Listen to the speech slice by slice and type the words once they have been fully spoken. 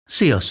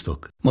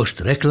Sziasztok! Most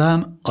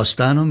reklám,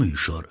 aztán a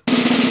műsor.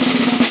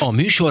 A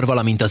műsor,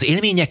 valamint az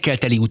élményekkel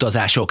teli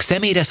utazások,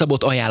 személyre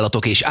szabott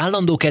ajánlatok és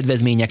állandó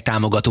kedvezmények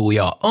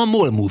támogatója a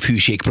MOL Move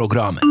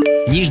hűségprogram.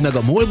 Nyisd meg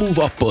a MOL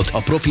Move appot, a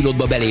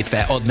profilodba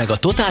belépve add meg a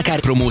Totalcar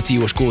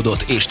promóciós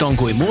kódot és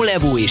tankolj MOL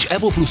Evo és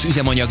Evo Plus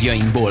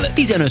üzemanyagjainkból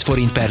 15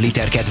 forint per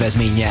liter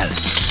kedvezménnyel.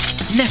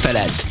 Ne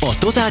feledd, a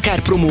Totalcar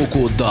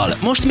promókóddal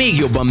most még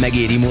jobban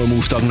megéri MOL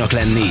Move tagnak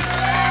lenni.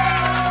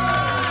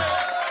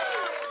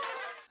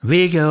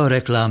 Vége a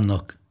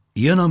reklámnak,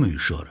 jön a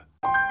műsor.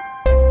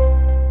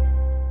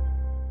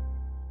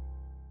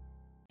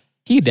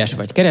 Hirdes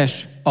vagy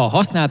keres a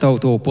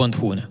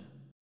használtautó.hu-n.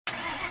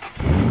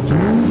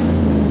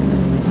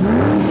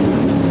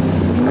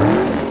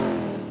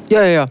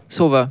 Ja,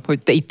 szóval, hogy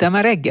te ittál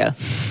már reggel?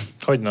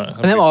 Hogyne?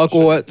 Nem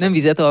alkohol, nem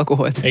vizet,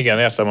 alkoholt. Igen,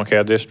 értem a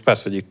kérdést,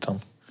 persze, hogy ittam.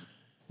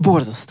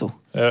 Borzasztó.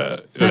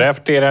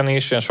 Reptéren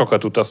is, én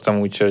sokat utaztam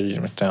úgy, hogy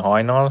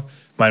hajnal,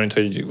 mármint,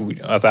 hogy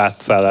az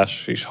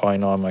átszállás is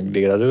hajnal, meg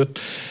délelőtt.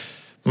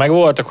 Meg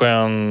voltak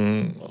olyan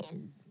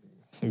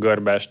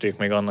görbeesték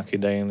még annak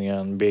idején,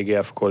 ilyen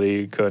BGF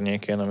Koli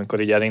környékén,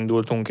 amikor így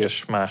elindultunk,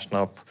 és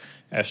másnap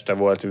este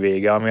volt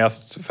vége, ami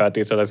azt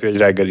feltételezi, hogy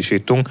reggel is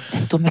ittunk.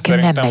 Nem tudom, nekem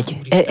szerintem nem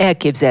megy.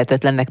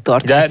 Elképzelhetetlennek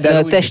tartani. De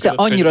a teste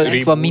annyira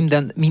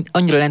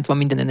lent van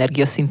minden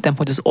energiaszintem,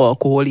 hogy az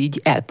alkohol így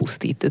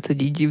elpusztít, tehát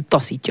hogy így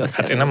taszítja a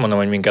Hát én nem mondom,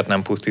 hogy minket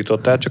nem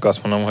pusztítottál, csak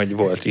azt mondom, hogy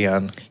volt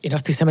ilyen. Én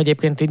azt hiszem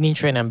egyébként, hogy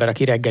nincs olyan ember,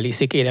 aki reggel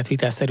iszik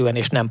életvitelszerűen,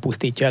 és nem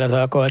pusztítja el az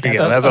alkoholt.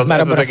 Igen, ez már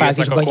abban a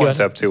fázisban a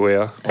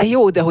koncepciója.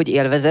 Jó, de hogy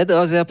élvezed,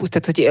 az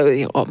elpusztít,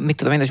 hogy mit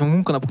tudom én, hogy a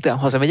munkanap után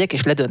hazamegyek,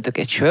 és ledöntök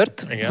egy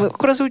sört, igen,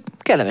 akkor az úgy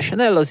kellemesen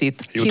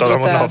ellazít,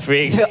 jutalom a nap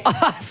végig.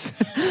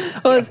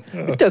 Az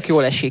tök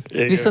jól esik.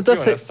 Igen, viszont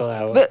az,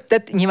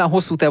 tehát nyilván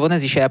hosszú távon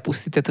ez is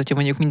elpusztít, tehát hogyha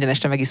mondjuk minden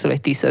este megiszol egy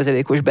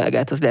 10%-os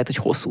belgát, az lehet, hogy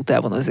hosszú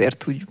távon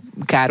azért úgy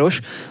káros,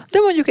 de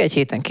mondjuk egy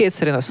héten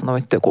kétszer én azt mondom,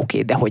 hogy tök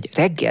oké, de hogy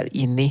reggel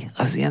inni,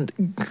 az ilyen...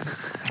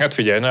 Hát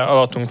figyelj,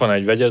 alattunk van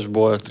egy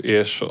vegyesbolt,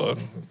 és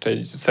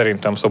egy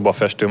szerintem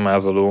szobafestő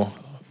mázoló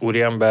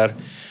úriember.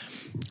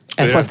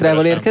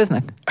 Elfasztrával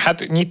érkeznek?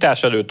 Hát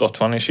nyitás előtt ott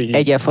van, és így...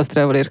 Egy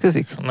elfasztrával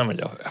érkezik? Nem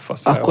egy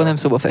elfasztrával. Akkor nem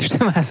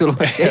szobafestőmázoló,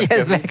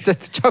 jegyezd meg,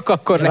 csak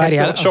akkor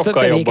lehet.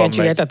 Sokkal jobban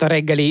megy. Tehát a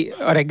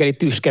reggeli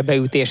tüske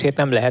beütését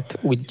nem lehet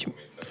úgy...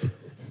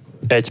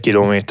 1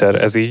 kilométer,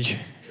 ez így.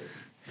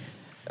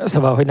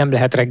 Szóval, hogy nem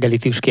lehet reggeli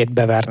tüskét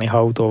beverni, ha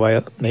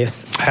autóval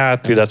mész.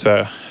 Hát,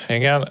 illetve,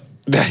 igen.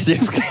 De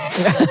egyébként...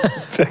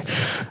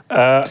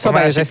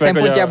 Szabályozás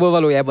szempontjából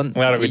valójában...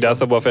 De a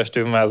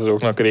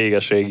szobafestőmázolóknak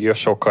réges-régi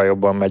sokkal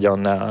jobban megy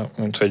annál,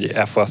 mint hogy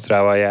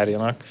F-asztrával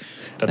járjanak.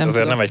 Tehát nem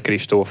azért tudom. Nem egy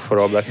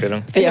Kristófról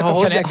beszélünk.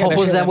 Ha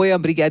hozzám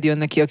olyan brigád jön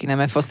neki, aki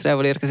nem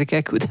F-asztrával érkezik,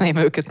 elküldeném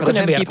őket, mert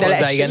nem hiteles.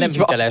 Hozzá, igen, nem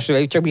hiteles,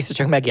 csak biztos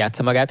csak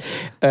megjátsza magát,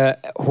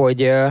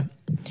 hogy...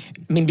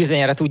 Mint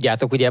bizonyára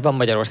tudjátok, ugye van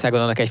Magyarországon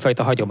annak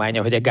egyfajta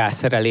hagyománya, hogy a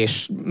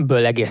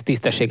gázszerelésből egész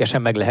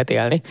tisztességesen meg lehet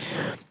élni.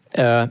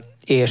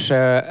 És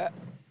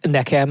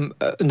nekem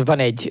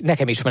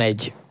is van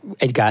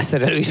egy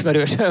gázszerelő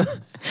ismerősöm.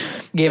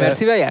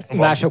 Gémercivel jár?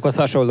 Másokhoz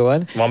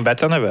hasonlóan. Van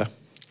Beta neve?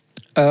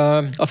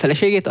 A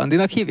feleségét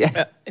Andinak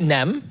hívják?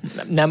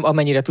 Nem,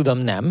 amennyire tudom,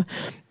 nem.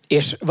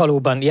 És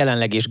valóban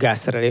jelenleg is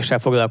gázszereléssel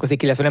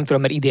foglalkozik, illetve nem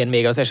tudom, mert idén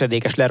még az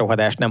esedékes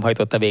lerohadást nem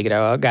hajtotta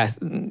végre a gáz...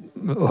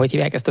 Hogy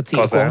hívják ezt a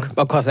cirkónk? Kazán.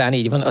 A kazán,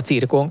 így van, a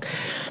cirkónk.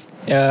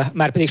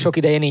 Márpedig sok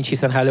ideje nincs,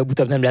 hiszen ha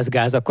előbb-utóbb nem lesz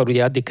gáz, akkor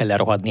ugye addig kell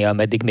lerohadnia,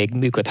 ameddig még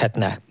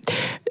működhetne.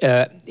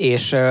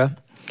 És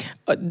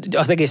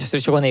az egész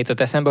csak onnan jutott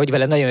eszembe, hogy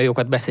vele nagyon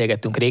jókat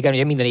beszélgettünk régen,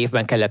 ugye minden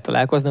évben kellett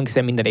találkoznunk,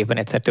 hiszen minden évben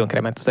egyszer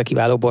tönkrement az a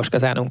kiváló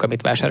borskazánunk,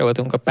 amit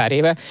vásároltunk a pár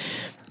éve,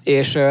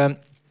 és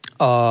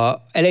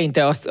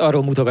eleinte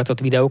arról mutogatott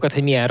videókat,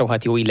 hogy milyen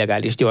rohadt jó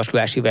illegális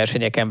gyorsulási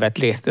versenyeken vett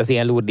részt, az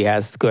ilyen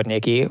Lourdes-ház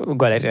környéki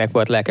galérinek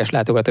volt lelkes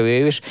látogató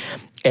ő is.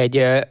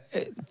 Egy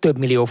több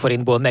millió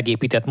forintból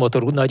megépített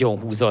motorú, nagyon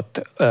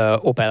húzott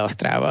Opel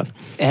Astrával.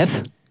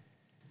 F?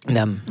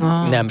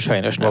 Nem,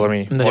 sajnos nem.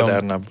 Valami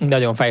modernebb.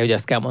 Nagyon fáj, hogy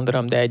ezt kell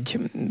mondanom, de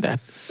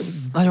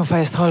nagyon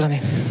fáj ezt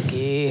hallani.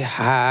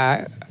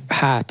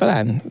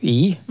 Talán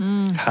I?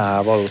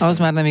 Valószínűleg. Az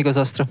már nem igaz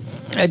Astra.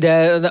 De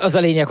az a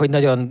lényeg, hogy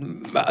nagyon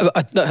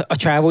a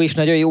csávó is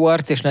nagyon jó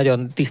arc, és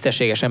nagyon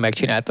tisztességesen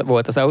megcsinált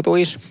volt az autó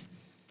is.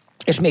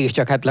 És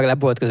mégiscsak hát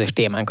legalább volt közös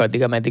témánk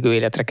addig, ameddig ő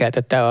életre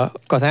keltette a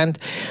kazánt.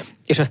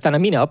 És aztán a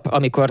minap,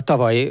 amikor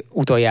tavaly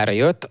utoljára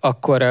jött,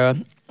 akkor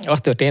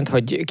az történt,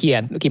 hogy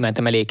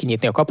kimentem elé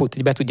kinyitni a kaput,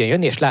 hogy be tudjon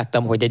jönni, és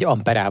láttam, hogy egy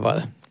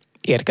Amperával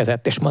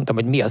érkezett, és mondtam,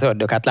 hogy mi az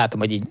ördög, hát látom,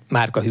 hogy így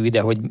márkahű,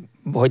 de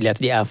hogy lehet,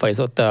 hogy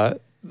elfajzott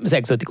az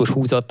egzotikus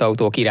húzott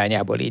autók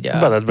irányából így.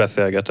 Veled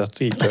beszélgetett,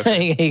 így.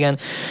 Igen.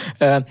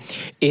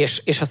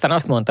 És aztán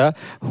azt mondta,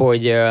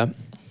 hogy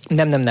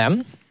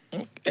nem.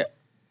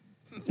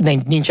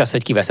 Nincs az,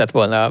 hogy kiveszett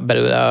volna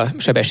belőle a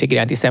sebesség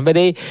iránti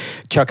szenvedély,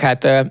 csak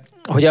hát,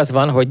 hogy az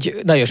van, hogy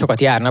nagyon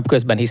sokat jár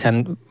napközben,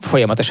 hiszen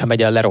folyamatosan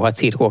megy a lerohadt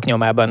cirkók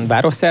nyomában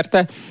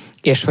városszerte,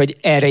 és hogy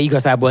erre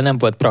igazából nem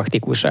volt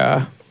praktikus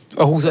a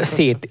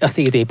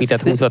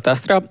szétépített húzott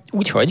Astra,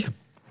 úgyhogy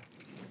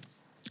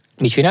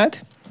mit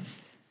csinált?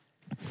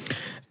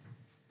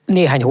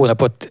 Néhány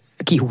hónapot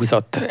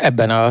kihúzott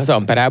ebben az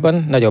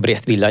amperában, nagyobb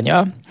részt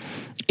villannyal,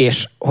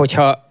 és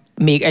hogyha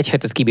még egy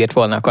hetet kibírt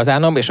volna a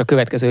kazánom, és a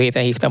következő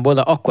héten hívtam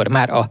volna, akkor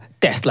már a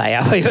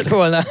Teslájával jött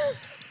volna.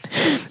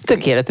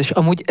 Tökéletes.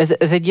 Amúgy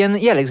ez egy ilyen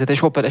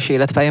jellegzetes Opeles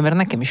életpálya, mert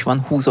nekem is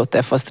van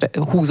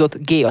húzott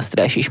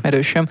G-asztrás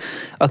ismerősöm,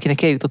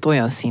 akinek eljutott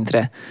olyan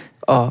szintre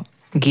a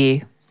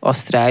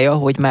G-asztrája,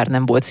 hogy már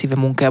nem volt szíve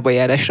munkába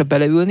járásra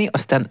beleülni,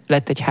 aztán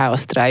lett egy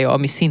H-asztrája,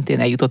 ami szintén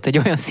eljutott egy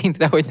olyan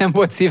szintre, hogy nem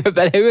volt szíve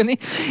beleülni,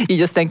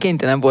 így aztán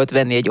kénytelen volt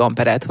venni egy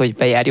amperát, hogy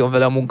bejárjon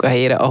vele a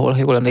munkahelyére, ahol, ha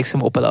jól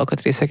emlékszem, Opel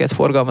alkatrészeket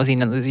forgalmaz,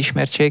 innen az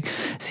ismertség.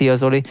 Szia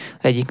Zoli,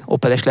 egyik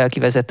Opeles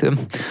lelkivezetőm.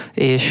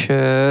 És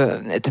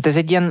tehát ez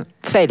egy ilyen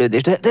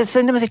fejlődés. De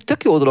szerintem ez egy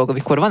tök jó dolog,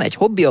 amikor van egy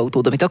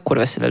hobbiautód, amit akkor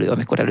veszel elő,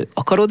 amikor elő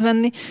akarod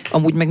venni,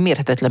 amúgy meg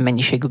mérhetetlen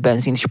mennyiségű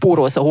benzint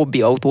spórolsz a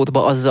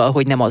hobbiautódba azzal,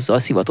 hogy nem azzal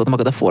szivatod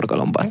magad a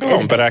forgalomban. Az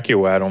amperák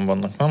jó áron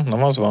vannak, nem?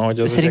 Nem az van, hogy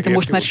az szerintem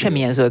most már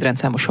semmilyen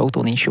zöldrendszámos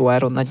autó nincs jó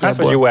áron nagyjából.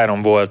 Hát, hogy jó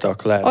áron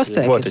voltak, lehet. Azt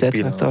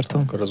elképzelhetőnek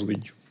tartom. Akkor az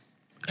úgy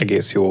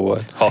egész jó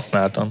volt.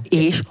 Használtam.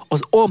 És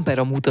az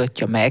ampera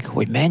mutatja meg,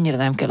 hogy mennyire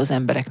nem kell az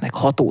embereknek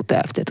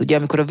hatótáv. Tehát ugye,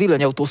 amikor a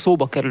villanyautó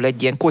szóba kerül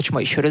egy ilyen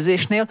kocsmai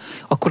sörözésnél,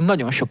 akkor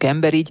nagyon sok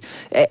ember így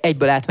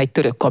egyből átmegy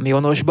török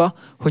kamionosba,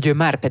 hogy ő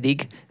már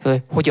pedig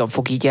hogyan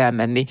fog így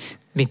elmenni,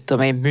 mit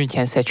tudom én,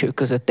 München-Szecső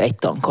között egy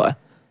tankkal.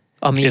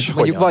 Ami, és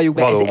mondjuk valljuk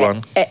be, valóban.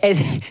 Ez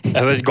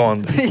egy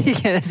gond.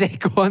 Igen, ez egy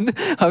gond,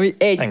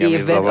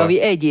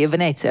 ami egy évben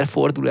egyszer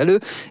fordul elő,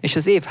 és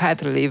az év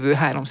hátralévő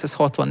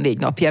 364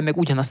 napján meg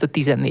ugyanazt a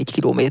 14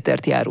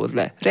 kilométert járod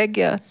le.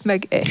 Reggel,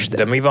 meg este.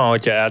 De mi van,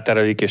 hogyha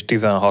elterelik, és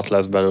 16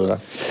 lesz belőle?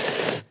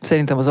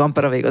 Szerintem az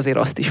Ampera vég azért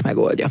azt is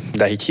megoldja.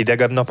 De így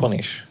hidegebb napon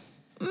is?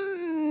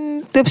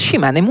 De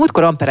simán. Én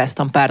múltkor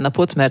amperáztam pár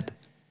napot, mert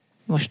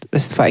most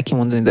ezt fáj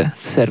kimondani, de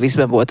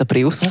szervizben volt a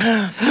Prius.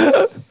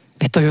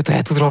 Egy Toyota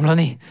el tud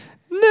romlani?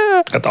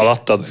 Ne. Hát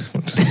alattad?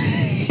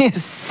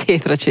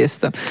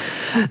 Szétracséztem.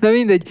 Na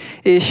mindegy.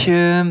 És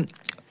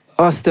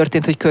az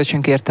történt, hogy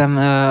kölcsönkértem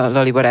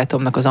Lali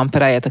barátomnak az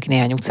amperáját, aki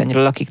néhány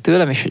utcányra lakik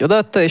tőlem, és hogy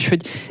odaadta, és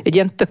hogy egy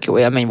ilyen tök jó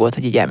élmény volt,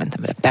 hogy így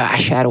elmentem vele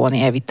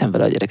bevásárolni, elvittem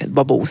vele a gyereket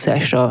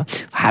babaúszásra,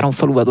 3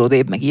 faluval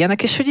odébb, meg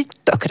ilyenek, és hogy így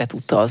tökre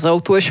tudta az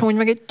autó, és amúgy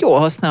meg egy jól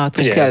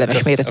használható,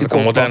 kellemes méretű. Ezek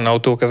a modern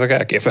autók, ezek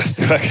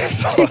elképesztőek.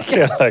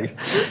 Tényleg.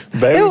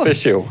 Beülsz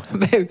és jó.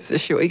 Beülsz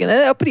és jó, igen.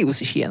 A Prius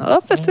is ilyen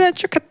alapvetően,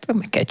 csak hát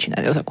meg kell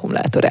csinálni az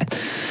akkumulátorát.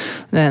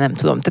 De nem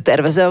tudom, te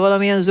tervezel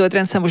valamilyen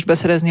zöldrendszámost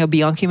beszerezni a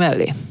Bianchi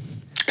mellé?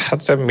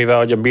 Hát mivel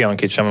hogy a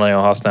Bianchit sem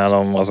nagyon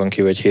használom, azon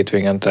kívül, hogy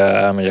hétvégente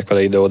elmegyek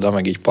vele ide-oda,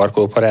 meg így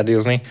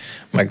parkolóparádézni,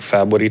 meg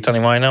felborítani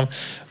majdnem.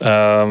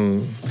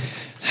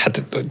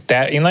 Hát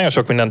én nagyon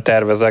sok mindent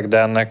tervezek, de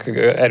ennek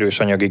erős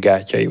anyagi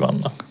gátjai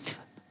vannak.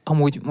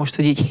 Amúgy most,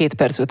 hogy így 7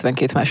 perc,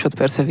 52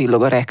 másodperce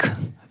villog a rek,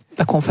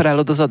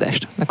 bekonferálod az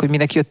adást? Meg hogy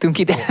minek jöttünk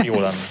ide? Jó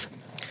lenne.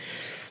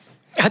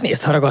 Hát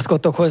nézd, ha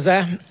ragaszkodtok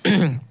hozzá,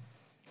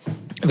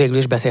 végül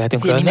is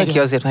beszélhetünk róla. Mindenki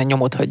azért, hogy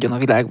nyomot hagyjon a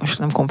világban. Most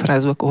nem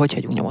konferázunk, akkor hogy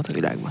hagyunk nyomot a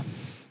világban?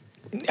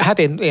 Hát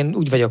én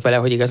úgy vagyok vele,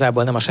 hogy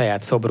igazából nem a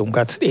saját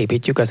szobrunkat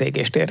építjük az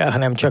égéstérrel,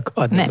 hanem csak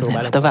adni próbálunk.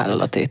 Nem, hát a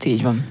vállalatét,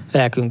 így van.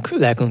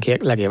 Lelkünk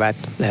legévált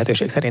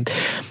lehetőség szerint.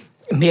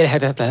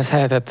 Mérhetetlen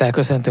szeretettel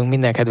köszöntünk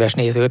minden kedves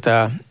nézőt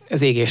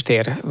az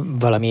égéstér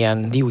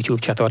valamilyen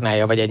YouTube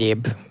csatornája, vagy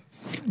egyéb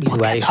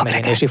vizuális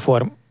megjelenési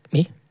form.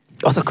 Mi?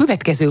 Az a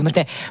következő,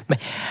 mert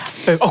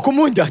akkor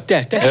mondjad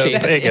te,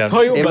 tessék. Igen,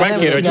 én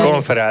megkér, hogy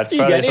konferált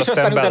fel, igen, és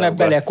aztán utána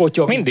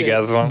belekotyog. Mindig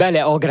ez van.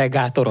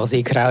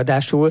 Beleagregátorozik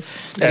ráadásul.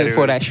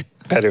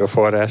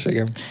 Erőforrás,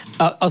 igen.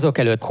 Azok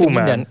előtt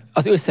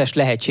az összes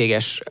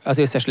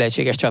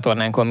lehetséges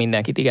csatornánkon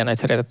mindenkit igen nagy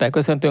szeretettel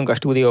köszöntünk. A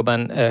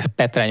stúdióban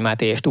Petrány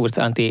Máté és Turc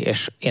Anti,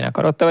 és én a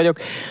Karotta vagyok.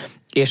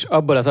 És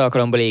abból az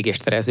alkalomból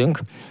égésterezünk,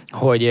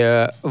 hogy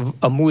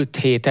a múlt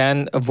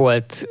héten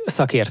volt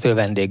szakértő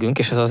vendégünk,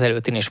 és az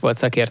előttin is volt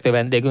szakértő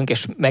vendégünk,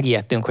 és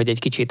megijedtünk, hogy egy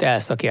kicsit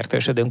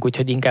elszakértősödünk,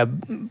 úgyhogy inkább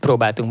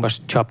próbáltunk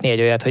most csapni egy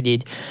olyat, hogy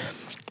így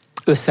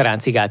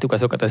összeráncigáltuk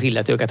azokat az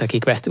illetőket,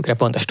 akik vesztükre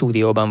pont a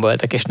stúdióban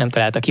voltak, és nem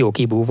találtak jó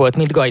kibú volt,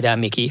 mint Gajdán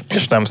Miki.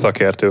 És nem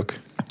szakértők.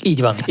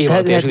 Így van.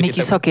 Hát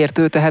Miki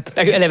szakértő, tehát...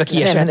 Eleve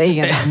kiesett.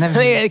 Nem.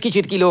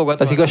 Kicsit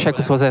kilógott. Az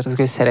igazsághoz hozzátartozik,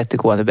 hogy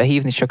szerettük volna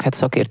behívni, csak hát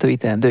szakértői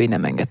teendői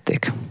nem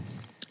engedték.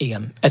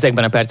 Igen.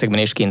 Ezekben a percekben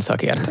is kint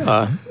szakért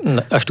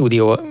a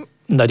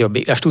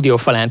stúdió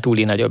falán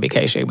túli nagyobbik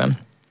helyiségben.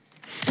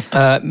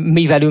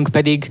 Mi velünk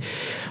pedig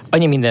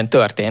annyi minden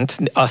történt,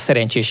 a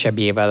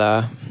szerencsésebbjével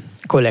a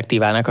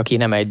kollektívának, aki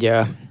nem egy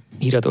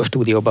híradó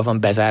stúdióban van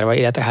bezárva,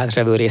 illetve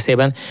hátrevő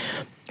részében,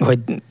 hogy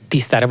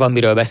tisztára van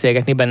miről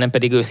beszélgetni, bennem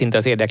pedig őszinte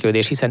az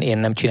érdeklődés, hiszen én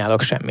nem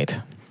csinálok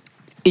semmit.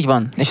 Így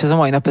van, és ez a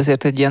mai nap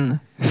ezért egy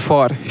ilyen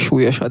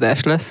súlyos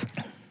adás lesz.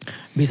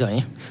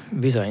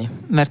 Bizony.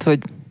 Mert hogy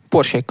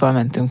Porsche-kkal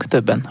mentünk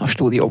többen a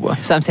stúdióból.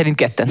 Szám szerint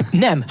 2.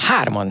 Nem,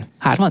 3.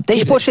 3? Te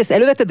is Porsche-t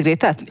elővetted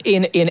Grétát?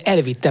 Én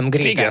elvittem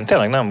Grétát. Igen,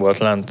 tényleg nem volt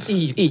lent.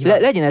 Így van.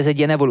 Legyen ez egy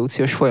ilyen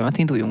evolúciós folyamat.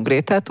 Induljunk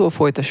Grétától,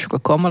 folytassuk a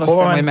kammal,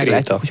 aztán majd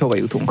meglátjuk, hogy hova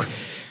jutunk.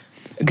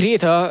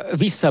 Greta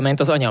visszament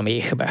az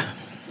anyaméhbe,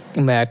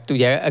 mert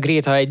ugye a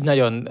Greta egy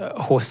nagyon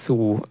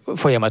hosszú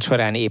folyamat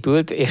során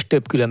épült, és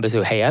több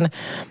különböző helyen,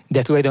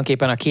 de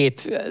tulajdonképpen a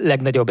két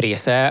legnagyobb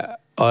része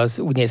az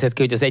úgy nézett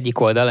ki, hogy az egyik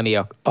oldal, ami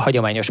a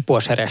hagyományos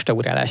Porsche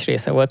restaurálás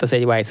része volt, az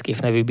egy White Skiff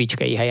nevű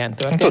bicskei helyen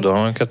történt.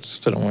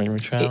 Tudom, hogy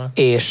mit csinálnak.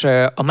 És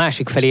a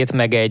másik felét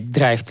meg egy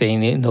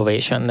Drivetrain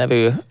Innovation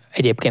nevű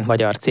egyébként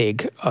magyar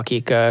cég,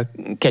 akik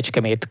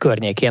Kecskemét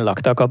környékén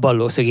laktak a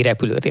Ballószögi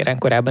repülőtéren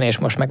korábban, és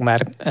most meg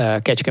már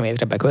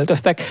Kecskemétre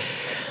beköltöztek.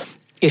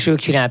 És ők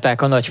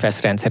csinálták a nagy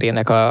FESZ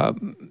rendszerének a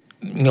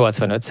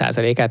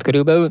 85%-át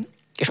körülbelül,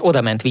 és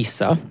oda ment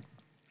vissza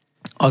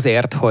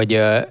azért, hogy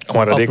a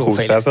maradék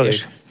 20%?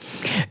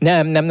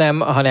 Nem,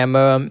 hanem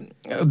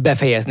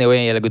befejezni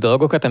olyan jellegű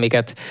dolgokat,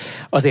 amiket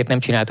azért nem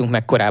csináltunk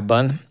meg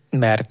korábban,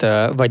 mert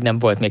vagy nem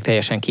volt még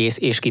teljesen kész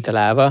és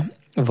kitalálva,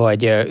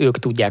 vagy ők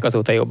tudják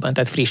azóta jobban,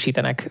 tehát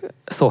frissítenek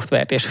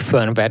szoftvert és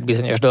firmware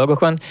bizonyos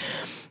dolgokon,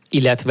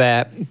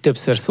 illetve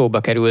többször szóba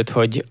került,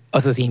 hogy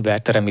az az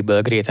inverter,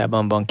 amiből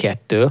Grétában van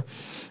 2,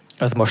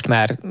 az most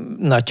már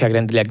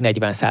nagyságrendileg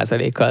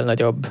 40%-kal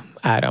nagyobb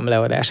áram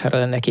leadására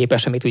lenne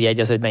képes, amit ugye egy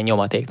az egyben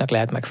nyomatéknak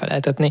lehet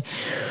megfeleltetni.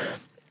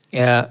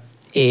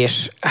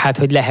 És hát,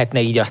 hogy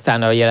lehetne így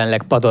aztán a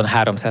jelenleg padon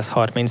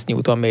 330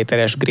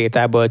 Nm-es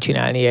Grétából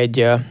csinálni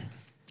egy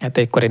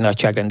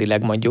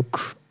nagyságrendileg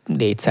mondjuk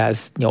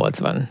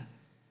 480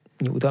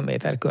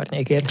 Nm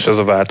környékét. És az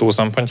a váltó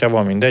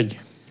szempontjából mindegy?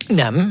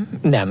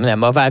 Nem.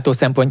 A váltó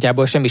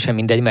szempontjából semmi sem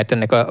mindegy, mert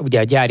ennek ugye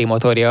a gyári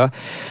motorja,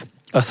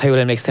 azt, ha jól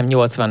emlékszem,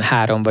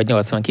 83 vagy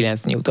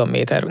 89 Nm.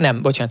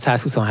 Nem, bocsánat,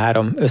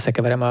 123,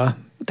 összekeverem a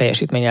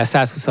teljesítménnyel,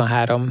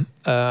 123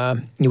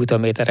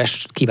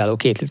 Nm-es kiváló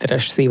 2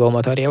 literes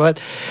szívómotorja volt,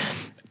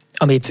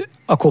 amit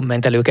a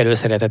kommentelők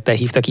előszeretettel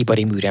hívtak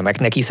ipari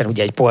műremeknek, hiszen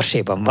ugye egy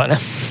Porsche-ban van.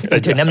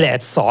 Úgyhogy nem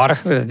lehet szar.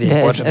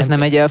 De ez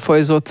nem egy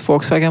elfajzott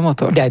Volkswagen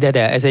motor?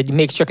 De, ez egy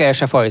még csak el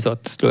se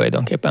fajzott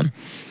tulajdonképpen.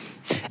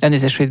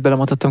 Elnézést, hogy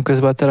belemondhattam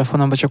közben a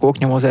telefonomba, csak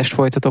oknyomozást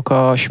folytatok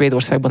a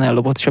Svédországban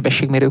ellopott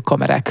sebességmérő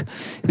kamerák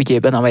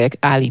ügyében, amelyek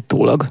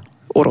állítólag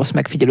orosz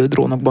megfigyelő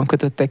drónokban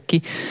kötöttek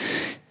ki,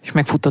 és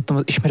megfuttattam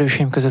az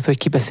ismerőseim között, hogy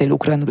ki beszél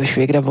ukránul, és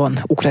végre van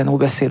ukránul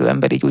beszélő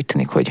ember, így úgy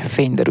tűnik, hogy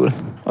fény derül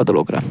a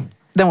dologra.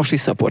 De most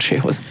vissza a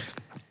Porsche-hoz.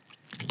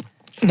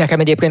 Nekem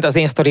egyébként az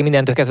én sztori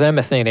mindentől kezdve nem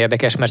lesz nagyon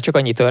érdekes, mert csak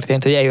annyi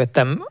történt, hogy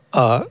eljöttem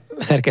a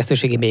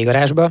szerkesztőségi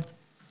mélygarázsba,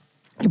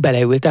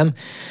 beleültem,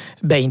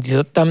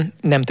 beindítottam,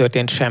 nem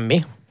történt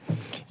semmi,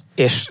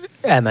 és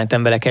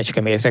elmentem vele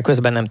Kecskemétre,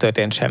 közben nem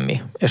történt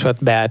semmi. És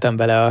ott beálltam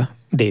vele a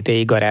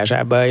DTI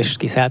garázsába, és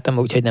kiszálltam,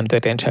 úgyhogy nem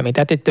történt semmi.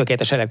 Tehát egy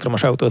tökéletes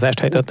elektromos autózást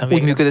hajtottam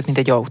végre. Úgy működött, mint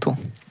egy autó.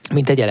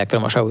 Mint egy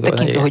elektromos autó.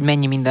 Tekintve, hogy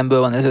mennyi mindenből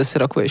van ez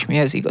összerakva, és mi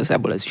ez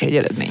igazából, ez is egy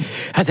eredmény.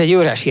 Hát ez egy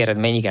óriási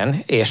eredmény,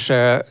 igen, és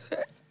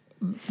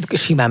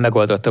simán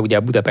megoldotta ugye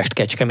a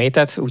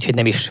Budapest-Kecskemétet, úgyhogy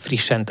nem is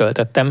frissen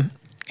töltöttem,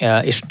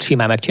 és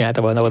simán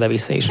megcsinálta volna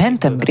oda-vissza is.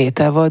 Mentem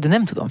Grétával, de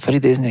nem tudom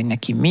felidézni, hogy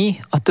neki mi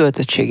a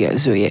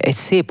töltöttségjelzője. Egy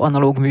szép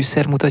analóg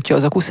műszer mutatja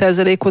az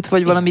akkuszázalékot,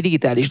 vagy valami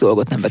digitális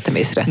dolgot nem vettem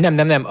észre?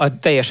 Nem.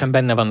 Teljesen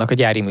benne vannak a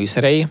gyári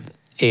műszerei,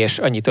 és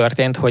annyi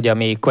történt, hogy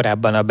ami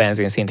korábban a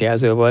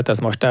benzinszintjelző volt, az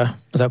most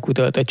az akku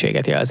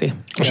töltöttséget jelzi.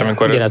 És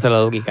amikor ugyanezzel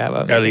a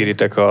logikával.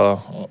 Elíritek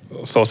a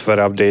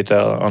software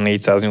update-tel a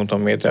 400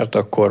 Nm-t,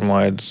 akkor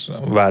majd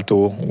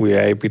váltó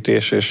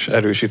újjáépítés és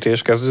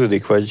erősítés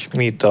kezdődik, vagy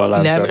mi itt a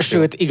láncreakció? Nem,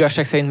 sőt,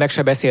 igazság szerint meg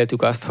se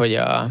beszéltük azt, hogy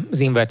az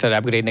inverter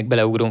upgrade-nek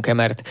beleugrunk-e,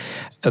 mert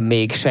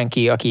még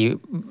senki, aki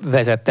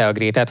vezette a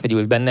Grétát, vagy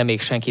ült benne,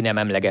 még senki nem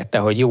emlegette,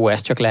 hogy jó,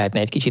 ez csak lehetne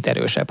egy kicsit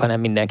erősebb, hanem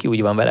mindenki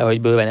úgy van vele,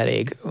 hogy bőven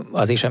elég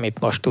az is, amit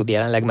most tud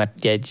jelenleg, mert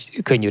ugye egy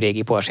könnyű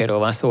régi Porsche-ról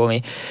van szó,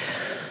 ami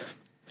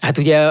hát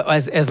ugye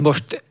ez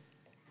most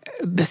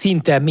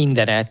szinte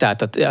mindene,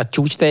 tehát a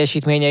csúcs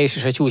teljesítménye is,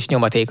 és a csúcs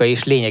nyomatéka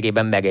is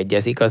lényegében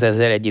megegyezik az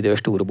ezzel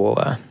egyidős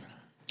turbóval.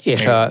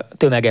 És a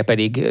tömege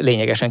pedig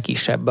lényegesen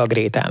kisebb a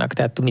Grétának.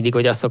 Tehát mindig,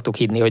 hogy azt szoktuk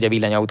hinni, hogy a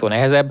villanyautó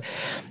nehezebb,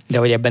 de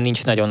hogy ebben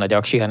nincs nagyon nagy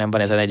aksi, hanem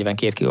van ez a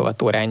 42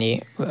 kWh-órányi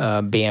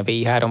BMW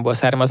i3-ból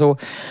származó,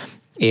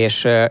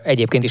 és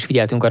egyébként is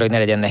figyeltünk arra, hogy ne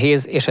legyen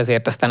nehéz, és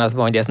ezért aztán az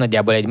van, hogy ez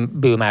nagyjából egy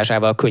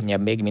bőmázsával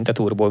könnyebb még, mint a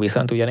turbó,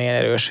 viszont ugyanilyen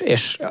erős,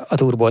 és a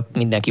turbót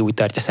mindenki úgy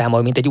tartja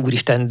számol, mint egy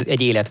úristen,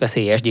 egy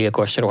életveszélyes,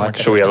 gyilkos, rohadt.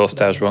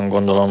 Súlyelosztásban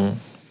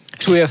gondolom.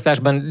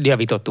 Súlyelosztásban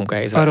javítottunk a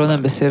helyzetet. Arról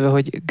nem beszélve,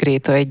 hogy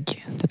Gréta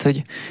tehát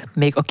hogy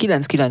még a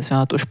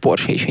 996-os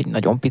Porsche is egy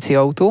nagyon pici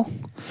autó,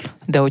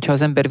 de hogyha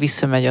az ember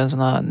visszamegy azon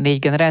a 4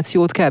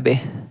 generációt kb.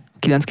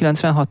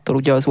 996-tól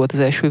ugye az volt az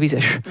első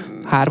vizes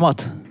 3-at?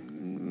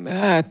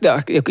 Hát,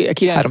 de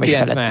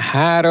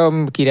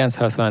 993,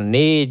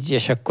 964,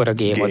 és akkor a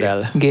G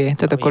modell.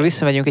 Tehát akkor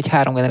visszamegyünk egy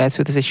 3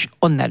 generációt, ez egy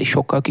annál is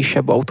sokkal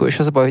kisebb autó, és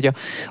az a baj, hogy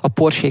a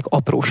Porsche-ék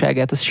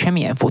apróságát, az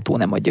semmilyen fotó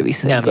nem adja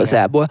vissza nem,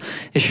 igazából,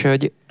 és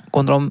hogy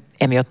gondolom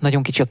emiatt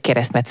nagyon kicsi a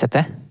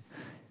keresztmetszete,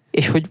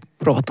 és hogy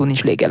rohadtul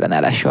nincs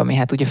légellenállása, ami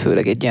hát ugye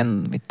főleg egy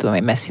ilyen, mit tudom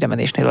én, messzire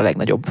menésnél a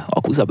legnagyobb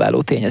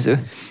akuzabáló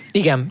tényező.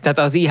 Igen, tehát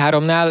az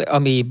i3-nál,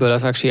 amiből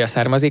az aksia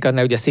származik,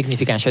 annál ugye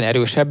szignifikánsan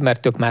erősebb,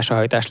 mert tök más a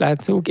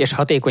hajtáslátszók, és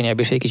hatékonyabb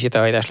is egy kicsit a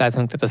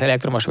hajtáslátszók, tehát az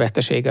elektromos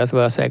vesztesége az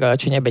valószínűleg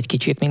alacsonyabb egy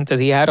kicsit, mint az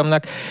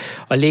i3-nak.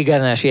 A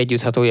légellenási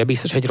együtthatója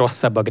biztos, hogy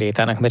rosszabb a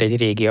Grétának, mert egy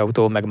régi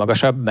autó meg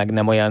magasabb, meg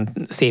nem olyan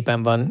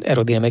szépen van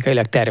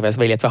aerodinamikailag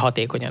tervezve, illetve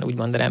hatékonyan úgy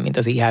mondanám, mint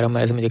az i3,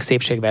 mert ez mondjuk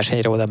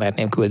szépségversenyre oda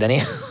merném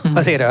küldeni.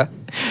 Azért a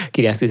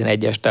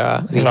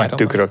 911-est az i3. Nagy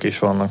tükrök is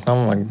vannak,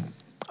 nem?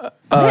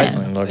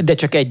 De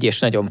csak egy és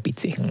nagyon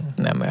pici.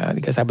 Nem,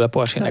 igazából a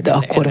Porsche-nek. De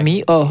akkor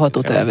mi a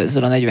hatótáv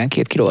ezzel a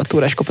 42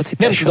 kWh-órás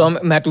kapacitással? Nem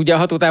tudom, mert ugye a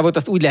hatótávot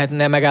azt úgy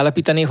lehetne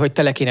megállapítani, hogy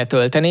tele kéne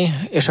tölteni,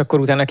 és akkor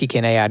utána ki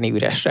kéne járni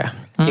üresre.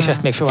 És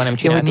ezt még soha nem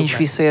csináltuk. Nincs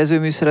visszajelző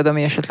műszered,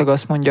 ami esetleg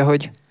azt mondja,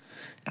 hogy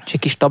egy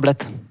kis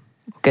tablet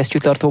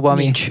kesztyűtartóban,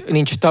 ami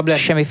nincs tablet,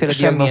 semmiféle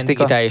diagnosztika.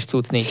 digitális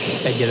cucc nincs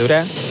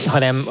egyelőre,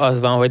 hanem az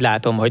van, hogy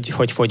látom,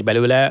 hogy fogy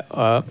belőle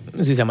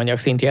az üzemanyag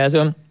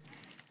szintjelzőm,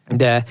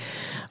 de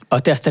a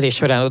tesztelés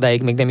során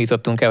odáig még nem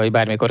jutottunk el, hogy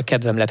bármikor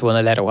kedvem lett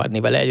volna lerohadni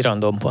vele egy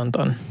random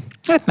ponton.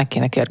 Hát meg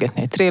kéne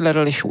kergetni egy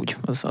trailerrel, és úgy,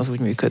 az úgy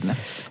működne.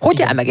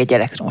 Hogy áll meg egy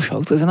elektromos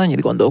autó? Ezen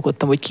annyit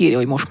gondolkodtam, hogy kiírja,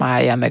 hogy most már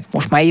álljál meg,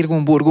 most már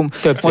irgum-burgum,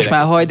 most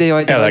már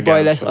hajde,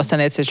 baj lesz, aztán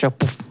egyszer csak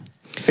puff.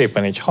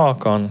 Szépen így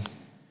halkan.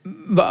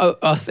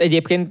 Azt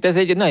egyébként ez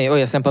egy nagyon,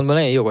 olyan szempontból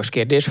nagyon jogos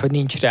kérdés, hogy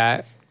nincs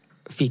rá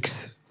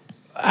fix,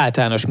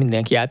 általános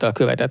mindenki által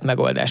követett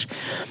megoldás.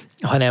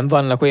 Hanem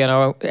vannak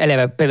olyan,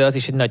 eleve például az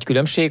is egy nagy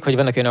különbség, hogy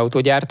vannak olyan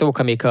autógyártók,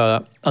 amik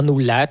a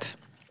nullát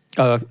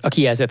a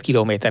kijelzett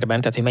kilométerben,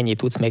 tehát hogy mennyit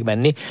tudsz még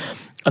menni,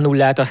 a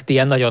nullát azt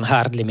ilyen nagyon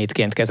hard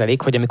limitként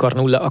kezelik, hogy amikor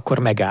nulla, akkor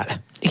megáll.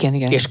 Igen.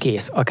 És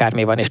kész,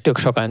 akármi van, és tök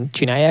sokan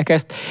csinálják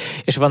ezt.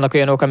 És vannak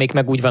olyanok, amik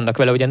meg úgy vannak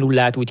vele, hogy a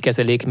nullát úgy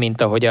kezelik,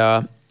 mint ahogy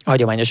a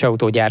hagyományos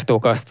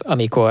autógyártók azt,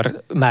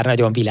 amikor már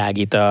nagyon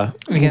világít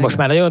most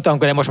már nagyon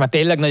tankolja, most már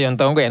tényleg nagyon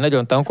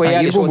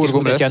tankolja, és ott is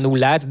mutatja a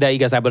nullát, de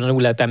igazából a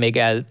nullát még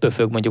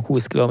elpöfög mondjuk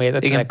 20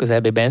 kilométert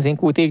legközelebbi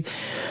benzinkútig,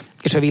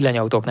 és a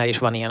villanyautóknál is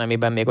van ilyen,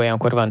 amiben még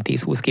olyankor van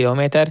 10-20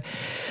 kilométer.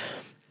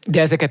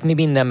 De ezeket mi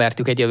minden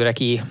mertük egyelőre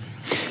ki.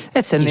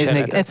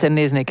 Egyszer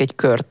néznék egy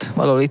kört,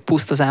 valahol itt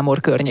Pusztazámor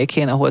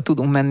környékén, ahol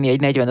tudunk menni egy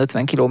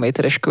 40-50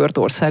 kilométeres kört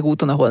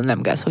országúton, ahol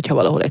nem gáz, hogyha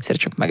valahol egyszer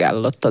csak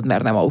megállalottad,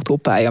 mert nem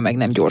autópálya, meg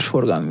nem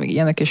gyorsforgalmi, meg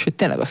ilyenek, és hogy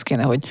tényleg az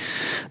kéne, hogy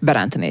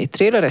berántani egy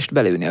trélerest,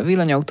 beleülni a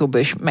villanyautóba,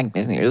 és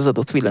megnézni, hogy az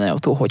adott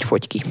villanyautó hogy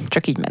fogy ki.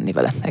 Csak így menni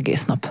vele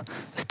egész nap.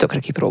 Ezt tökre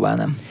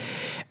kipróbálnám.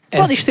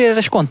 Van is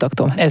tréleres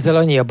kontaktom. Ezzel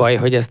annyi a baj,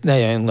 hogy ezt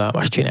nagyon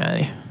unalmas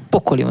csinálni.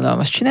 Pokoli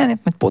unalmas csinálni,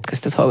 mert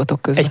podcastet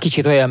hallgatok közben. Egy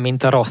kicsit olyan,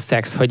 mint a rossz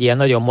szex, hogy ilyen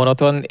nagyon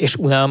monoton és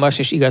unalmas,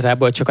 és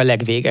igazából csak a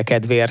legvége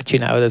kedvéért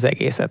csinálod az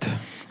egészet.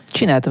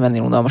 Csináltam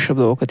ennél unalmasabb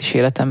dolgokat is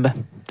életembe.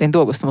 Én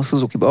dolgoztam a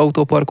Suzuki-ba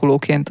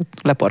autóparkolóként,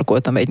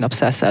 leparkoltam egy nap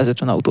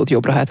 100-150 autót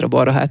jobbra-hátra,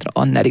 balra-hátra,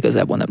 annál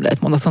igazából nem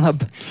lehet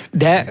monotonabb.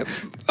 De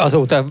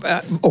azóta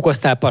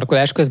okoztál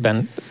parkolás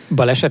közben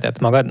balesetet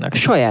magadnak?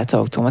 Saját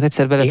autómat.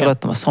 Egyszer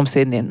beletaladtam a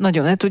szomszédnél.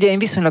 Nagyon, hát ugye én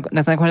viszonylag,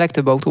 nekem a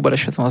legtöbb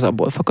autóbalesetem az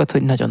abból fakad,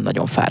 hogy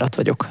nagyon-nagyon fáradt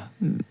vagyok.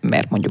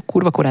 Mert mondjuk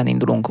kurva korán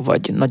indulunk,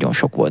 vagy nagyon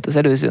sok volt az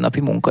előző napi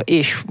munka,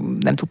 és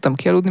nem tudtam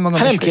kialudni magam.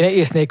 Hát nem kéne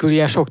ész nélkül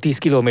ilyen sok 10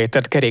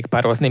 kilométert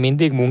kerékpározni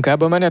mindig,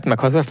 munkába menet, meg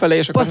hazafele,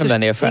 és akkor nem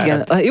lennél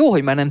fáradt. Igen, jó,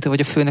 hogy már nem te vagy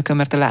a főnököm,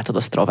 mert te látod a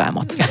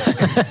Stravámat.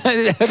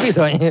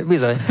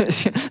 Bizony.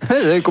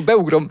 Amikor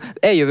beugrom,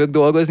 eljövök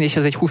dolgozni, és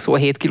ez egy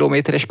 27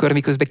 kilométeres kör,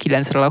 miközben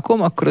 9-re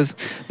lakom, akkor az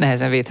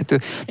nehezen védhető.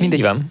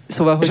 Mindegy. Van.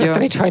 Szóval, és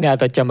aztán így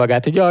sajnáltatja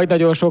magát, hogy jaj,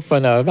 nagyon sok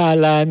van a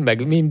vállán,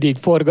 meg mindig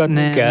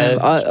forgatni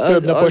kell,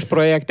 több napos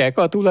projektek,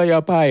 a tulaj a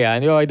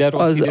pályán, jaj, de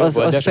rossz idő volt,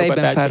 az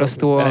fejben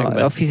fárasztó,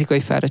 a fizikai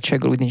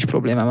fáradtsággal úgy nincs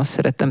problémám, azt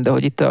szerettem, de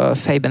hogy itt a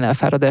fejben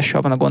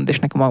elfáradással van a gond, és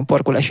nekem a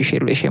parkolási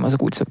sérüléseim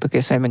azok úgy szoktak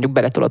észre, hogy mondjuk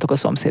beletolatok a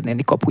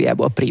szomszédnéni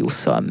kapujába a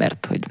Priusszal,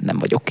 mert hogy nem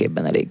vagyok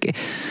képben eléggé.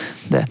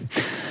 De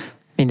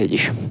mindegy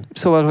is.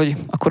 Szóval, hogy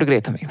akkor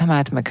Gréta még nem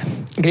állt meg.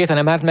 Gréta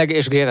nem állt meg,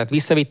 és Grétát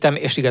visszavittem,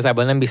 és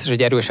igazából nem biztos,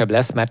 hogy erősebb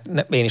lesz, mert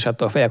én is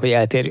attól félek, hogy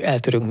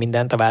eltörünk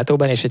mindent a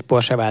váltóban, és egy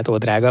Porsche váltó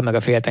drága, meg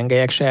a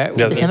féltengelyek se.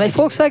 Ez nem egy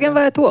Volkswagen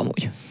váltó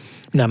amúgy?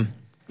 Nem.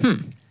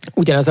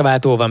 Ugyanaz a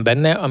váltó van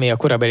benne, ami a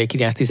korabeli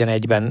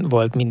 911-ben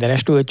volt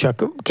mindenestül,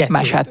 csak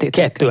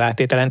kettő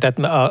áttételen, tehát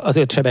az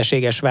 5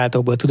 sebességes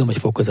váltóból, tudom, hogy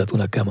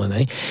fokozatúnak kell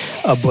mondani,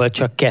 abból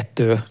csak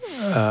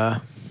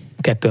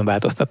kettőn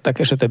változtattak,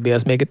 és a többi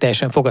az még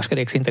teljesen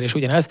fogaskerék szinten is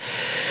ugyanaz.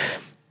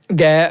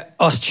 De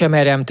azt sem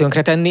merem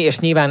tönkretenni, és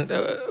nyilván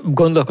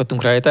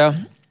gondolkodtunk rajta,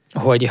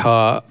 hogy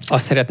ha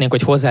azt szeretnénk,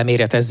 hogy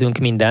hozzáméretezzünk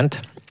mindent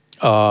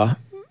a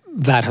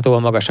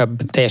várhatóan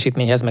magasabb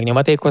teljesítményhez, meg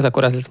nyomatékhoz,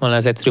 akkor az lett volna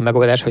az egyszerű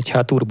megoldás, hogyha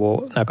a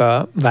turbónak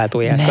a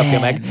váltóját kapja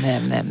meg.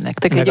 Nem.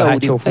 Nektek egy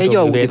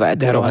Audi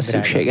váltóra van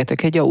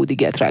szükségetek, egy Audi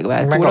Getrag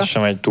váltóra. Meg az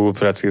sem egy túl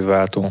precíz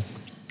váltó.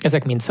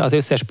 Ezek mind az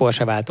összes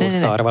Porsche váltó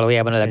szar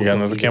valójában a legutóbbi.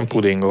 Igen, ezek ilyen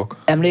pudingok.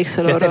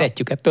 Emlékszel arra? De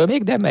szeretjük ettől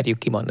még, de merjük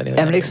kimondani.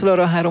 Emlékszel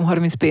arra a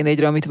 330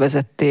 P4-re, amit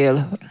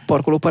vezettél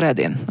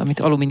parkolóparádén? Amit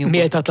alumínium.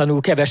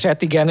 Méltatlanul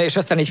keveset, igen, és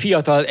aztán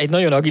egy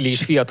nagyon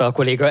agilis fiatal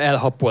kolléga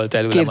elhappolt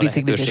előlem Két a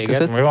biciklis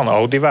lehetőséget. Mi van,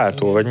 Audi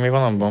váltó, vagy mi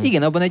van abban?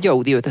 Igen, abban egy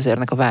Audi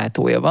 5000-nek a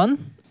váltója van,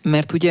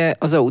 mert ugye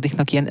az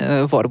Audiknak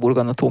ilyen Warburg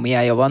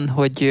anatómiája van,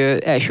 hogy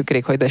első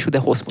kerékhajtású, de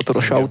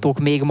hosszmotoros autók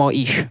még ma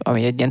is,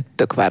 ami egy ilyen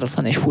tök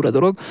váratlan és fura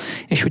dolog,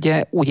 és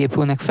ugye úgy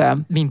épülnek fel,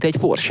 mint egy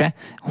Porsche,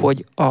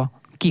 hogy a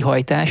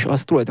kihajtás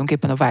az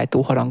tulajdonképpen a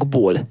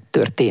váltóharangból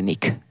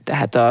történik.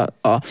 Tehát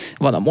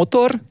van a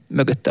motor,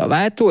 mögötte a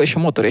váltó, és a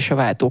motor és a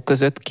váltó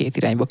között két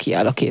irányba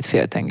kiáll a két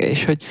féltenge,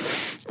 és hogy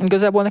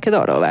igazából neked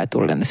arra a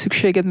váltóra lenne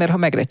szükséged, mert ha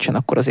megrecsen,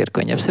 akkor azért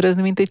könnyebb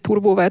szerezni, mint egy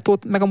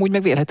turbóváltót, meg amúgy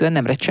meg vélhetően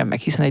nem recsen meg,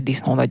 hiszen egy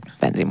disznó nagy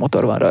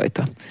benzinmotor van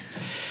rajta.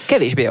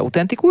 Kevésbé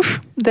autentikus,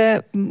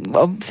 de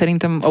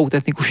szerintem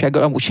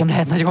autentikussággal amúgy sem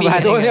lehet nagyon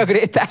vádolni a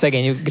Grétát.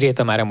 Szegény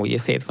Gréta már amúgy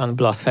is szét van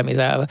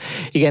blaszfemizálva.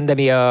 Igen, de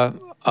mi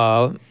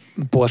a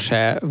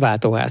Porsche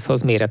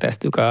váltóházhoz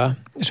méreteztük a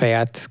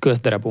saját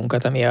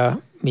közdarabunkat, ami a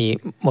mi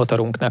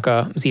motorunknak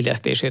az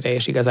illesztésére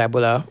és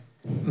igazából a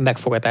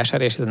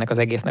megfogatására és ennek az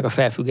egésznek a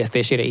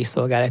felfüggesztésére is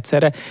szolgál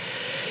egyszerre.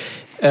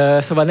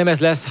 Szóval nem ez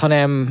lesz,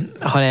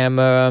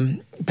 hanem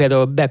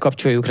például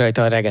bekapcsoljuk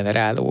rajta a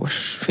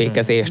regenerálós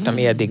fékezést,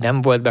 ami eddig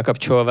nem volt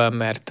bekapcsolva,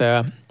 mert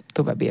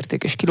további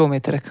értékes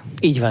kilométerek.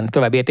 Így van,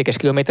 további értékes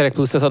kilométerek,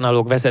 plusz az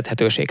analóg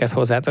vezethetőséghez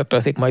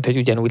hozzátartozik majd, hogy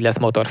ugyanúgy lesz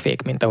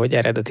motorfék, mint ahogy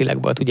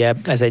eredetileg volt. Ugye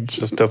ez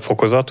több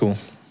fokozatú?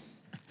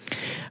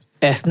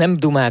 Ezt nem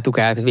dumáltuk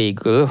át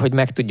végül, hogy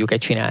meg tudjuk-e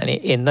csinálni.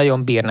 Én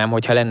nagyon bírnám,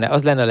 hogyha lenne,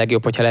 az lenne a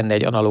legjobb, hogyha lenne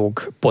egy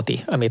analóg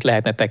poti, amit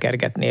lehetne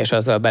tekergetni, és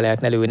azzal be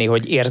lehetne lőni,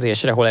 hogy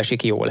érzésre hol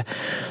esik jól.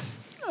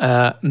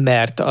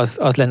 Mert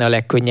az lenne a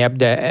legkönnyebb,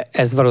 de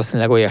ez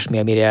valószínűleg olyasmi,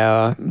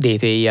 amire a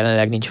DTI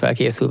jelenleg nincs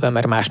felkészülve,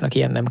 mert másnak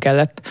ilyen nem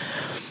kellett.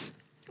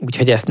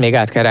 Úgyhogy ezt még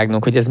át kell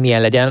rágnunk, hogy ez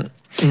milyen legyen.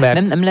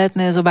 Mert... Nem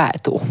lehetne ez a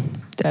váltó?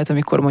 Tehát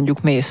amikor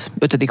mondjuk mész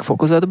 5.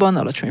 fokozatban,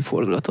 alacsony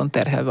fordulaton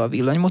terhelve a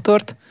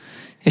villanymotort,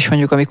 és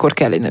mondjuk amikor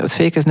kell egy nagyot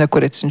fékezni,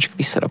 akkor egyszerűen csak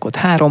visszarakod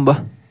 3-ba,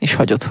 és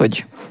hagyod,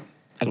 hogy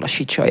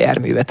meglassítsa a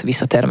járművet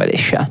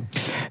visszatermeléssel.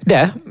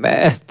 De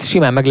ezt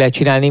simán meg lehet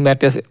csinálni,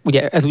 mert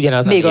ez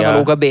ugyanaz. Még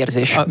analógabb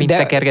érzés, mint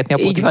tekergetni a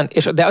potit. Így van,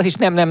 de az is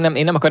nem,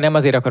 én nem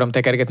azért akarom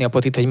tekergetni a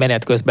potit, hogy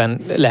menet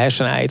közben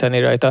lehessen állítani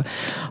rajta,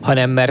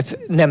 hanem mert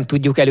nem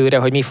tudjuk előre,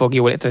 hogy mi fog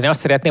jól. Tehát én azt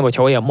szeretném,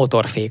 hogyha olyan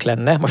motorfék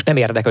lenne, most nem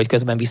érdekel, hogy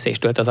közben vissza is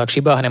tölt az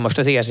aksiba, hanem most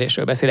az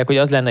érzésről beszélek, hogy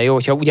az lenne jó,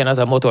 hogyha ugyanaz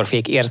a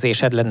motorfék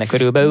érzésed lenne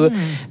körülbelül,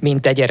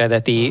 mint egy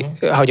eredeti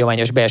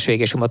hagyományos belső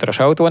égésű motoros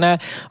autónál,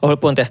 ahol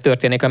pont ez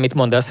történik, amit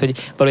mondasz,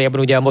 hogy valójában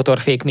ugye a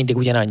motorfék mindig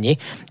ugyanannyi,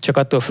 csak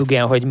attól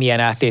függően, hogy milyen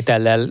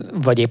áttétellel,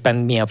 vagy éppen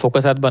milyen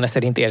fokozatban,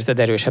 szerint érzed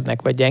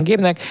erősebbnek vagy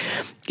gyengébbnek,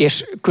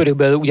 és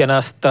körülbelül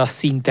ugyanazt a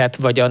szintet,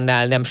 vagy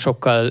annál nem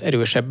sokkal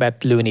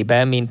erősebbet lőni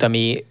be, mint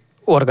ami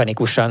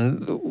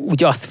organikusan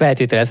úgy azt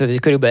feltételezed, hogy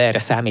körülbelül erre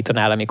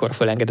számítanál, amikor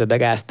fölengeded a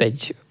gázt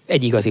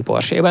egy igazi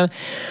Porsche-ben.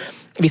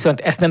 Viszont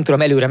ezt nem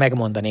tudom előre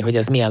megmondani, hogy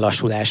ez milyen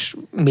lassulás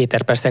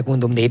méter per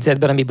szekundum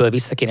négyzetben, amiből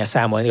vissza kéne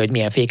számolni, hogy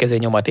milyen fékező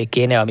nyomaték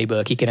kéne,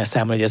 amiből ki kéne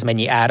számolni, hogy ez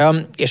mennyi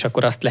áram, és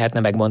akkor azt lehetne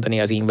megmondani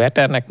az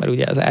inverternek, mert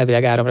ugye az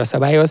elvileg áramra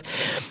szabályoz.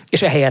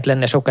 És ehelyett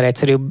lenne sokkal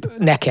egyszerűbb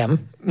nekem,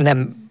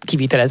 nem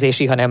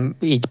kivitelezési, hanem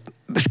így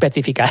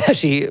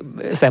specifikálási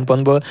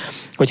szempontból,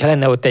 hogyha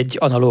lenne ott egy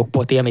analóg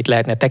poti, amit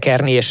lehetne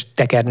tekerni, és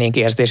tekernénk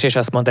érzés, és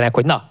azt mondanák,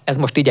 hogy na, ez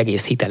most így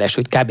egész hiteles,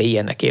 hogy kb.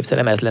 Ilyennek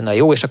képzelem, ez lenne a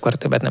jó, és akkor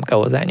többet nem kell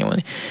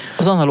hozzányúlni.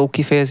 Az analóg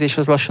kifejezés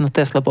az lassan a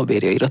Tesla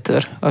babérjaira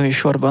tör a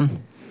műsorban.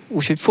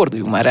 Úgyhogy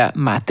forduljunk már rá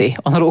Máté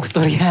analóg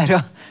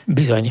sztoriára.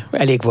 Bizony,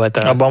 elég volt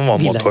a abban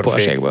van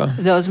motorfék.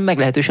 De az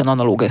meglehetősen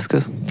analóg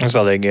eszköz. Ez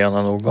eléggé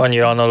analóg.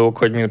 Annyira analóg,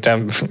 hogy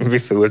miután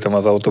visszaültem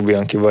az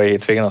Autobianchiba a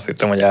hétvégén, azt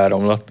hittem, hogy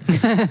áramlott.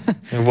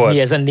 Mi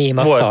ez a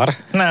néma szar?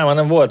 Nem,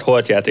 hanem volt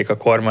holtjáték a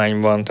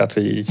kormányban, tehát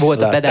hogy így volt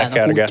lehet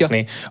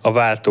tekergetni. A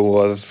váltó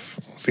az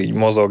így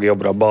mozog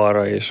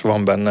jobbra-balra, és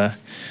van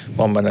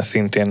benne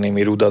szintén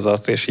némi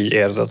rudazat, és így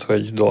érzed,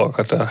 hogy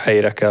dolgokat a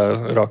helyre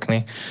kell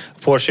rakni.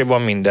 A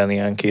Porsche-ban minden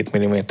ilyen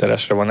 2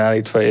 mm-esre van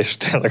állítva, és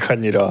tényleg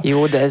annyira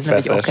jó, de ez nem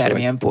egy feszes,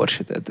 akármilyen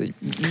Porsche, tehát hogy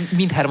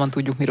mindhárman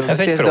tudjuk, miről ez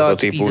beszélsz, de a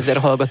 10 000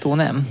 hallgató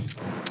nem.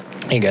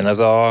 Igen, ez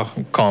a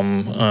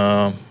CAM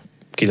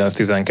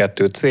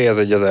 912C, ez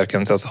egy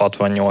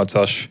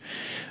 1968-as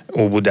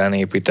Óbudán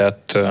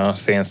épített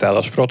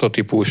szénszálas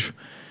prototípus,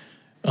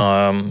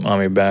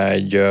 amiben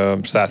egy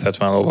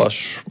 170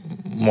 lovas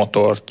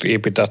motort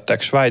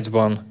építettek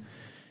Svájcban,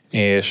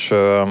 és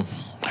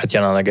hát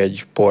jelenleg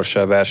egy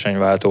Porsche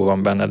versenyváltó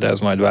van benne, de ez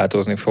majd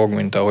változni fog,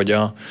 mint ahogy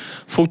a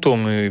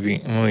futómű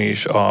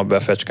is, a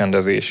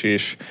befecskendezés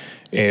is,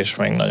 és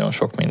még nagyon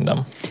sok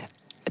minden.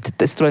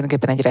 Ez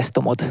tulajdonképpen egy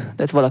restomod.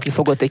 Tehát valaki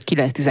fogott egy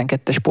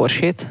 912-es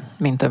Porsche-t,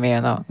 mint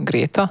amilyen a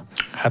Gréta.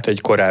 Hát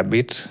egy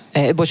korábbit.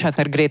 Bocsánat,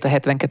 mert Gréta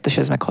 72-es,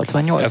 ez meg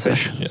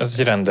 68-as. Ez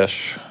egy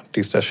rendes,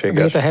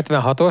 tisztességes. Gréta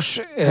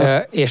 76-os,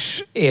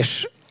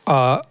 és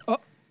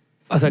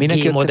az a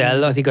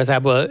G-modell az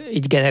igazából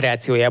így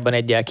generációjában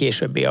egyel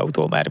későbbi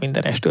autó már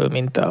mindenestől,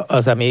 mint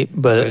az,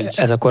 amiből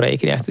ez a korai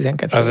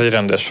 912. Ez egy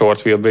rendes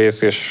short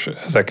wheelbase, és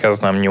ezekhez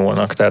nem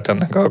nyúlnak, tehát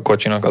ennek a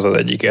kocsinak az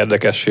egyik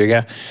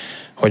érdekessége,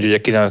 hogy ugye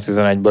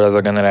 911-ből ez a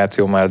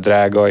generáció már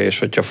drága, és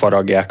hogyha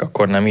faragják,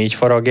 akkor nem így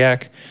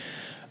faragják.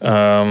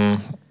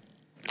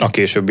 A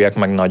későbbiek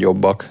meg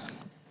nagyobbak.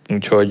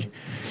 Úgyhogy...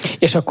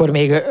 És akkor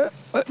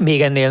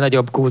még ennél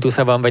nagyobb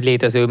kultusza van, vagy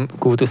létező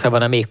kultusza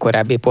van a még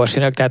korábbi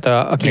Porsche-nak, tehát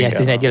a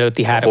 911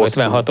 előtti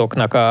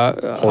 356-oknak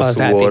az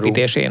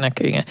átépítésének.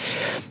 Igen.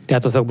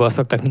 Tehát azokból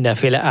szoktak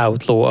mindenféle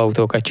outlaw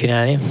autókat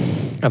csinálni,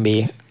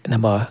 ami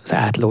nem az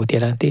átlót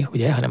jelenti,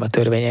 ugye, hanem a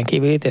törvényen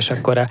kívülit, és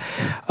akkor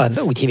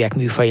úgy hívják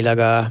műfajilag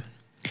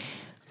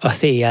a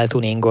széjjel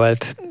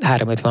tuningolt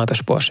 356-os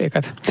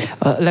Porsche-kat.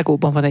 A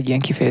Legóban van egy ilyen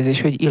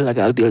kifejezés, hogy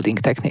illegal building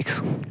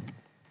techniques.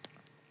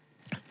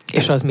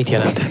 És az mit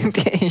jelent?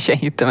 Én sem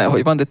hittem el,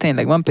 hogy van, de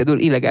tényleg van. Például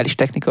illegális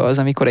technika az,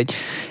 amikor egy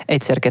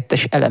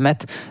 1x2-es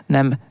elemet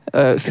nem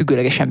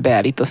függőlegesen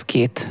beállítasz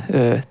két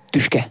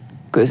tüske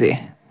közé.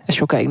 Ez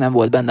sokáig nem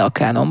volt benne a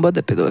Canonban,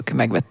 de például aki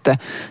megvette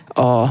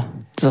az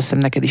azt hiszem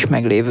neked is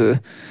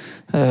meglévő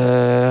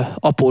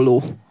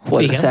Apollo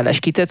holdleszállás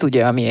kitet,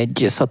 ugye, ami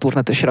egy Saturn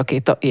 5-ös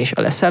rakéta és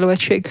a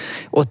leszállóegység.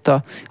 Ott,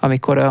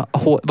 amikor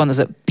van az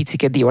a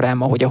picike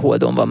dioráma, hogy a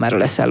Holdon van már a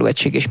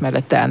leszállóegység, és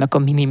mellette állnak a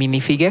mini-mini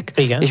figek,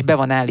 igen. És be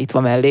van állítva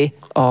mellé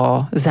a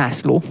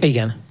zászló.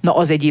 Igen. Na,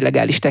 az egy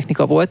illegális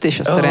technika volt, és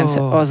azt a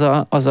rendszer,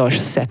 az a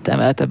szett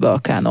emelte be a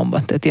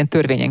Canonban. Tehát ilyen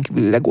törvényen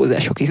kívüli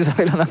legózások is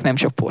zajlanak, nem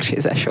csak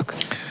porsézások.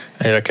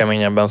 Egyre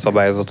keményebben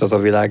szabályozott ez a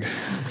világ.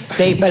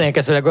 De éppen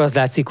ellenkezőleg az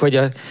látszik, hogy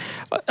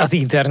az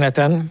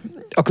interneten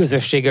a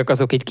közösségek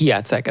azok így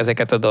kijátsszák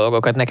ezeket a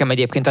dolgokat. Nekem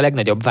egyébként a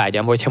legnagyobb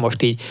vágyam, hogyha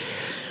most így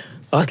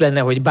az lenne,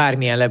 hogy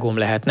bármilyen legóm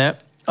lehetne,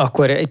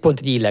 akkor pont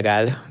egy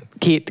illegál,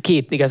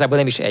 két igazából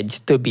nem is egy,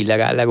 több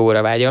illegál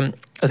legóra vágyam.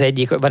 Az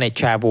egyik, van egy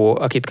csávó,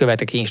 akit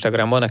követek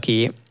Instagramon,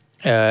 aki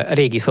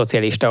régi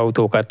szocialista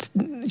autókat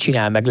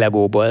csinál meg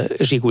Legóból,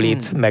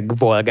 Zsigulit, meg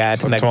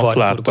Volgát, meg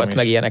Wartburgot,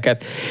 meg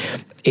ilyeneket.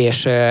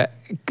 És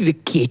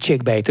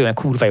kétségbejtően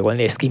kurva jól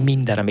néz ki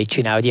minden, amit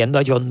csinál, hogy ilyen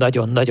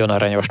nagyon-nagyon-nagyon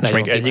aranyos. És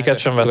még egyiket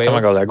sem vette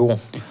meg a Lego?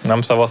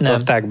 Nem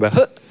szavaztatták be?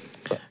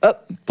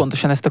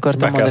 Pontosan ezt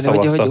akartam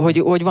mondani,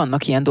 hogy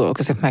vannak ilyen dolgok,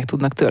 ezek meg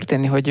tudnak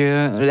történni, hogy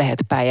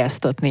lehet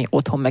pályáztatni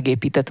otthon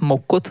megépített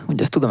mokkot,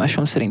 ugye azt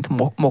tudomásom szerint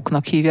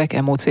mokknak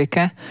hívják, MOCK,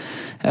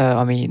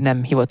 ami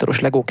nem hivatalos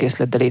Lego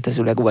készlet, de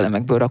létező Lego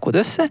elemekből rakod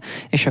össze,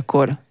 és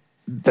akkor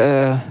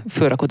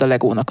fölrakod a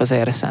Legónak az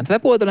erre szánt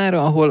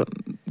weboldalára, ahol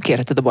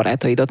kérheted a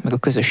barátaidat, meg a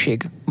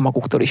közösség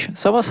maguktól is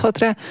szavazhat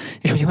rá,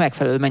 és hogyha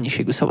megfelelő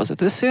mennyiségű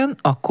szavazat összejön,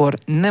 akkor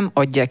nem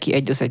adják ki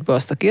egy az egybe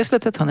azt a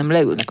készletet, hanem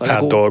leülnek a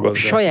Legó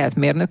saját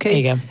mérnökei,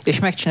 igen. És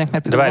megcsinálják,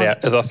 mert de várjál,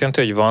 ez azt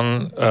jelenti, hogy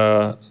van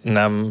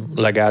nem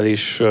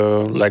legális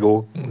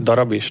Lego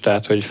darab is?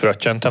 Tehát, hogy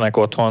fröccsentenek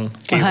otthon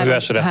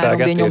kézműves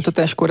reszelgetés? 3D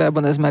nyomtatás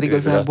korában ez már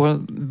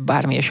igazából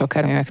bármi és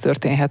akármi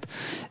megtörténhet.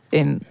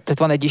 Tehát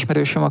van egy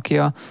ismerősöm, aki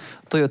a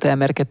Toyota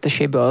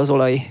MR2-esébe az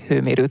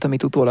olajhőmérőt,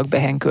 amit utólag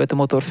behenkölt a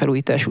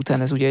motorfelújítás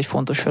után, ez ugye egy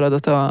fontos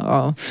feladat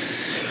a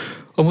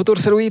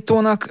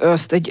motorfelújítónak,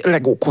 azt egy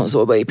Lego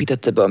konzolba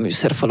építette be a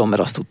műszerfalon,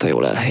 mert azt tudta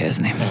jól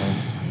elhelyezni.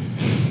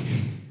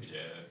 Ugye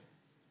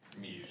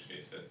mi is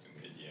részt vettünk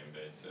egy ilyenbe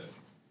egyszer.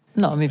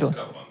 Na, mi volt?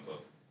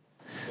 Trabantot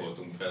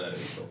voltunk fel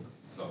elég sok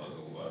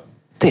szavazóval.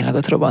 Tényleg a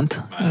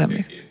Trabant.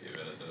 Másfél-két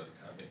évvel ezelőtt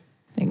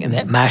kb.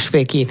 Igen.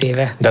 Másfél-két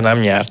éve. De nem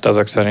nyert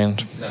ezek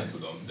szerint. Nem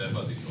tudom, de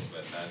az is sok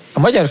lett. A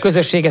magyar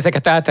közösség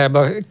ezeket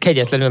általában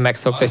kegyetlenül meg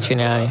szokta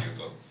csinálni.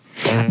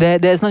 De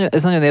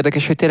ez nagyon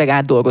érdekes, hogy tényleg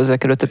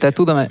átdolgozzák előtte. Tehát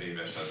tudom,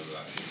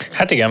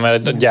 hát igen,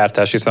 mert a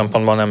gyártási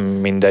szempontból nem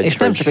mindegy. És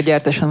nem csak a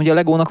gyártás, hanem ugye a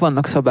Legónak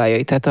vannak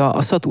szabályai. Tehát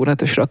a Saturn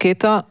 5-ös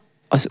rakéta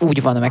az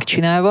úgy van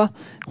megcsinálva,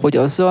 hogy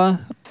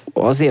azzal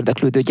az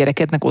érdeklődő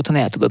gyerekednek otthon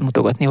el tudod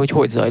mutogatni,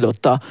 hogy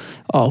zajlott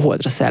a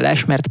holdra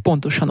szállás, mert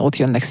pontosan ott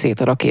jönnek szét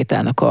a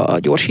rakétának a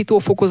gyorsító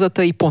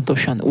fokozatai,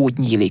 pontosan úgy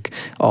nyílik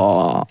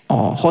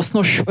a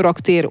hasznos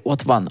raktér,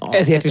 ott van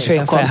ezért is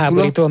olyan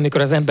felháborító,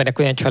 amikor az embernek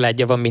olyan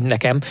családja van, mint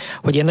nekem,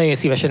 hogy én nagyon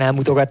szívesen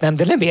elmutogatnám,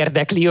 de nem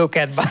érdekli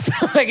őket,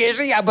 meg, és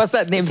hiába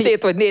szedném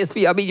szét, hogy nézd,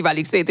 fiam, így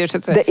válik szét, és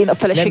de én a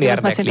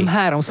feleségemet már szerintem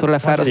 3-szor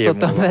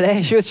lefárasztottam vele,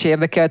 és őt se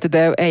érdekelte,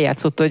 de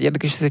eljátszotta, hogy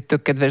érdekes, ez egy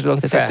tök kedves dolog,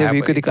 tehát ettől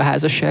működik a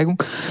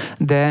házasságunk.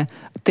 De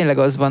tényleg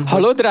az van.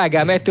 Hallod,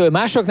 drágám,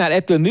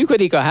 ettől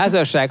működik a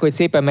házasság, hogy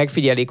szépen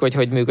megfigyelik,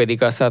 hogy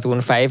működik a Saturn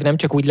V, nem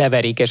csak úgy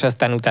leverik, és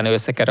aztán utána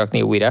össze kell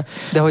rakni újra.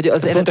 De hogy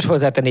az fontos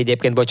hozzátenni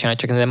egyébként, bocsánat,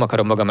 csak nem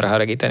akarom magamra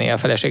haragítani a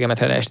feleségemet,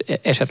 ha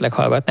esetleg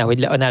hallgatná,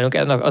 hogy nálunk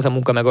az a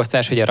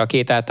munkamegosztás, hogy a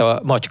rakétát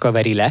a macska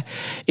veri le,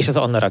 és az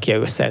Anna rakja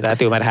össze.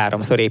 Tehát ő már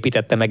 3-szor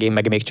építette meg, én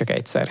meg még csak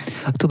egyszer.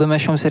 A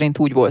tudomásom szerint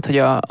úgy volt, hogy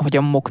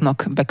a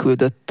MOK-nak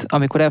beküldött,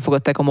 amikor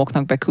elfogadták a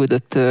MOK-nak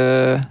beküldött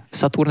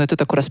Saturn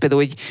 5-öt, akkor azt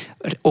például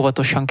hogy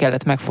óvatosan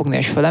kellett megfogni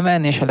és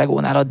felemelni, és a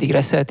Legónál addig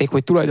reszelték,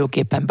 hogy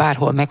tulajdonképpen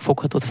bárhol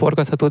megfoghatod,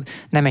 forgathatod,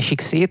 nem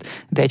esik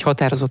szét, de egy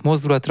határozott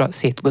mozdulatra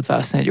szét tudod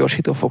választani a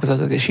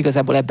gyorsítófokozatot, és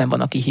igazából ebben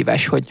van a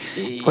kihívás,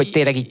 hogy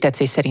tényleg így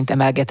tetszés szerint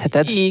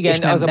emelgetheted, igen, és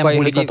nem, az a nem baj,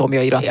 múlik hogy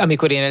atomjaira.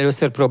 amikor én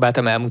először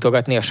próbáltam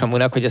elmutogatni a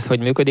Samunak, hogy ez hogy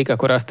működik,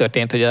 akkor az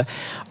történt, hogy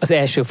az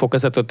első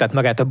fokozatot, tehát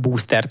magát a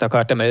boostert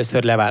akartam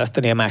először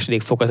leválasztani a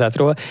második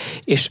fokozatról,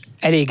 és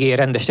eléggé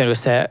rendesen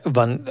össze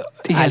van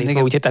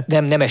állítva, úgyhogy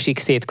tehát nem esik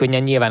szét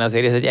könnyen, nyilván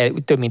azért ez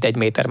több mint 1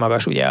 méter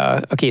magas ugye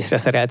a készre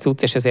szerelt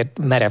cucc, és ezért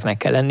merevnek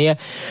kell lennie.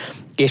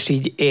 És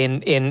így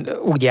én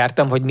úgy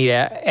jártam, hogy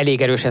mire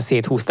elég erősen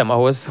széthúztam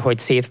ahhoz, hogy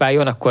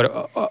szétváljon,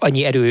 akkor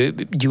annyi erő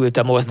gyűlt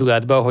a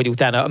mozdulatba, hogy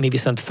utána, ami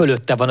viszont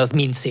fölötte van, az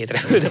mind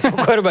szétrepült a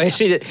pokorba, és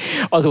így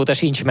azóta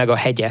sincs meg a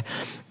hegye.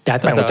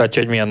 Tehát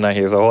megmutatja, hogy milyen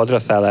nehéz a holdra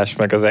szállás,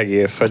 meg az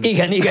egész. Hogy...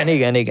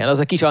 Igen. Az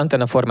a kis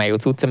antenna formájú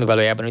cucc, ami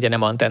valójában ugye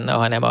nem antenna,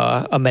 hanem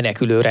a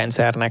menekülő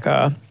rendszernek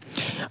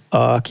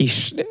a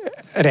kis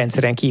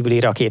rendszeren kívüli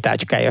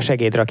rakétácskája,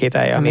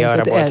 segédrakétája, ami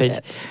arra volt,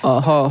 hogy...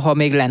 Ha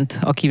még lent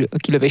a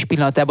kilövés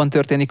pillanatában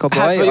történik a baj,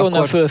 hát, vagy akkor...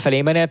 onnan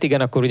fölfelé menet,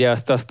 igen, akkor ugye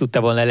azt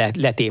tudta volna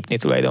letépni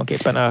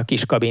tulajdonképpen a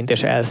kis kabint,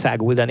 és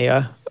elszáguldani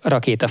a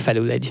rakéta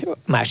felül egy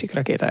másik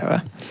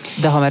rakétával.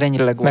 De ha már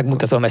ennyire Legó...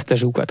 Megmutatom ezt a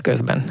zsúkat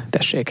közben.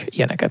 Tessék,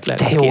 ilyeneket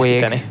lehet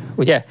készíteni. Ég.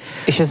 Ugye?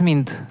 És ez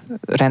mind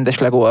rendes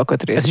Legó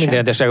alkatrész. Ez mind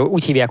rendes Legó.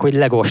 Úgy hívják, hogy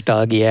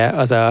Legostalgia,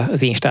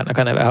 az Instának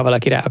a neve, ha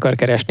valaki rá akar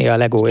keresni a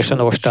Legó és a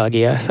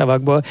nostalgia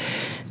szavakból.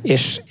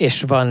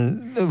 És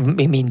van,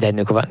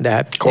 mindenük van, de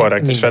hát...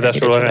 Korrekt, és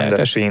ráadásul a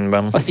rendes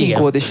színben. A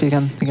színkód is,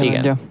 igen.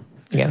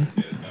 Igen.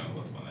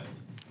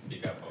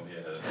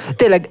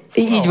 Tényleg,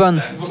 így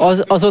van,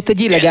 az ott egy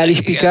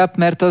illegális pickup,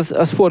 mert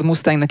az Ford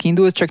Mustangnak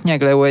indult, csak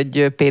Nyegleo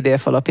egy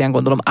PDF alapján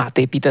gondolom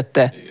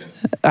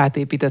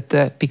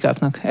átépítette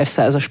pickupnak,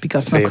 F100-as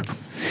pickupnak. Szép.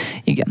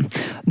 Igen.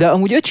 De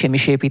amúgy öcsém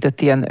is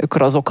épített ilyen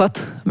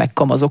krazokat, meg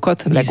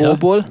kamazokat,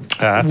 Legóból.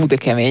 Hát. De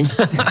kemény.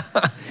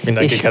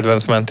 Mindenki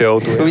kedvenc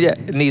mentőautója. Ugye,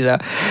 Niza,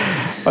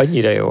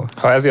 annyira jó.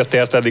 Ha ez jött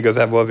érted,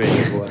 igazából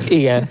végig volt.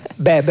 Igen,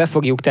 be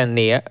fogjuk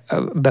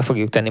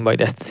tenni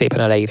majd ezt szépen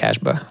a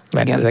leírásba,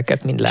 mert igen.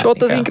 Ezeket mind látni. És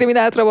ott az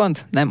Inkriminált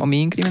nem, a mi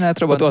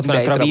Inkriminált ott van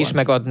a Trabi is,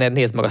 meg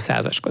nézd meg a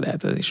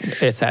 100-askodát, az is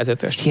egy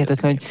 105-ös.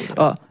 Hihetetlen,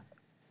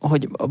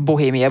 hogy a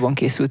Bohémiában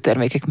készült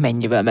termékek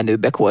mennyivel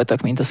menőbbek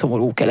voltak, mint a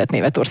szomorú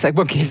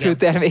Kelet-Németországban készült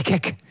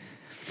termékek.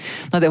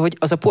 Na de hogy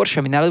az a Porsche,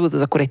 ami nálad volt,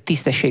 az akkor egy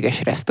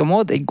tisztességes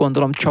resztomod, egy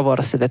gondolom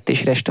csavarra szedett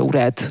és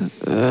restaurált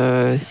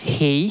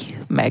héj,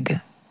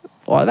 meg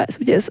alváz,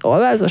 ugye ez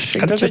alvázas?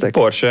 Hát ez egy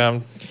Porsche,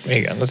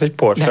 igen, ez egy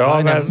Porsche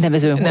alváz. Nem,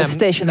 ez ez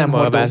teljesen nem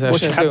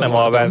alvázas. Hát nem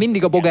alváz.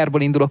 Mindig a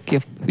bogárból indulok ki a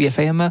hülye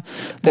fejemmel.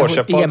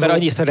 Porsche igen, mert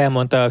annyiszor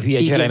elmondta a hülye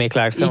Jeremy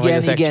Clarkson, hogy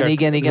ezek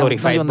csak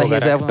glorified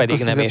bogarak,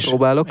 pedig nem is.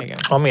 Próbálok.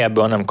 Ami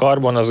ebből nem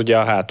karbon, az ugye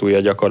a hátulja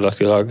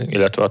gyakorlatilag,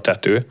 illetve a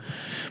tető,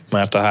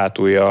 mert a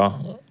hátulja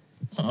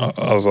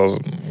az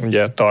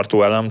ugye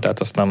tartóelem, tehát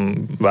azt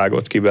nem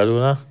vágott ki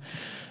belőle.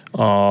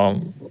 A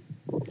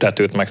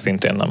tetőt meg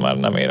szintén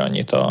nem ér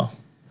annyit a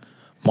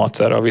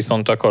macera,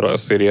 viszont a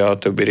karosszéria a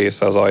többi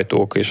része, az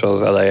ajtók és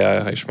az eleje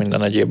és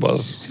minden egyéb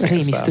az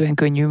rémisztően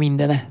könnyű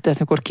mindene. Tehát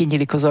amikor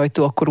kinyílik az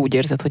ajtó, akkor úgy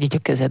érzed, hogy így a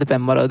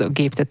kezedben marad a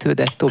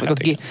géptetődettől. Hát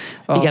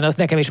igen, az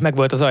nekem is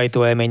megvolt az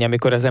ajtóélmény,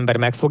 amikor az ember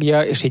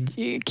megfogja, és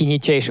így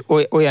kinyitja, és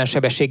olyan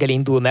sebességgel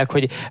indul meg,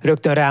 hogy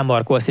rögtön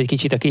rámarkolsz egy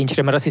kicsit a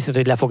kincsre, mert azt hiszed,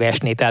 hogy le fog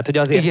esni. Tehát, hogy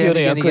azért jön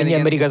olyan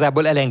könnyen, mert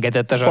igazából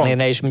elengedett a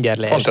zsanéne, és mindjárt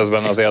lees. Pont ez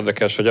benne az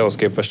érdekes, hogy ahhoz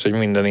képest, hogy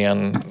minden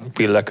ilyen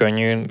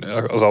pillekönnyű,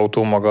 az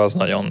autó maga az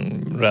nagyon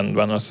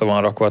rendben össze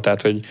van rakva,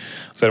 tehát hogy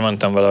azért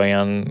mentem vele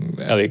olyan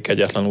elég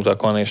kegyetlen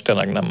utakon, és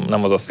tényleg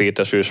nem az a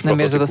szétesős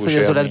prototípus. Nem érzed azt,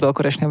 hogy az OLED-be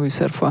akar esni a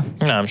műszerfal?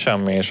 Nem,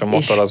 semmi, és a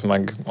motor az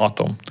meg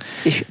atom.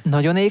 És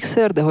nagyon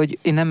ékszer, de hogy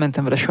én nem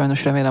mentem vele,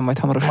 sajnos remélem majd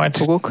hamarosan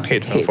fogok.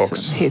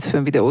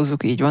 Hétfőn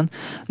videózzuk, így van.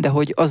 De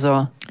hogy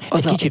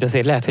egy kicsit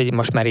azért lehet, hogy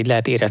most már így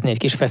lehet érezni egy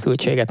kis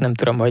feszültséget, nem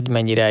tudom, hogy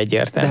mennyire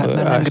egyértelmű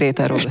nem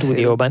Grétáról a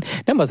stúdióban.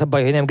 Beszélünk. Nem az a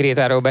baj, hogy nem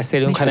Grétáról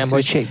beszélünk, hanem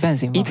hogy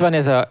itt van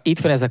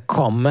ez a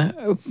CAM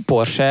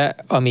Porsche,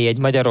 ami egy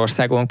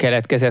Magyarországon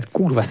keletkezett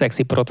kurva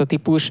szexi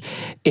prototípus,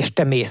 és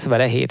te mész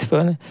vele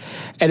hétfőn.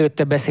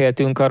 Előtte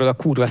beszéltünk arról a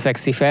kurva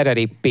szexi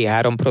Ferrari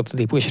P3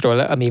 prototípusról,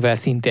 amivel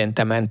szintén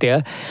te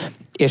mentél,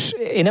 és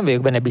én nem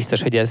vagyok benne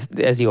biztos, hogy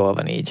ez jól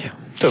van így.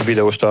 Több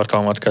videós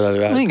tartalmat kell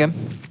előállítani. Igen.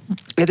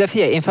 De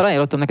figyelj, én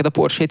felajánlottam neked a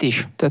Porsche-t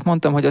is. Tehát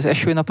mondtam, hogy az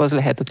esőnap az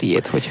lehet a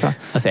tiéd, hogyha...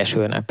 Az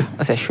esőnap.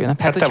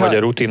 Hát te vagy a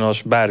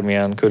rutinos,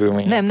 bármilyen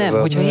körülmények. Nem,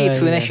 hogyha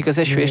hétfőn esik az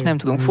eső, és nem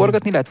tudunk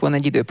forgatni, lett volna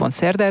egy időpont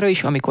szerdára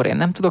is, amikor én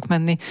nem tudok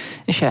menni,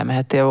 és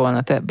elmehettél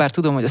volna te. Bár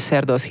tudom, hogy a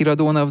szerda az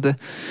híradónap, de...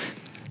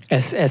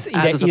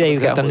 Ide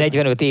jutottam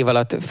 45 év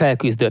alatt,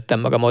 felküzdöttem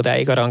magam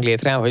odáig a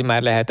ranglétrán, hogy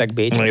már lehetek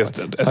Bécsben.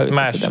 Ezt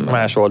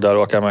más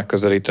oldalról kell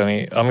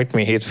megközelíteni. Amit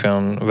mi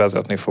hétfőn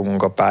vezetni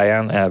fogunk a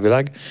pályán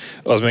elvileg,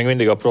 az még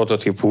mindig a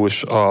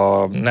prototípus,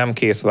 a nem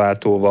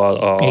készváltóval,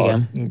 a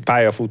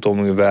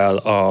pályafutóművel,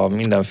 a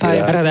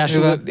mindenféle...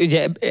 Ráadásul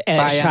ugye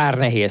sár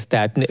nehéz,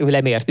 tehát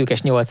lemértük,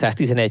 és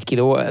 811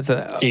 kiló.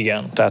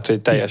 Igen, tehát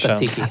hogy teljesen...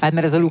 Hát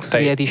mert ez a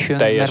Luxury Edition,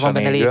 mert van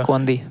benne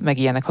légkondi, meg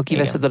ilyenek, ha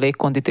kiveszed a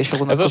légkondit, és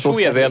akkor... Ez a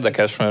súly, ez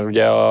érdekes, mert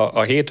ugye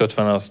a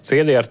 750 az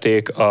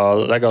célérték,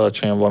 a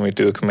legalacsonyabb, amit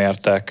ők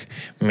mértek,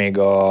 még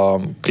a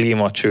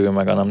klímacső,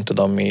 meg a nem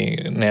tudom mi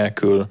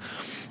nélkül,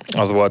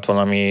 az volt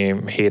valami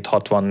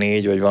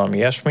 764, vagy valami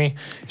ilyesmi,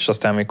 és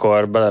aztán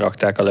amikor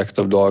belerakták a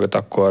legtöbb dolgot,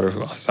 akkor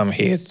azt hiszem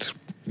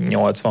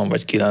 780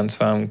 vagy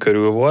 90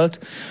 körül volt,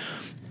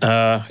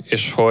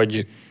 és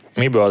hogy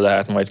miből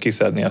lehet majd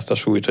kiszedni ezt a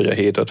súlyt, hogy a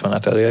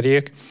 750-et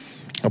elérjék.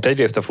 Hát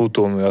egyrészt a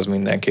futómű az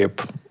mindenképp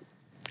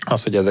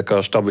az, hogy ezek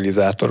a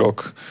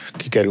stabilizátorok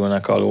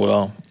kikerülnek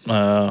alól,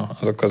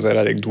 azok azért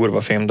elég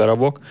durva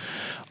fémdarabok.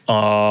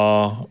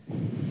 A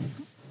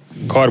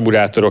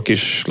karburátorok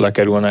is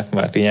lekerülnek,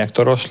 mert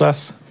injektoros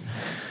lesz.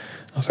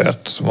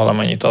 Azért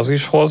valamennyit az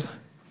is hoz.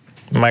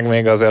 Meg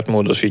még azért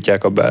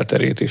módosítják a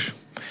belterét is.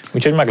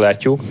 Úgyhogy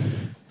meglátjuk.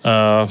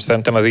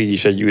 Szerintem ez így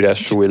is egy üres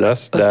súly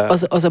lesz. De...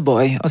 Az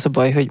a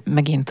baj, hogy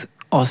megint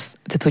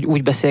tehát hogy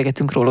úgy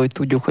beszélgetünk róla, hogy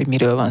tudjuk, hogy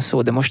miről van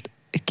szó, de most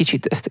egy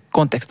kicsit ezt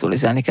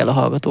kontextualizálni kell a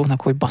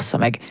hallgatóknak, hogy bassza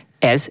meg,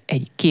 ez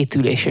egy 2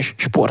 üléses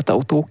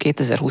sportautó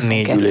 2022-ben.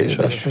 4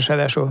 üléses.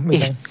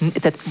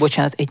 Tehát,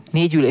 bocsánat, egy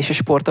 4 üléses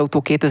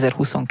sportautó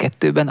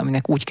 2022-ben,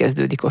 aminek úgy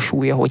kezdődik a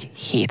súlya, hogy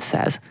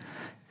 700.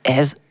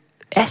 Ez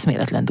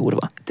eszméletlen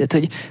durva. Tehát,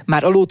 hogy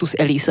már a Lotus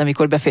Elise,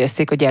 amikor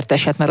befejezték a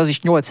gyártását, már az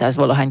is 800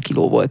 valahány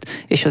kiló volt,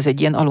 és az egy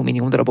ilyen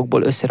alumínium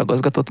darabokból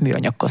összeragazgatott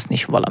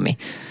műanyagkasznis valami.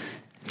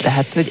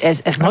 Tehát, hogy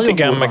ez hát nagyon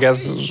igen, durva. Meg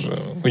ez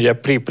ugye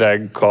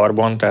prepreg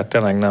karbon, tehát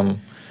tényleg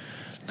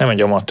nem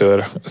egy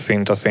amatőr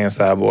szint a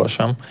szénszálból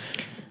sem.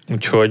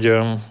 Úgyhogy...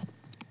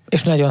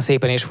 És nagyon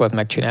szépen is volt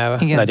megcsinálva.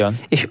 Igen. Nagyon.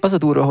 És az a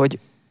durva, hogy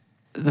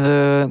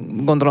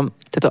gondolom,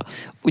 tehát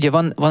ugye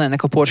van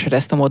ennek a Porsche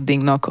Resto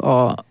Moddingnak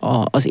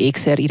az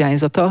ékszer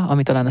irányzata,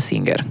 ami talán a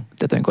Singer.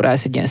 Tehát amikor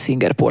állsz egy ilyen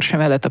Singer Porsche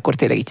mellett, akkor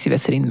tényleg így szíved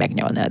szerint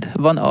megnyalnád.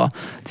 Van a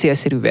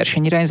célszerű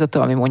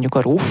versenyirányzata, ami mondjuk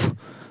a RUF,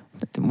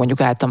 mondjuk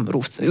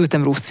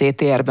ültem RUF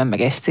CTR-ben,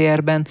 meg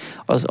SCR-ben,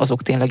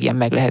 azok tényleg ilyen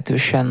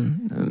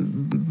meglehetősen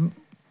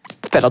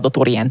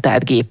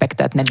feladatorientált gépek,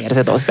 tehát nem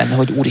érzed azt benne,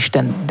 hogy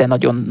úristen, de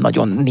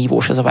nagyon-nagyon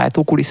nívós az a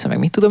váltókulissza, meg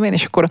mit tudom én,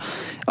 és akkor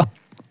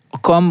a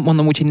KAM,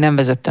 mondom úgy, hogy nem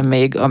vezettem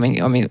még,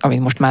 amit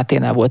most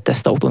Máténál volt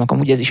tesztautónak,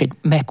 amúgy ez is egy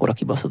mekkora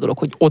kibaszott dolog,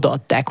 hogy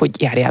odaadták,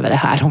 hogy járjál vele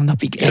 3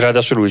 napig.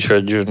 Ráadásul úgy,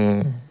 hogy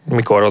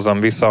mikor hozzam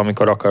vissza,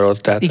 amikor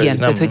akarod, tehát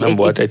igen, nem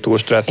volt egy túl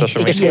stresszes.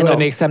 És jól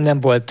emlékszem, nem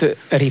volt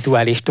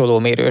rituális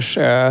tolómérős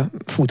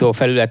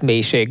futófelület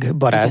mélység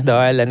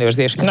barázda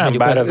ellenőrzés, mint nem,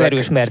 bár az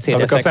erős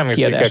Mercedes-ek. Ezek a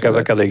szemisztrikek,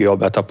 ezek elég jól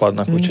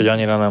betapadnak, úgyhogy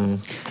annyira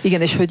nem...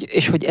 Igen,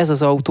 és hogy ez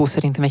az autó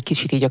szerintem egy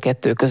kicsit így a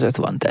kettő között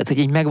van. Tehát, hogy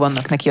így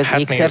megvannak neki az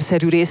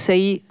ékszerszerű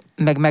részei,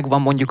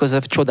 megvan mondjuk az a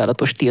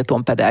csodálatos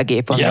Tilton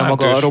pedálgép, ami a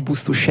maga a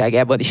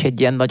robusztusságában is egy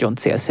ilyen nagyon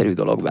célszerű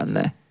dolog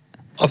benne.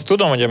 Azt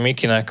tudom, hogy a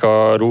Mikinek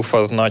a RUF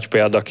az nagy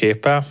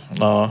példaképe,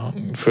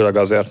 főleg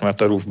azért,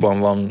 mert a RUF-ban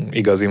van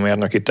igazi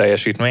mérnöki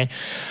teljesítmény.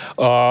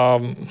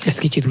 Ez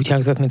kicsit úgy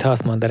hangzott, mintha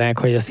azt mondanák,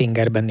 hogy a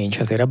Singerben nincs,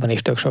 azért abban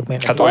is tök sok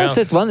mérnök. Hát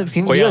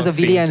mi az a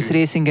Williams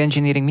Racing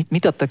Engineering?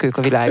 Mit adtak ők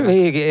a világban?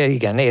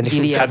 Igen, én is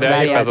úgy. Hát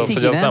de ez az,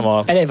 hogy az nem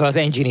a... Eleve az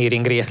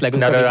engineering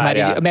részlegük, amit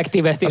már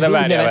megtévesztés, úgy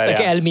neveztek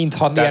el,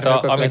 mintha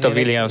mérnökök. Amit a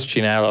Williams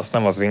csinál, azt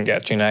nem a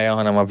Singer csinálja,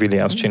 hanem a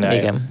Williams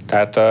csinálja. Igen.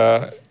 Tehát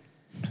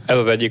ez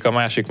az egyik, a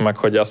másik meg,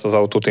 hogy azt az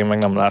autót én meg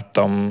nem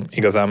láttam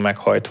igazán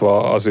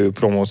meghajtva az ő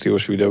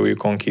promóciós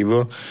videójukon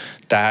kívül.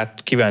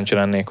 Tehát kíváncsi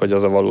lennék, hogy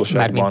az a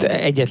valóságban...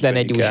 Mármint egyetlen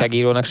egy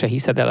újságírónak se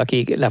hiszed el,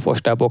 aki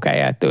lefosta a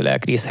bokáját tőle,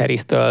 Chris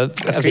Harris-től.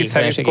 Hát Chris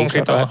Harris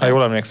konkrétan, ha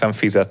jól emlékszem,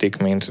 fizetik,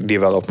 mint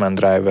development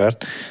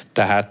drivert.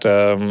 Tehát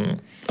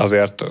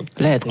azért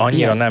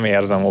annyira nem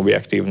érzem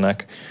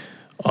objektívnek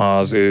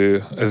az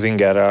ő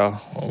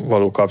Singerrel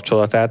való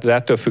kapcsolatát, de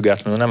ettől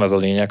függetlenül nem ez a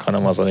lényeg,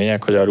 hanem az a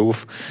lényeg, hogy a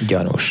RUF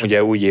gyanús.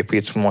 Ugye úgy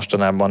épít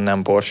mostanában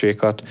nem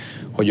Porsche-kat,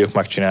 hogy ők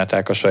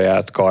megcsinálták a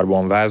saját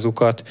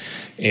karbonvázukat,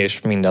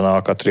 és minden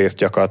alkatrészt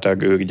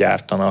gyakorlatilag ők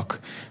gyártanak.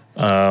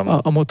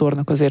 A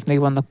motornak azért még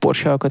vannak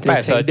Porsche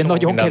alkatrészei, de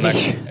nagyon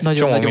kevés.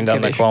 Csomó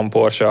mindennek van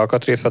Porsche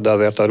alkatrésze, de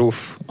azért a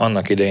RUF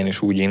annak idején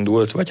is úgy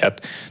indult, vagy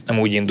hát nem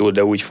úgy indult,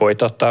 de úgy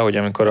folytatta, hogy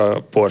amikor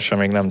a Porsche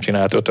még nem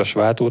csinált 5-ös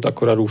váltót,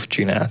 akkor a RUF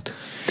csinált.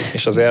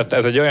 És azért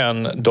ez egy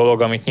olyan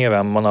dolog, amit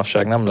nyilván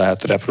manapság nem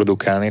lehet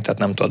reprodukálni,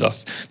 tehát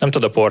nem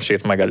tud a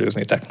Porsche-t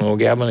megelőzni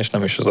technológiában, és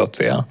nem is az a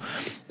cél.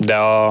 De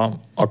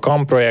a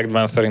CAM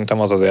projektben szerintem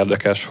az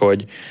érdekes,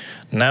 hogy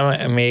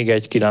nem még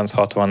egy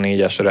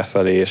 964-es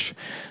reszelés,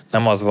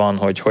 nem az van,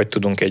 hogy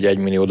tudunk egy $1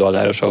 millió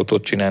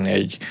autót csinálni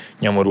egy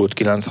nyomorult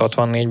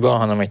 964-ből,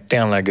 hanem egy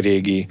tényleg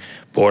régi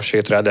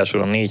Porsche-t,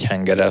 ráadásul a 4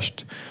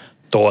 hengerest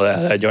tol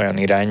el egy olyan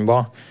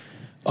irányba,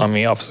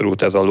 ami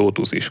abszolút ez a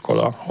Lotus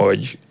iskola,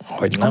 hogy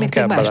nem amit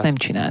kell más bele, nem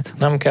csinált.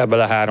 Nem kell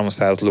bele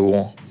 300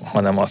 ló,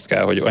 hanem azt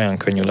kell, hogy olyan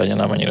könnyű legyen,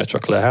 amennyire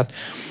csak lehet.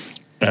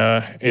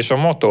 És a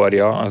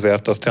motorja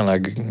azért az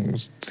tényleg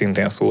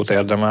szintén szót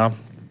érdemel.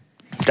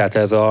 Tehát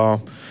ez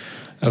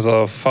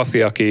a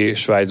faszi, aki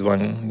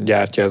Svájcban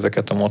gyártja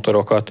ezeket a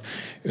motorokat,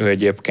 ő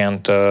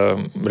egyébként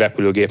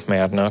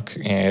repülőgépmérnök,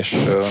 és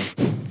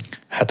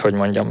hát hogy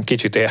mondjam,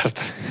 kicsit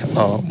ért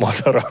a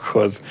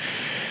motorokhoz,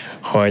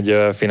 hogy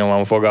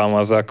finoman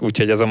fogalmazzak.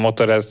 Úgyhogy ez a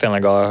motor, ez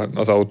tényleg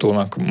az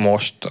autónak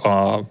most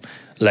a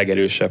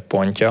legerősebb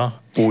pontja,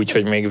 úgy,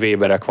 hogy még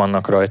Weberek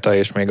vannak rajta,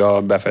 és még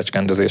a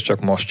befecskendezés csak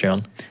most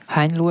jön.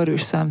 Hány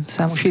lóerős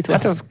számosítva?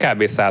 Hát ez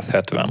kb.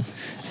 170.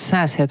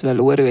 170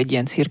 lóerő egy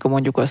ilyen cirka,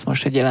 mondjuk azt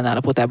most, hogy jelen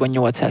állapotában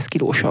 800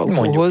 kilós autóhoz.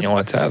 Mondjuk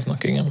 800-nak,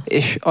 igen.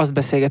 És azt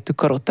beszélgettük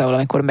Karottával,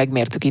 amikor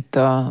megmértük itt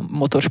a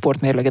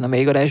motorsport mérlegen a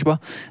mélygarázsba,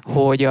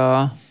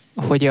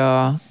 hogy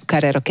a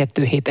Carrera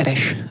 2.7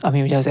 RS,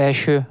 ami ugye az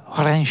első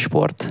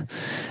Rennsport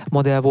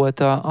modell volt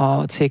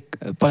a cég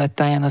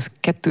palettáján, az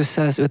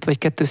 205 vagy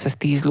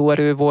 210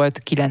 lóerő volt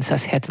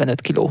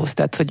 975 kilóhoz.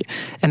 Tehát, hogy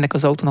ennek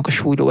az autónak a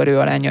súlylóerő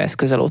aránya ez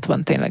közel ott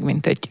van tényleg,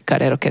 mint egy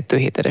Carrera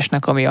 2.7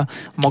 RS-nek, ami a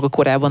maga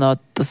korában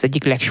az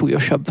egyik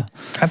legsúlyosabb.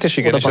 Hát és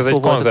igen, és ez egy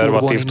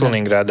konzervatív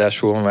tuning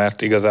ráadásul,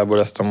 mert igazából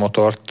ezt a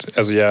motort,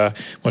 ez ugye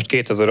most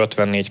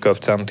 2054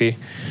 köbcenti,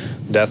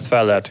 de ezt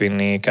fel lehet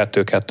vinni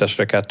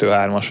 2.2-esre,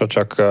 2.3-asra,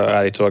 csak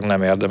állítólag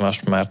nem érdemes,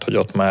 mert hogy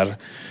ott már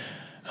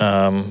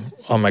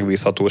a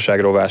megbízhatóság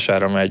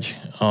rovására megy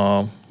a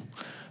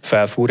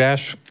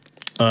felfúrás,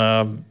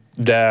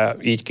 de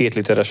így 2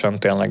 literesen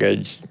tényleg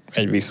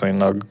egy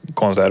viszonylag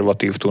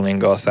konzervatív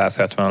tuning a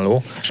 170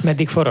 ló. És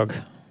meddig forog?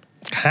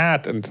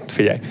 Hát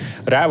figyelj,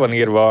 rá van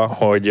írva,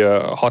 hogy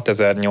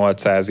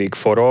 6800-ig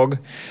forog,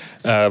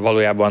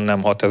 valójában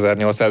nem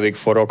 6800-ig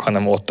forog,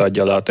 hanem ott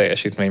adja le a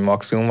teljesítmény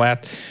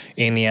maximumát.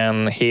 Én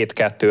ilyen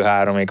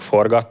 7-2-3-ig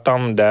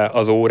forgattam, de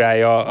az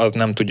órája az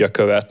nem tudja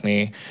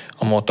követni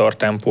a motor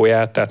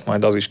tempóját, tehát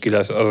majd az is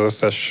az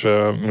összes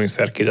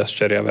műszer ki lesz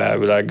cserélve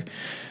elvileg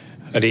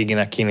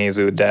réginek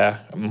kinéző,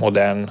 de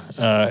modern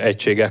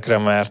egységekre,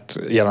 mert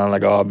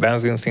jelenleg a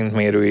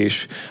benzinszintmérő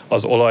is,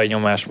 az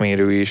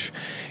olajnyomásmérő is,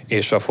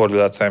 és a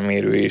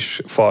fordulatszámmérő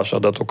is fals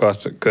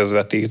adatokat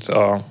közvetít,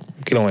 a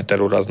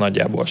kilométeróra az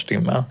nagyjából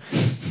stimmel.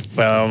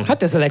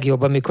 Hát ez a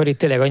legjobb, amikor itt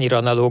tényleg annyira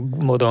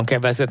analóg módon kell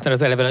vezetni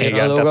az eleve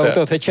analóg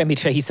autót, hogy semmit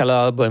se hiszel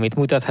abból, amit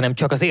mutat, hanem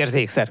csak az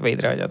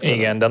érzékszerveidre hagyatkozol.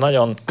 Igen, de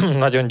nagyon,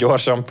 nagyon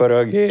gyorsan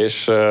pörög,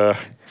 és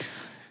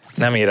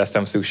nem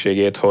éreztem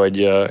szükségét,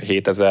 hogy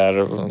 7000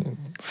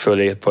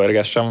 fölé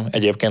pörgessem.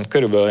 Egyébként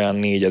körülbelül olyan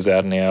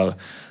 4000-nél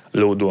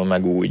lódul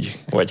meg úgy,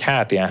 vagy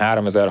hát ilyen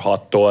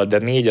 3006-tól, de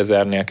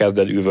 4000-nél kezd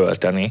el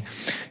üvölteni,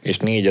 és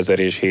 4000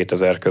 és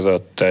 7000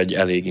 között egy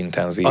elég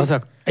intenzív.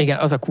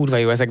 Az a kurva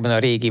jó ezekben a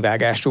régi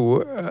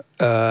vágású,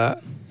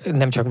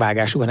 nem csak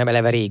vágású, hanem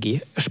eleve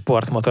régi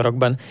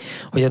sportmotorokban,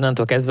 hogy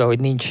onnantól kezdve, hogy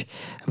nincs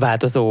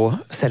változó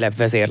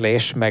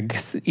szelepvezérlés, meg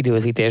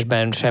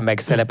időzítésben se, meg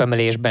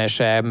szelepemelésben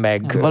se,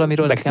 meg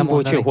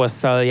szívócső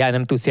hosszal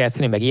nem tudsz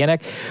játszani, meg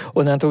ilyenek.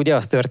 Onnantól ugye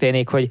az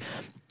történik, hogy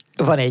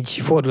van egy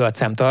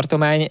fordulatszám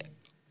tartomány,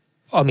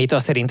 amit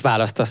azt szerint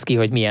választasz ki,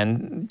 hogy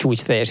milyen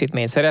csúcs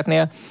teljesítményt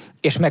szeretnél,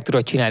 és meg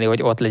tudod csinálni,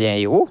 hogy ott legyen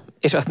jó,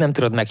 és azt nem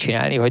tudod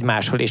megcsinálni, hogy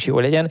máshol is jó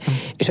legyen.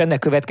 És ennek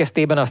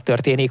következtében az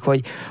történik,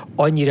 hogy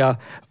annyira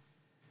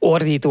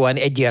ordítóan,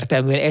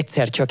 egyértelműen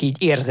egyszer csak így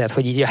érzed,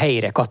 hogy így a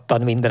helyére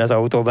kattan minden az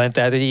autóban,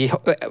 tehát hogy így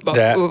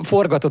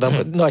forgatod a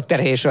nagy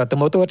terhelés alatt a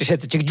motort, és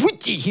egyszer csak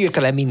így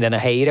hirtelen minden a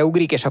helyére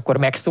ugrik, és akkor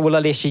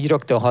megszólal, és így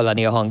rögtön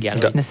hallani a hangján.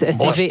 Ezt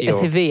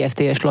egy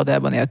VFT-es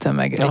ladában éltem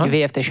meg,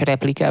 egy VFT-es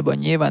replikában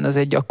nyilván, az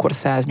egy akkor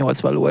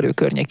 180 lóerő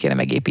környékére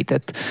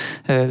megépített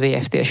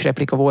VFT-es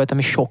replika volt,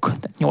 ami sok.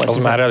 8000,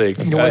 az már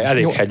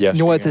elég hegyes.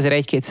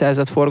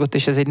 8100-at forgott,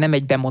 és ez nem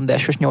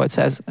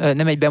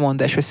egy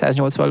bemondásos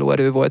 180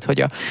 lóerő volt,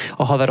 hogy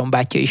a haverom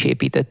bátyja is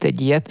épített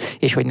egy ilyet,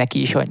 és hogy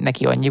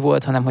neki annyi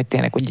volt, hanem hogy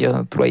tényleg hogy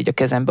így a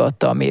kezembe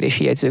adta a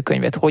mérési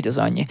jegyzőkönyvet, hogy az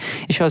annyi.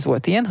 És az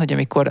volt ilyen, hogy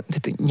amikor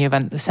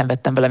nyilván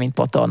szenvedtem vele, mint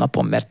pata a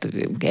napon, mert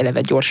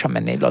eleve gyorsan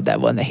menni egy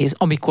ladával nehéz.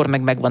 Amikor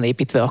meg van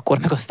építve, akkor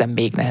meg aztán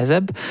még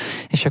nehezebb.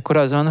 És akkor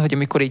az van, hogy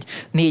amikor így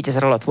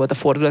 4000 alatt volt a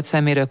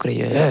fordulatszámérő, akkor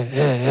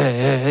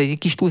egy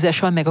kis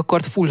túlzással meg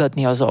akart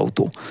fulladni az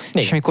autó.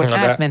 És amikor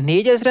átment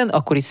 4000-en,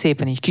 akkor így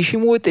szépen így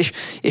kisimult,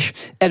 és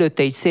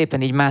előtte így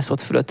szépen így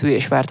mászott föl a tű,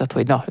 és vártad,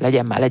 hogy na,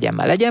 legyen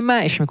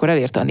már, és amikor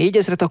elérte a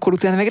 4000-et, akkor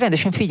utána meg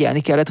rendesen figyelni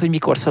kellett, hogy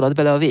mikor szalad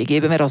bele a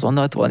végébe, mert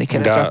azonnal tolni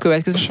kellett rá a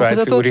következő fokozatot.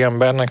 De a svájci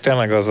úriembernek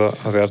tényleg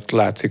azért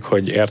látszik,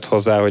 hogy ért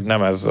hozzá, hogy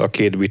nem ez a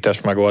 2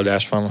 bites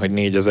megoldás van, hogy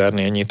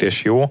 4000-nél nyit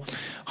és jó,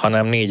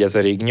 hanem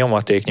 4000-ig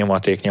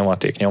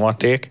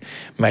nyomaték,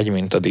 megy,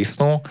 mint a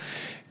disznó,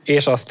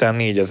 és aztán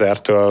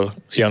 4000-től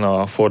jön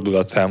a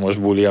fordulatszámos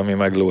buli, ami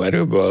meg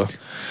lóerőből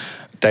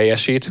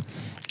teljesít.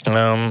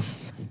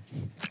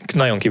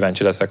 Nagyon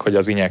kíváncsi leszek, hogy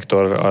az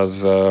injektor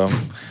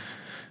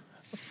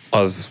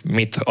az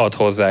mit ad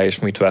hozzá és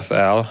mit vesz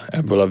el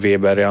ebből a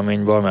Weber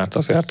élményből, mert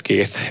azért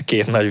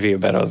két nagy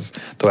Weber az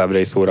továbbra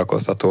is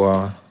szórakoztató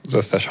az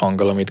az összes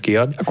hanggal, amit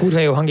kiad. A kurva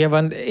jó hangja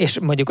van, és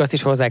mondjuk azt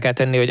is hozzá kell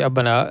tenni, hogy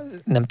abban a,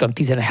 nem tudom,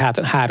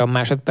 13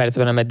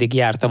 másodpercben, ameddig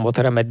járt a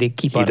motor, ameddig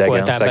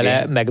kiparkoltál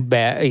vele,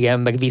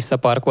 meg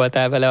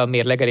visszaparkoltál vele a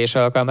mérlegelés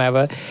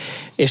alkalmával,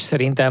 és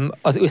szerintem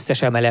az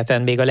összes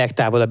emeleten még a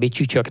legtávolabbi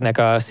csücsöknek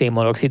a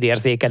szénmonoxid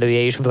érzékelője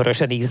is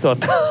vörösen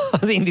izzott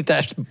az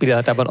indítás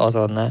pillanatában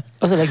azonnal.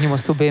 Az a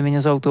legnyomasztóbb élmény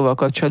az autóval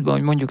kapcsolatban,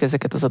 hogy mondjuk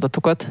ezeket az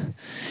adatokat,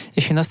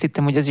 és én azt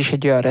hittem, hogy ez is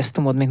egy olyan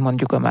resztumod, mint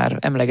mondjuk a már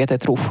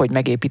emlegetett RUF, hogy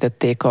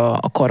megépítették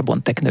a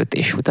karbonteknőt,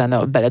 és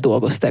utána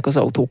beledolgozták az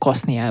autó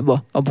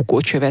kaszniába a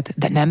bukócsövet,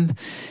 de nem.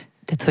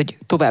 Tehát, hogy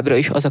továbbra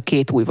is az a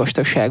 2 új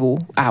vastagságú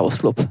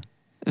A-oszlop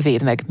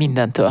véd meg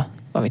mindentől,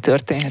 ami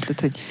történhet. Tehát,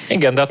 hogy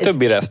igen, de a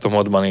többi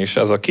resztomodban is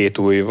ez a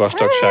 2 új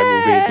vastagságú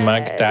véd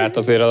meg, tehát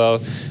azért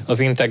az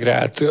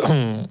integrált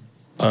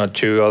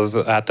cső az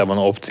általában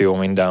opció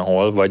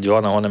mindenhol, vagy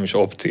van, ahol nem is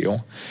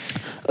opció.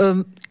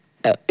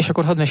 És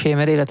akkor hadd meséljem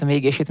el életem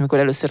égését, amikor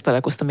először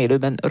találkoztam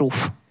élőben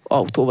RUF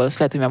autóval. Azt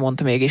lehet, hogy már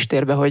mondtam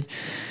égéstérbe, hogy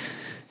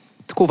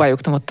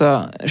kovályogtam ott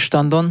a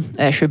standon,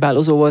 első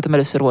bálozó voltam,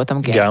 először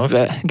voltam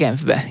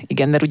Genfbe.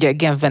 Igen, mert ugye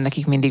Genfben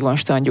nekik mindig van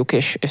standjuk,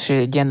 és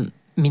egy ilyen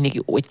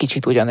mindig egy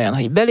kicsit ugyanolyan,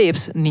 hogy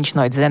belépsz, nincs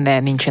nagy zene,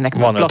 nincsenek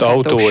van nagy plakátok,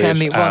 autó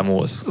semmi. És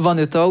ámulsz. Van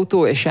 5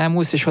 autó, és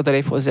ámulsz, és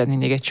odalép hozzád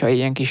mindig egy csaj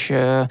ilyen kis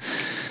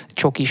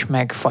csokis,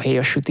 meg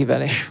fahéjas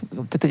sütivel, és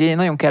tehát ugye egy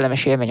nagyon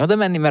kellemes élmény oda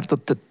menni, mert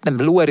ott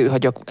nem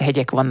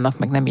lóerőhegyek vannak,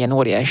 meg nem ilyen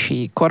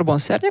óriási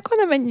karbonszárnyak,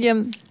 hanem egy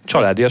ilyen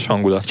családias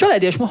hangulat.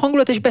 Családias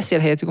hangulat, és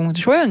beszélhelyettük,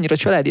 és olyannyira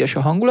családias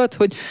a hangulat,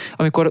 hogy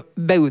amikor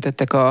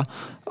beültettek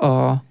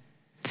a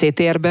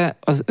CTR-be,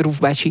 az RUF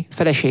bácsi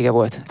felesége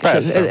volt.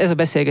 És ez a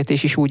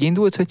beszélgetés is úgy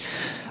indult, hogy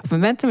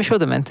mentem, és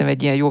oda mentem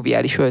egy ilyen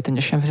joviális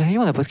öltönyösen, hogy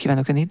jó napot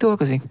kívánok, ön itt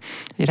dolgozik?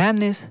 Hogy rám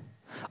néz,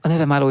 a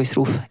nevem Alois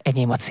RUF,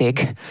 enyém a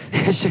cég.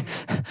 És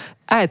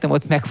álltam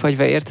ott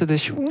megfagyva, érted,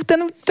 és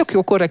utána tök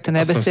jó korrekten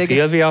elbeszélgetni.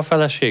 Szilvia a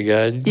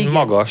felesége, egy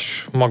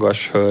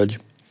magas hölgy.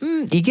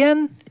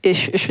 Igen,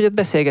 és hogy ott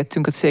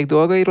beszélgettünk a cég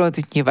dolgairól,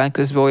 itt nyilván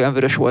közben olyan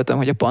vörös voltam,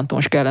 hogy a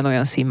Pantone skálán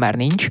olyan szín már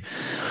nincs,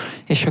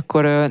 és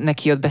akkor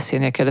neki ott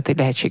beszélnie kellett egy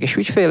lehetséges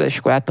ügyféllel, és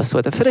akkor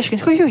átpasszolt a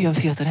feleségét, hogy jöjjön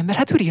fiatalember,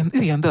 hát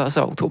üljön be az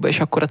autóba, és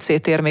akkor a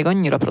CTR még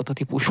annyira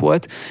prototípus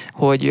volt,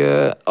 hogy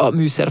a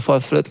műszerfal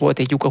fölött volt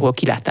egy lyuk, ahol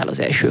kiláttál az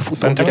első futót.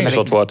 Szerintem én is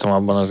ott voltam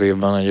abban az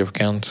évben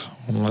egyébként.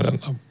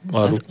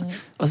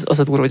 Az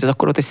a durva, hogy az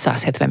akkor ott egy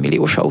 170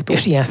 milliós autó.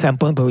 És ilyen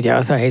szempontból ugye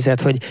az a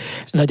helyzet, hogy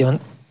nagyon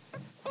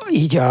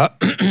így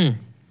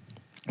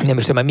nem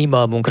is tudom, mi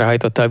malmunkra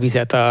hajtotta a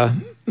vizet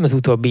az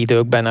utóbbi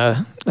időkben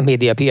a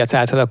médiapiac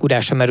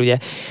átalakulása, mert ugye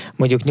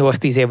mondjuk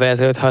 8-10 évvel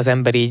ezelőtt, ha az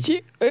ember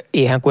így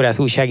éhenkorász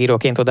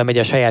újságíróként oda megy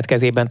a saját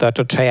kezében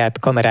tartott saját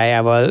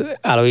kamerájával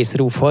Alois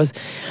RUF-hoz,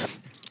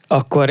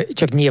 akkor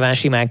csak nyilván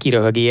simán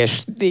kiröhögi,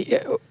 és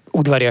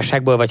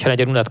udvariasságból, vagy ha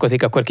nagyon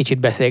unatkozik, akkor kicsit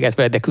beszélgetsz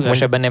vele, de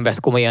különösebben nem vesz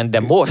komolyan, de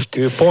most...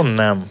 Ő pont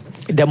nem.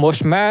 De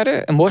most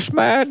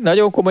már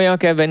nagyon komolyan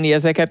kell venni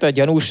ezeket a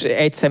gyanús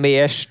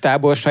egyszemélyes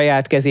tábor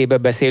saját kezébe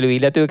beszélő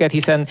illetőket,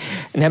 hiszen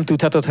nem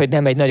tudhatod, hogy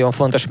nem egy nagyon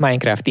fontos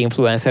Minecraft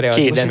influencer.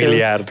 2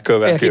 milliárd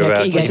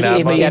követővel. Igen,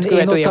 2 milliárd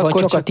követője van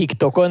csak a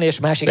TikTokon, és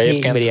másik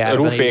 4 milliárd.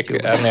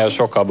 Rufék ennél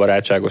sokkal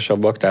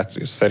barátságosabbak, tehát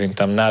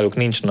szerintem náluk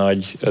nincs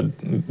nagy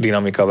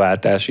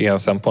dinamikaváltás ilyen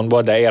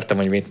szempontból, de értem,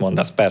 hogy mit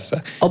mondasz,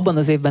 persze. Abban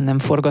az évben nem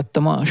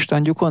forgattam a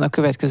standjukon, a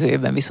következő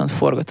évben viszont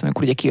forgattam,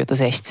 amikor ugye kijött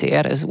az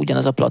SCR, ez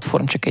ugyanaz a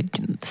platform, csak egy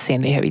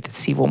szénnéhevített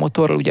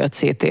szívómotorral, ugye a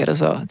CTR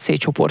az a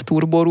C-csoport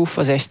Turbo RUF,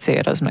 az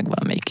SCR az meg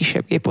valamelyik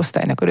kisebb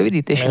géposztálynak a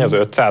rövidítés. Az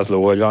 500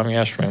 ló, vagy valami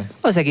ilyesmi?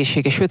 Az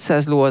egészséges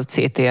 500 ló, a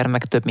CTR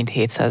meg több mint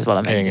 700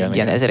 valamennyi,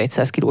 ilyen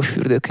 1100 kilós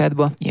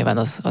fürdőkádba. Nyilván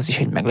az is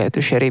egy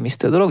meglehetősen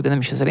rémisztő dolog, de nem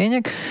is ez a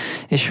lényeg.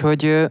 És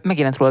hogy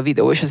megjelent róla a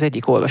videó, és az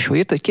egyik olvasó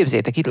írta, hogy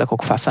képzeljétek, itt lakok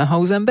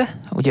Pfaffenhausenbe,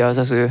 ugye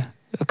az ő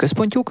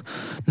központjuk.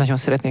 Nagyon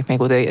szeretnék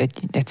még oda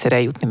egyszer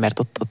eljutni, mert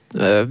ott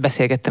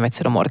beszélgettem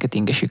egyszer a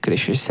marketingesükkel,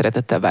 és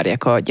szeretettel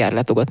várják a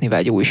gyárlátogatni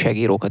vágyó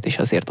újságírókat, és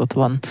azért ott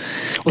van.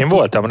 Én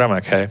voltam,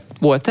 remek hely.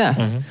 Voltál?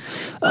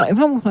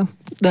 Uh-huh.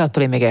 De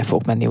attól én még el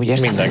fogok menni, úgy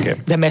érzem. Mindenképp.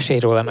 De mesélj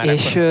róla már.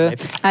 És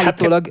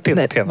állítólag,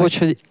 bocs,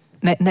 hogy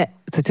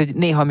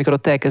néha, amikor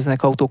ott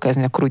elkezdenek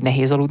autókázni, akkor úgy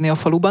nehéz aludni a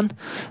faluban,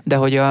 de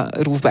hogy a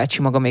RUF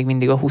bácsi maga még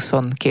mindig a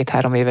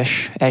 22-3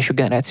 éves első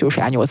generációs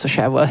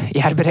A8-asával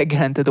jár be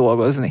reggelente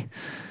dolgozni.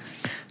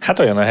 Hát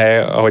olyan a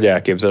hely, ahogy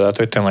elképzeled,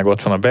 hogy tényleg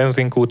ott van a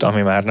benzinkút,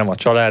 ami már nem a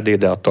családé,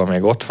 de attól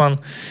még ott van,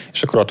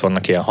 és akkor ott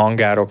vannak ilyen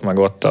hangárok, meg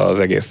ott az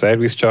egész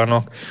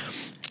szervizcsarnok,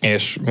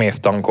 és mész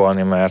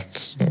tankolni, mert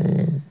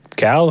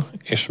kell,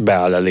 és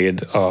beáll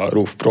eléd a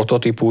RUF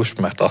prototípus,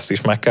 mert azt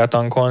is meg kell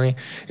tankolni,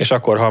 és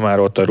akkor, ha már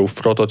ott a RUF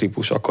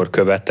prototípus, akkor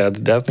követed,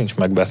 de ez nincs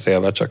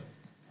megbeszélve, csak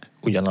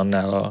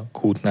ugyanannál a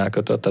kútnál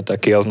kötöttetek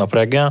ki aznap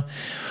reggel,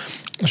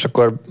 és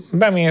akkor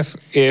bemész,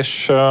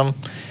 és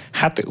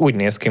hát úgy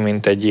néz ki,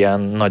 mint egy ilyen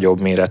nagyobb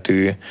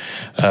méretű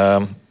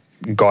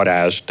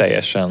garázs,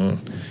 teljesen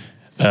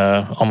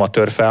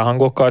amatőr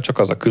felhangokkal, csak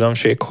az a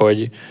különbség,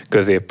 hogy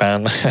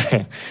középen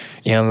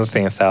ilyen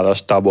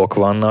szénszálas tabok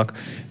vannak,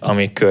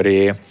 amik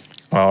köré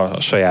a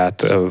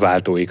saját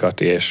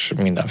váltóikat és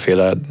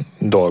mindenféle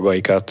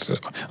dolgaikat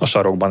a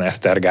sarokban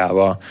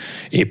esztergálva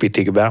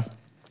építik be.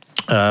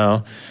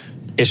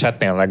 És hát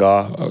tényleg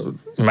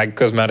meg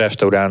közben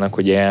restaurálnak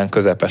ugye ilyen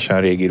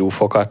közepesen régi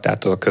roofokat,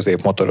 tehát a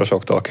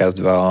középmotorosoktól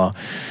kezdve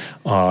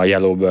a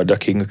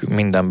Yellowbird-ökig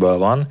mindenből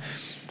van.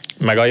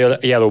 Meg a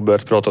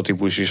Yellowbird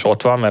prototípus is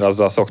ott van, mert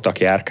azzal szoktak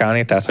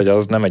járkálni, tehát hogy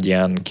az nem egy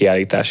ilyen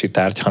kiállítási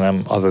tárgy,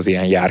 hanem az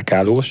ilyen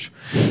járkálós.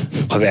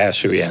 Az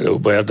első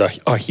Yellowbird,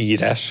 a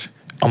híres,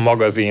 a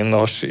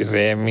magazinos,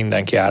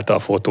 mindenki által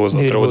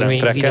fotózott Roden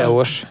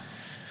Trackers.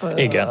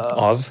 Igen,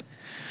 az.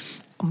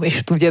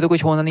 És tudjátok, hogy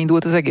honnan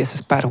indult az egész?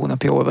 Ezt pár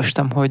hónapja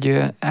olvastam, hogy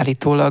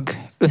állítólag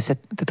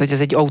tehát hogy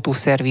ez egy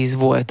autószerviz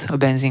volt a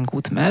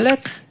benzinkút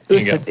mellett,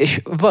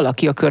 és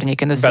valaki a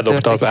környéken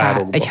összetört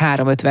egy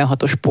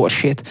 356-os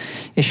Porsche-t,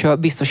 és a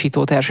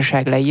biztosító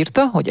társaság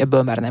leírta, hogy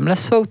ebből már nem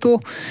lesz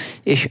autó,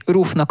 és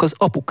Ruffnak az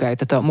apukája,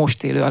 tehát a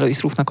most élő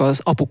Alois Ruffnak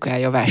az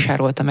apukája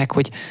vásárolta meg,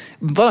 hogy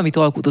valamit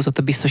alkudozott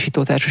a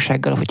biztosító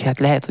társasággal, hogy hát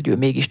lehet, hogy ő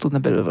mégis tudna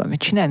belőle valamit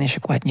csinálni, és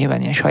akkor hát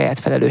nyilván ilyen saját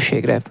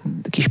felelősségre,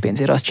 kis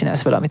pénzért azt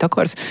csinálsz vele, amit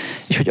akarsz,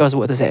 és hogy az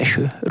volt az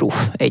első Ruff,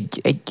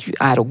 egy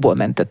árokból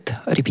mentett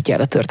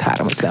ripityára tört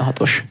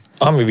 356-os.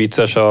 Ami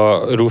vicces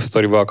a Ruff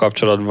sztorival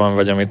kapcsolatban,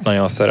 vagy amit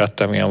nagyon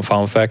szerettem, ilyen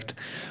fun fact,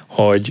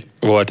 hogy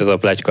volt ez a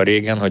pletyka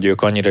régen, hogy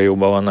ők annyira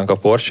jóban vannak a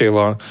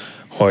Porsche-val,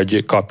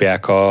 hogy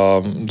kapják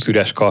az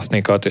üres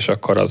kasznikat, és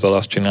akkor azzal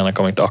azt csinálnak,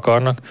 amit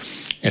akarnak.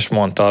 És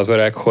mondta az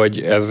öreg, hogy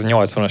ez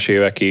 80-as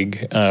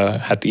évekig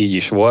hát így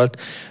is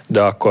volt,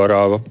 de akkor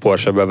a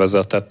Porsche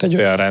bevezetett egy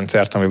olyan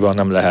rendszert, amiben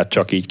nem lehet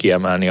csak így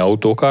kiemelni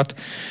autókat,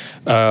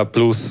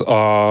 plusz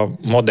a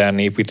modern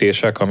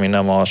építések, ami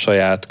nem a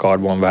saját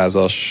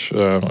karbonvázas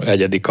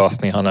egyedi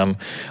kaszni, hanem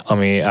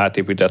ami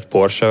átépített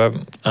Porsche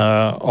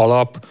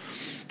alap,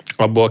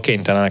 abból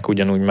kénytelenek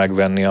ugyanúgy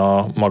megvenni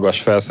a magas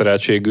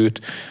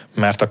felszereltségűt,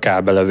 mert a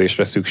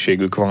kábelezésre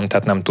szükségük van,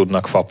 tehát nem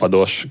tudnak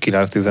fapados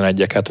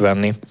 911-eket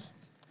venni,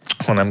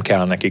 hanem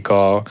kell nekik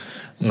a,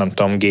 nem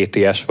tudom,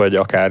 GTS vagy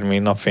akármi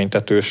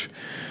napfénytetős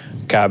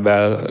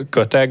kábel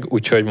köteg,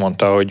 úgyhogy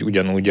mondta, hogy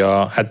ugyanúgy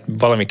hát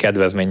valami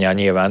kedvezménnyel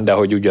nyilván, de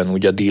hogy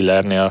ugyanúgy a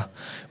dealernél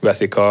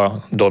veszik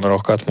a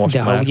donorokat most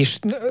de már. ha úgyis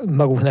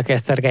maguknak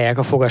esztergálják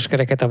a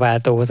fogaskereket a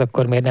váltóhoz,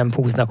 akkor miért nem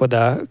húznak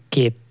oda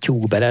 2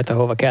 tyúkbelet,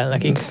 ahova kell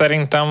nekik?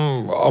 Szerintem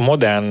a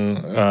modern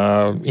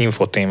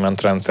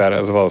infotainment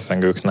rendszerhez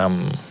valószínűleg ők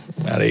nem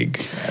elég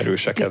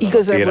erősek ezen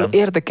Igazából a téren.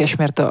 Érdekes,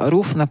 mert a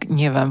Ruffnak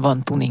nyilván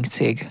van tuning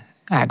cég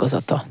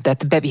ágazata.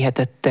 Tehát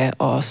bevihetette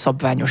a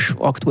szabványos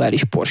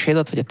aktuális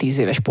Porsche-dat, vagy a 10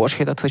 éves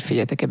Porsche-dat, hogy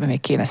figyeljetek, ebben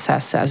még kéne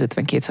 100,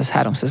 150, 200,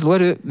 300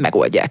 lóerő,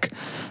 megoldják.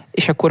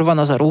 És akkor van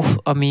az a Ruff,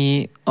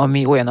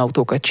 ami olyan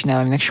autókat csinál,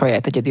 aminek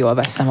saját egyedi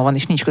alvásszáma van,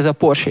 és nincs köze a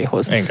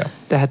Porsche-hoz. Igen.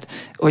 Tehát,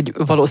 hogy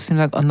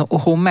valószínűleg a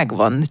know-how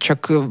megvan,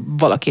 csak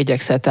valaki egy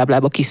Excel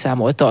táblába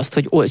kiszámolta azt,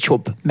 hogy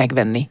olcsóbb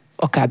megvenni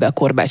a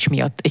kábelkorbács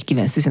miatt egy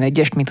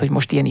 911-est, mint hogy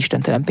most ilyen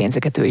istentelen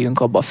pénzeket öljünk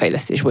abba a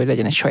fejlesztésbe, hogy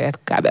legyen egy saját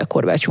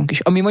kábelkorbácsunk is.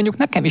 Ami mondjuk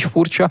nekem is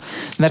furcsa,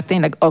 mert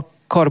tényleg a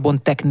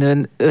Carbon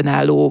Technön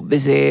önálló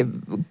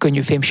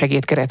könnyű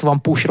fémsegédkeret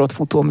van, pushrod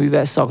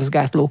futóművel,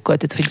 szakszgátlókkal,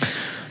 tehát hogy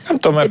nem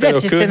tudom, mert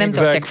például nem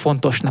tartják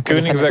fontosnak.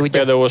 Koenigsegg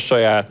például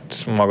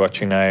saját maga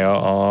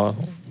csinálja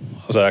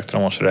az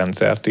elektromos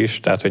rendszert is,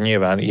 tehát hogy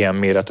nyilván ilyen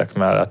méretek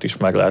mellett is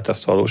meg lehet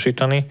ezt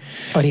valósítani.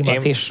 A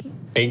Rimac is.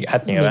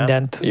 Hát nyilván.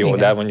 Mindent. Jó, igen.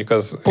 de mondjuk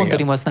az... Pont igen. a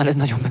Rimacnál ez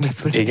nagyon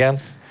meglepő. Igen.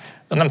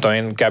 Nem tudom,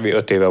 én kb.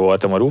 5 éve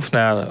voltam a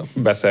Ruffnál,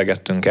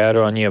 beszélgettünk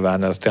erről,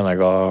 nyilván ez tényleg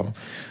a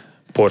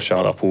Porsche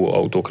alapú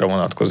autókra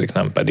vonatkozik,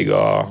 nem pedig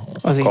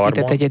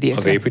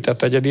az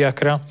épített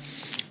egyediekre.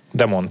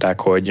 De mondták,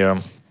 hogy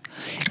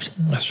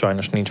ez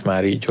sajnos nincs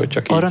már így, hogy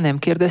csak arra így. nem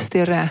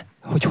kérdeztél rá,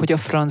 hogy a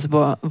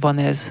francba van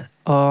ez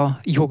a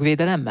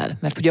jogvédelemmel?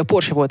 Mert ugye a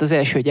Porsche volt az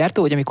első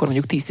gyártó, hogy amikor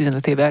mondjuk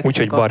 10-15 éve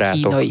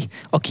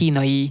a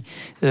kínai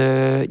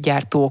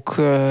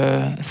gyártók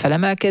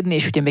felemelkedni,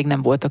 és ugye még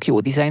nem voltak jó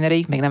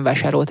dizájnereik, még nem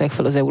vásárolták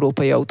fel az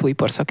európai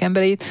autóipar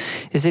szakembereit,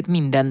 ezért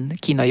minden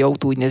kínai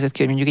autó úgy nézett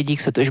ki, hogy mondjuk egy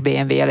X5-ös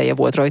BMW eleje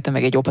volt rajta,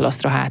 meg egy Opel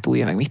Astra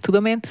hátulja, meg mit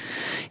tudom én,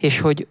 és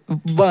hogy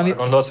valami...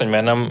 Gondolsz, hogy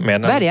miért nem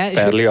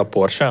perli a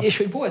Porsche? És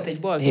hogy volt egy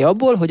balhé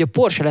abból, hogy a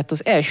Porsche lett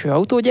az első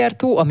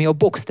autógyártó, ami a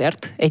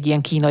Boxstert, egy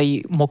ilyen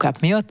kínai mock-up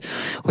miatt,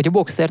 hogy a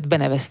Boxstert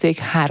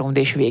benevezték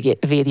 3D-s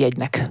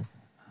védjegynek.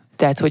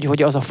 Tehát,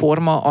 hogy az a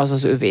forma, az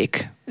az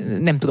övék.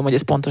 Nem tudom, hogy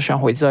ez pontosan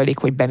hogy zajlik,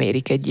 hogy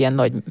bemérik egy ilyen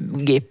nagy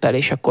géppel,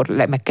 és akkor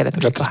meg kellett...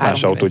 Tehát ezt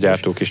más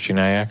autógyártók is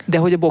csinálják. De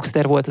hogy a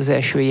Boxster volt az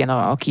első ilyen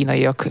a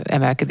kínaiak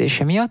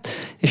emelkedése miatt,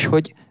 és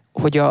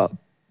hogy a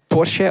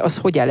Porsche, az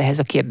hogy áll ehhez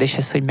a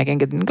kérdéshez, hogy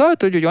megengedni?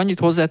 Hát, hogy annyit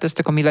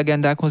hozzátesztek a mi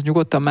legendákhoz,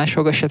 nyugodtan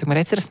másolgassátok, mert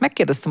egyszer ezt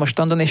megkérdeztem a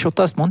standon, és ott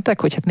azt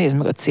mondták, hogy hát nézd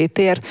meg a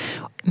CTR,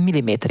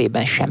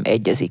 milliméterében sem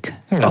egyezik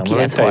nem, a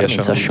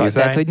 930-assal.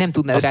 Tehát, hogy nem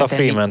tudnád azt rátenni. A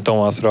Freeman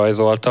Thomas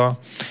rajzolta,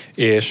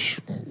 és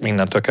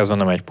innentől kezdve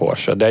nem egy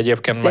Porsche. De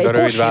egyébként meg a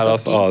rövid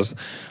válasz az,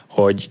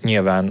 hogy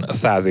nyilván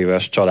 100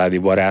 éves családi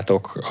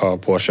barátok a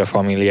Porsche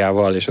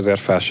familiával, és ezért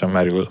fel sem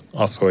merül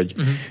az, hogy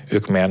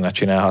ők miért ne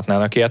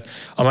csinálhatnának ilyet.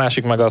 A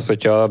másik meg az,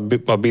 hogyha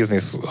a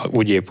biznisz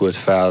úgy épült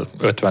fel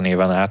 50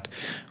 éven át,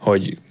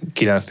 hogy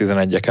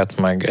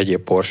 911-eket meg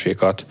egyéb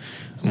Porsche-kat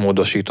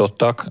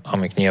módosítottak,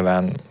 amik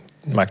nyilván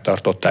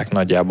megtartották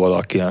nagyjából a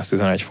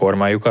 911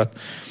 formájukat,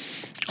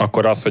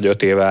 akkor az, hogy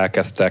 5 éve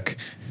elkezdtek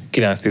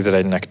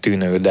 911-nek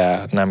tűnő,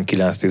 de nem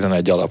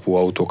 911 alapú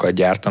autókat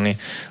gyártani,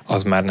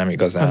 az már nem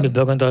igazán.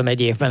 Amiből gondolom egy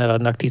évben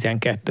eladnak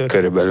 12-t.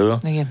 Körülbelül.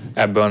 Igen.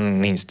 Ebben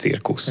nincs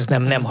cirkusz. Ez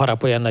nem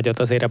harap olyan nagyot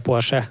azért a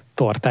Porsche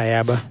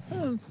tortájába.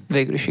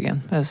 Végül is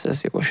igen, ez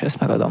jogos, ezt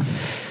megadom.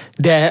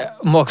 De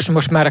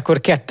most már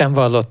akkor ketten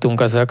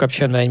vallottunk azzal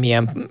kapcsolatban, hogy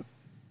milyen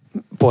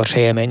Porsche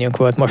élményünk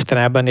volt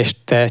mostanában, és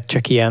te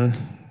csak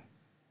ilyen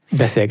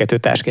beszélgető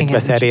társként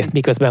veszel részt,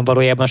 miközben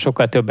valójában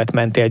sokkal többet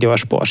mentél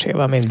gyors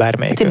Porsche-val, mint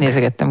bármelyik. Hát én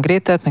nézegettem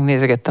Grétát, meg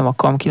nézegettem a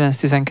CAM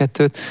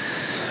 912-t,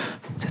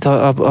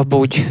 tehát abba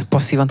úgy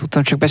passzívan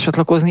tudtam csak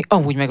becsatlakozni.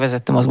 Amúgy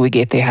megvezettem az új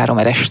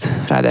GT3 RS-t,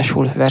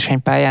 ráadásul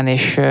versenypályán,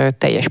 és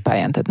teljes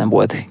pályán, tehát nem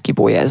volt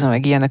kibójázva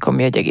meg ilyenek,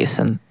 ami egy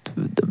egészen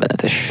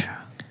döbbenetes.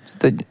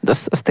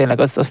 Azt tényleg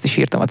azt is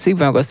írtam a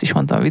cikkben, meg azt is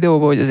mondtam a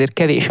videóban, hogy azért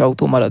kevés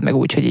autó marad meg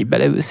úgy, hogy így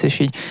beleülsz, és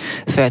így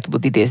fel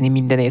tudod idézni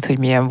mindenét, hogy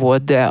milyen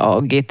volt, de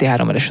a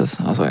GT3 RS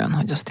az olyan,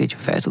 hogy azt így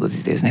fel tudod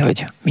idézni,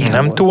 hogy milyen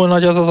nem volt. Túl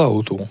nagy az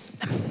autó?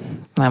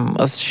 Nem,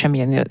 az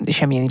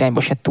semmilyen irányba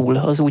se túl,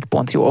 az úgy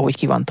pont jó, ahogy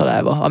ki van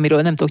találva.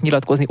 Amiről nem tudok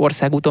nyilatkozni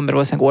országúton, mert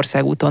valószínűleg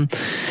országúton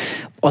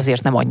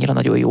azért nem annyira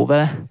nagyon jó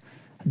vele,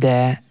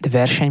 de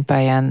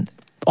versenypályán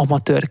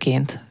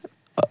amatőrként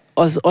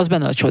az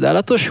benne a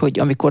csodálatos, hogy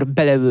amikor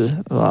beleül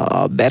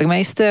a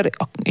Bergmeister,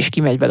 és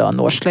kimegy vele a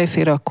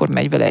Nordschleife-ére, akkor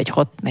megy vele egy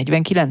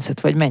 649-et,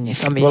 vagy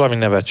mennyit? Valami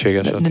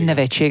nevetségeset.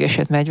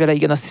 Nevetségeset megy vele,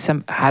 igen, azt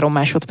hiszem 3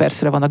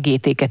 másodpercre van a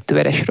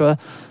GT2 RS-ről,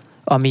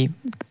 ami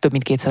több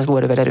mint 200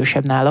 lóerővel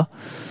erősebb nála,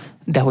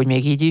 de hogy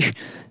még így is,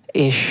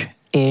 és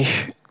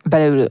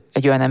beleül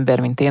egy olyan ember,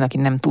 mint én, aki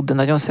nem tud, de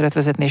nagyon szeret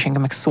vezetni, és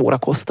engem meg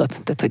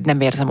szórakoztat. Tehát, hogy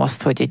nem érzem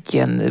azt, hogy egy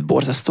ilyen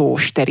borzasztó,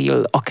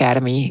 steril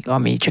akármi,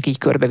 ami csak így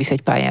körbevisz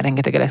egy pályán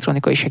rengeteg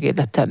elektronikai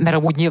segédlettel. Mert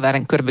amúgy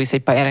nyilván körbevisz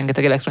egy pályán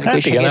rengeteg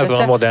elektronikai segédlettel. Hát igen, ez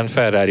van a modern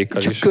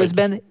Ferrari-kkal is. Csak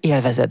közben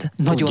élvezed.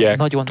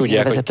 Nagyon tudják,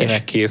 élvezetes. hogy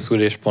kinek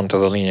készül, és pont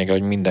az a lényeg,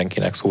 hogy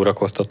mindenkinek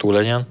szórakoztató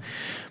legyen.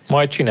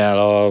 Majd csinál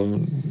a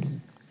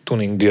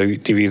tuning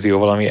divízió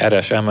valami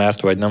RS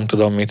MR-t, vagy nem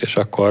tudom mit, és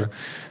akkor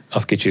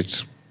az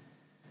kicsit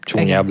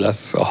csúnyább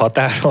lesz a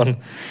határon,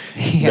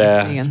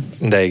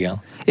 de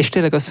igen. És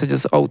tényleg az, hogy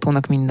az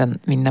autónak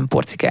minden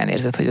porcikán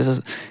érzed, hogy ez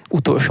az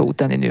utolsó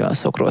utáni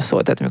nüanszokról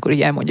szól. Tehát amikor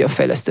így elmondja a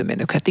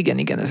fejlesztőmérnök, hát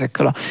igen,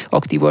 ezekkel az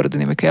aktív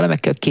aerodinamikai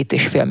elemekkel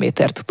 2,5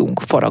 métert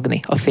tudunk faragni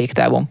a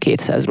féktávon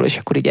 200-ról, és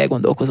akkor így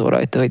elgondolkozol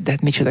rajta, hogy de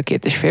hát micsoda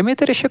 2,5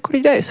 méter, és akkor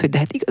így rájössz, hogy de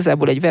hát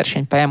igazából egy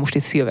versenypályán most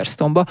itt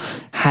Silverstone-ba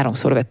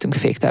 3-szor vettünk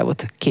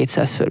féktávot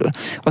 200 fölül.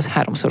 Az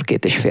 3-szor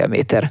 2,5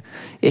 méter,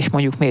 és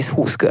mondjuk mész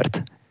 20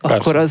 kört.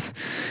 Akkor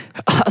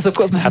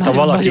azok már hát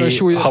nagyon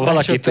súlyos. Ha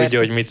valaki tudja,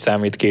 hogy mit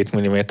számít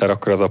 2 mm,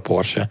 akkor az a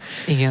Porsche.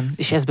 Igen,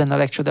 és ez benne a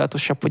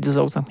legcsodálatosabb, hogy az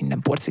autónak minden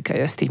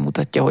porcikája ezt így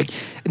mutatja, hogy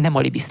nem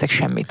alibiztek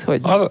semmit.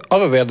 Hogy...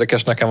 Az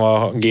érdekes nekem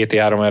a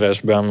GT3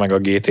 RS-ben, meg a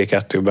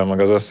GT2-ben, meg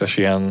az összes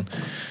ilyen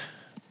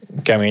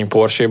kemény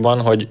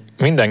Porsche-ban, hogy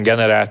minden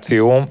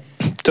generáció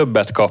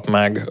többet kap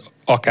meg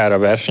akár a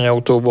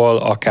versenyautóból,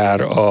 akár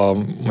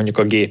mondjuk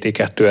a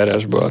GT2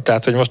 RS-ből.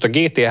 Tehát, hogy most a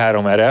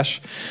GT3 RS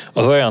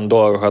az olyan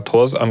dolgokat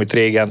hoz, amit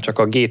régen csak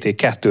a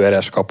GT2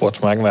 RS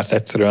kapott meg, mert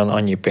egyszerűen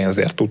annyi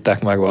pénzért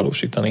tudták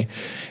megvalósítani.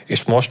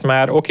 És most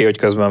már oké, hogy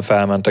közben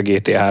felment a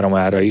GT3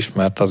 ára is,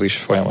 mert az is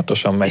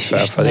folyamatosan megy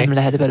felfelé. És nem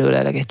lehet belőle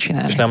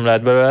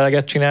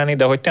eleget csinálni.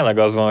 De hogy tényleg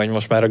az van, hogy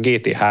most már a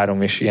GT3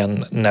 is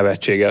ilyen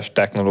nevetséges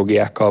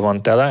technológiákkal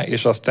van tele,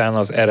 és aztán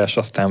az RS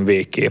aztán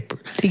végképp.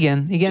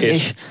 Igen,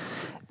 és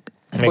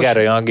még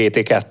erre jön a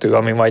GT2,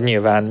 ami majd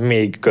nyilván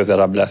még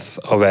közelebb lesz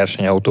a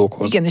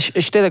versenyautókhoz. Igen,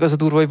 és tényleg az a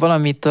durva, hogy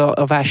valamit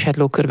a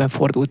vásárlókörben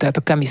fordult. Tehát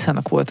a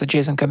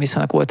Jason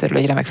Camisának volt erről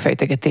egy remek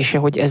fejtegetése,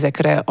 hogy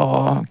ezekre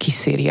a kis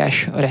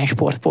szériás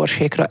rendsport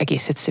Porsche-kra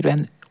egész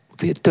egyszerűen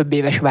több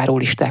éves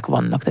várólisták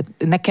vannak. Tehát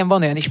nekem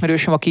van olyan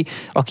ismerősöm,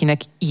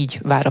 akinek így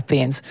vár a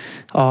pénz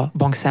a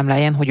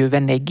bankszámláján, hogy ő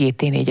venne egy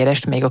GT4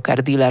 RS-t, még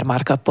akár dealer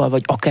markuppal,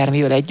 vagy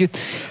akármivel együtt.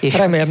 És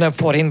remélem nem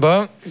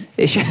forintban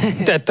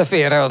tette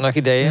félre annak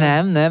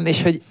idején. Nem,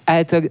 és hogy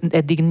általában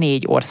eddig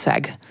 4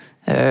 ország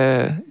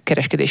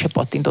kereskedése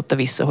pattintotta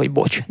vissza, hogy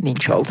bocs,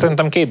 nincs autó.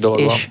 Szerintem 2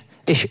 dolog van.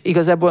 És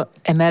igazából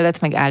emellett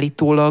meg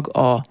állítólag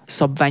a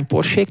szabvány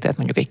Porsche-k, tehát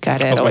mondjuk egy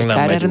KRR vagy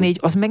KRR4,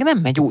 az meg nem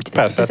megy úgy.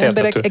 Persze, az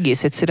emberek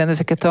egész egyszerűen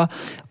ezeket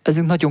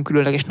ezek nagyon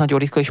különleges, nagyon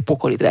ritka és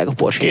pokoli drága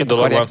Porsche-ket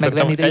akarják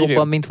megvenni, de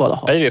jobban, mint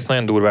valaha. Egyrészt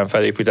nagyon durván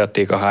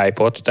felépítették a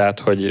hype-ot, tehát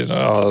hogy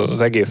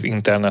az egész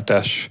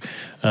internetes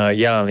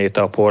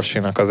jelenléte a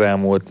Porsche-nak az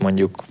elmúlt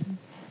mondjuk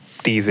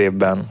 10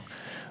 évben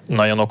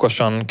nagyon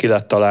okosan ki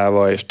lett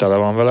találva, és tele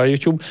van vele a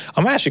YouTube.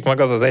 A másik meg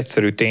az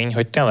egyszerű tény,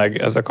 hogy tényleg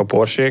ezek a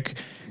Porsék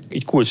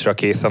így kulcsra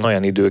készen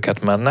olyan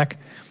időket mennek,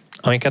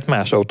 amiket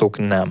más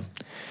autók nem.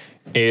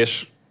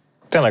 És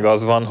tényleg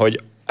az van, hogy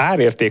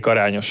árérték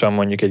arányosan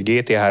mondjuk egy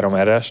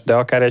GT3 RS, de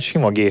akár egy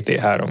sima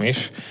GT3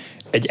 is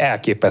egy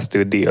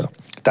elképesztő deal.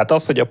 Tehát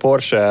az, hogy a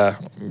Porsche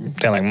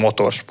tényleg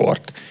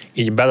motorsport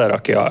így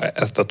belerakja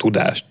ezt a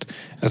tudást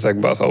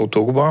ezekbe az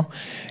autókba,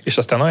 és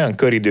aztán olyan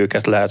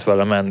köridőket lehet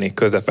vele menni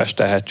közepes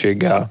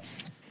tehetséggel,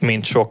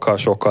 mint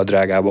sokkal-sokkal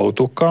drágább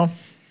autókkal.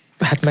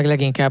 Hát meg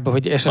leginkább,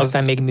 hogy és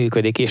aztán még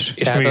működik is.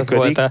 És tehát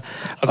működik,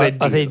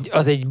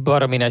 az egy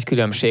baromi nagy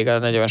különbség a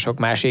nagyon sok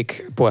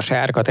másik Porsche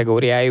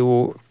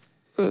árkategóriájú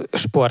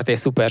sport és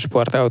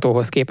szupersport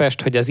autóhoz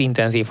képest, hogy az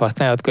intenzív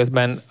használat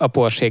közben a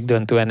Porsék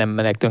döntően nem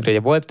mennek tönkre.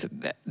 Volt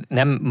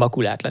nem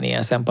makulátlan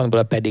ilyen szempontból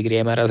a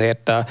pedigree, mert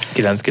azért a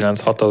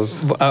 996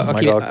 az a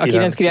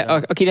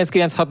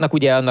 996-nak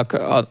ugye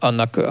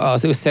annak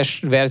az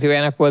összes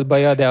verziójának volt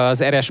baja, de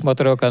az RS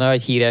motorok, a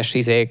nagy híres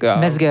a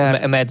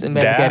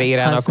Mezger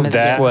érának is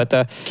volt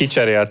a...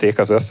 Kicserélték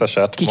az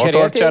összeset.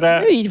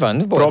 Motorcsere. Így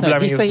van, volt nagy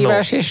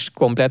visszahívás és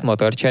komplet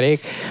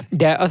motorcserék.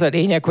 De az a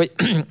lényeg, hogy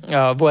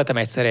voltam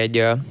egyszer egy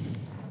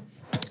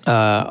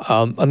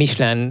a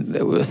Michelin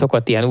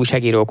szokott ilyen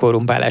újságíró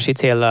korrumpálási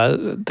céllal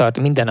tart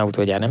minden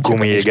autógyár, nem csak a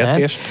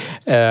Michelin,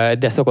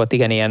 de szokott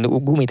igen ilyen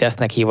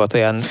gumitesztnek hívott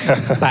olyan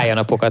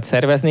pályanapokat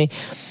szervezni,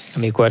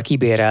 amikor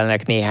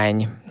kibérelnek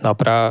néhány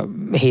napra,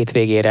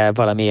 hétvégére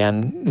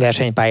valamilyen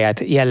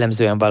versenypályát,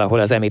 jellemzően valahol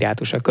az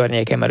Emirátusok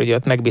környékén, mert ugye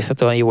ott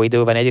megbízhatóan jó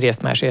idő van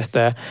egyrészt, másrészt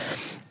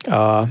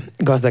a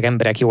gazdag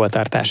emberek jól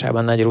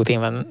tartásában nagy rutin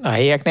van a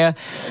helyieknél,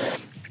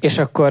 és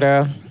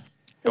akkor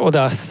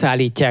oda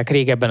szállítják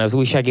régebben az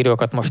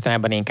újságírókat,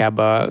 mostanában inkább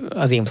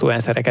az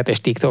influencereket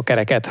és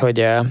tiktokereket,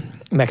 hogy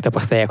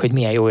megtapasztalják, hogy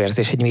milyen jó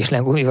érzés egy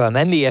Michelin gumival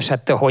menni, és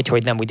hát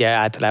hogy nem ugye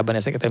általában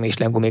ezeket a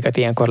Michelin gumikat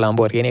ilyenkor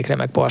Lamborghinikre,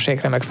 meg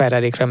Porsékre, meg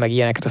Ferrarikre, meg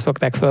ilyenekre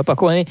szokták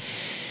fölpakolni.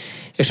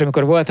 És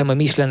amikor voltam a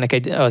Michelinnek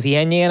az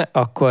ilyenjén,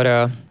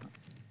 akkor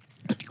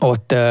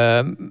ott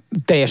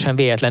teljesen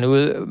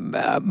véletlenül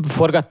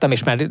forgattam,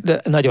 és már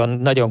nagyon,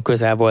 nagyon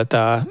közel volt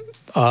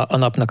a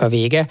napnak a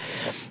vége,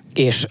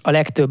 és a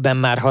legtöbben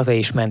már haza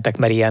is mentek,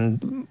 mert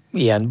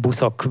ilyen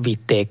buszok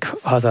vitték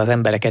haza az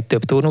embereket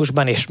több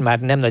turnusban, és már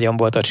nem nagyon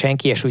volt ott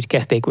senki, és úgy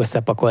kezdték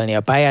összepakolni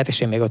a pályát, és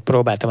én még ott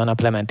próbáltam a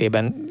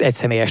naplementében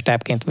egyszemélyes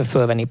tápként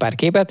fölvenni pár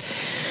képet,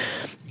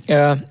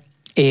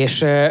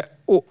 és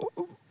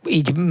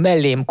így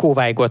mellém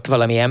kóvájgott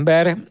valami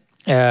ember,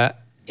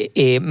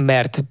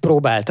 mert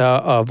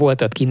próbálta,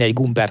 volt ott kint egy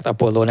Gumbert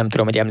Apollo, nem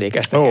tudom, hogy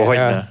emlékeztek.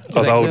 Hogyne,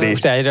 az Audi.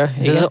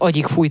 Ez az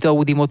agyig fújt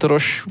Audi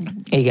motoros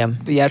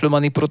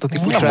járlomani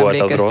prototípusra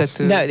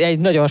emlékeztető. Egy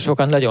nagyon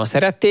sokan nagyon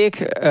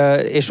szerették,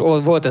 és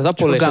volt az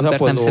Apollo, és az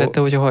Apollo... nem szerette,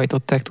 hogy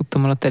hajtották,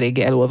 tudtam, hogy ott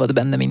eléggé elolvad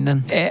benne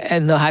minden.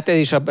 Na hát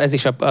ez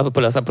is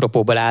az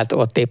apropóból állt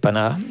ott éppen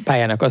a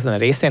pályának azon a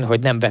részén, hogy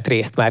nem vett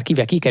részt már,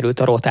 kikerült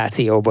a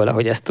rotációból,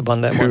 ahogy ezt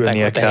mondták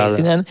ott a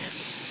helyszínen.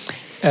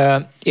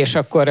 És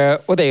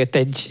akkor odajött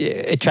egy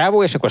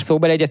csávó, és akkor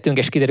szóba legyettünk,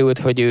 és kiderült,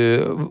 hogy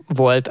ő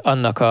volt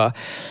annak a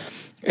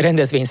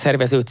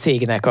rendezvényszervező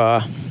cégnek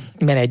a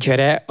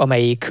menedzsere,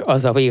 amelyik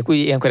azzal, hogy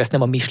ilyenkor ezt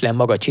nem a Michelin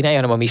maga csinálja,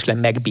 hanem a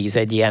Michelin megbíz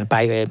egy ilyen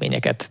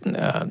pályaélményeket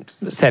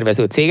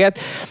szervező céget,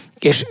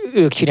 és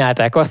ők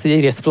csinálták azt, hogy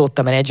egyrészt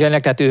flotta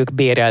menedzsernek, tehát ők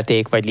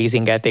bérelték, vagy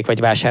leasingelték, vagy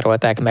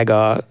vásárolták meg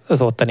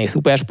az ottani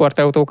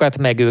szupersportautókat,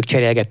 meg ők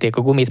cserélgették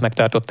a gumit,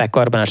 megtartották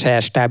karban a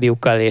saját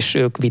stábjukkal, és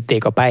ők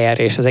vitték a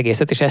pályára, és az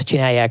egészet, és ezt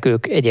csinálják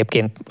ők.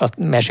 Egyébként azt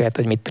mesélt,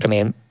 hogy mit tudom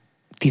én,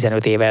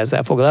 15 éve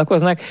ezzel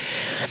foglalkoznak,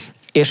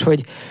 és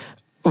hogy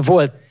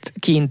volt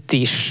kint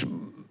is,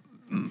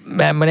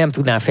 mert nem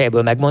tudnám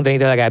fejből megmondani,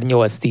 de legalább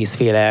 8-10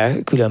 féle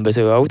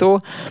különböző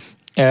autó,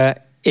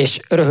 és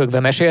röhögve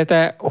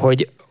mesélte,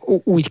 hogy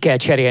úgy kell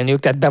cserélniük,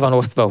 tehát be van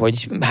osztva,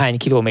 hogy hány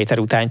kilométer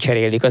után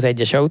cserélik az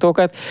egyes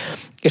autókat,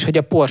 és hogy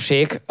a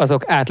Porsék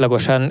azok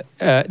átlagosan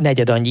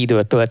negyed annyi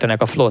időt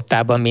töltenek a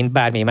flottában, mint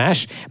bármi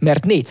más,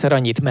 mert 4-szer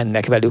annyit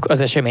mennek velük az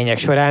események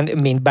során,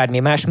 mint bármi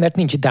más, mert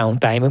nincs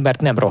downtime,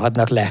 mert nem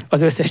rohadnak le.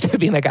 Az összes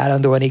többi meg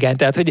állandóan igen,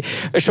 tehát hogy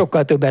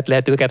sokkal többet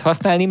lehet őket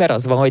használni, mert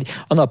az van, hogy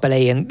a nap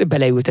elején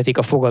beleültetik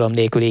a fogalom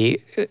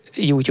nélküli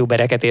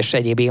youtubereket és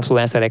egyéb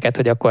influencereket,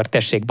 hogy akkor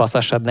tessék,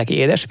 baszassad neki,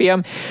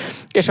 édesfiam,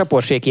 és a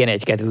Porsék ilyen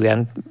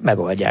egykedvűen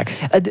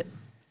megoldják.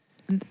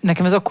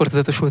 Nekem ez akkor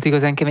tudatosult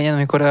igazán keményen,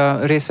 amikor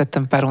részt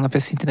vettem pár hónapja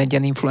szintén egy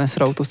ilyen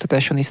influencer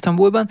autóztatáson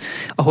Isztambulban,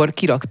 ahol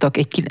kiraktak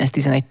egy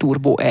 911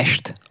 Turbo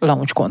S-t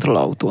launch control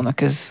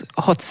autónak. Ez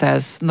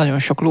 600 nagyon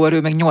sok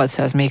lóerő, meg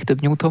 800 még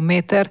több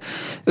newtonméter,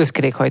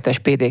 összkerékhajtás,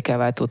 PDK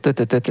váltó,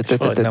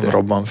 nem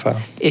robban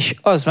fel. És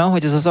az van,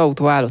 hogy ez az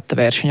autó állott a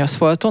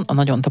versenyaszfalton, a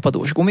nagyon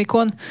tapadós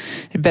gumikon,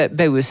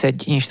 beülsz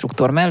egy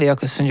instruktor mellé,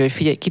 akkor azt mondja, hogy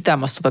figyelj,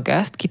 kitámasztod a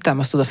gázt,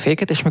 kitámasztod a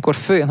féket, és mikor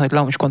följön, hogy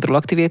launch control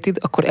activated,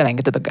 akkor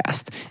elengeded a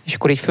gázt. És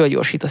akkor így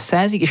fölgyorsít a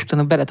 100-ig, és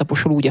utána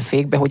beletaposol úgy a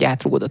fékbe, hogy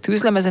átrugod a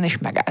tűzlemezen, és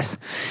megállsz.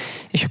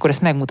 És akkor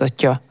ezt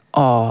megmutatja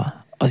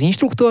az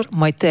instruktor,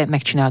 majd te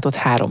megcsináltad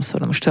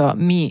 3-szor. Most a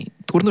mi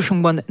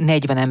turnusunkban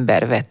 40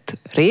 ember vett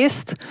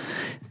részt,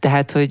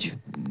 tehát, hogy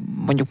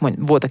mondjuk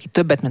volt, aki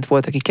többet ment,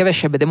 volt, aki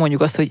kevesebbet, de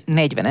mondjuk azt, hogy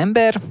 40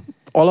 ember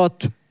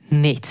alatt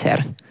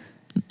 4-szer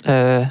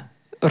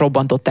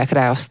robbantották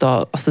rá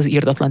azt az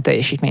irdatlan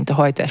teljesítményt a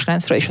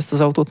hajtásláncra, és azt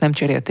az autót nem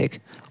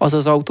cserélték.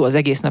 Az autó az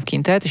egész nap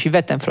kint állt, és így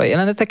vettem fel a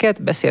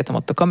jeleneteket, beszéltem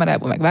ott a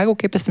kamerában, meg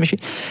vágóképeztem, és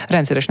így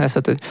rendszeresen ezt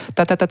mondta, hogy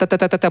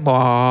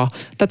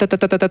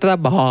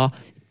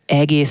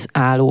egész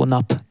álló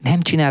nap.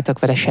 Nem csináltak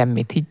vele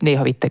semmit. Így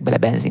néha vittek bele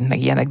benzint,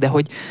 meg ilyenek,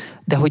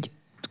 de hogy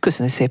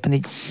köszönöm szépen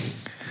így.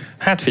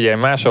 Hát figyelj,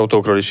 más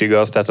autókról is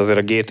igaz, tehát azért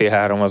a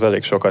GT3 az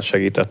elég sokat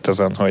segített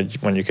ezen, hogy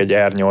mondjuk egy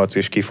R8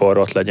 is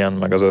kiforrott legyen,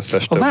 meg az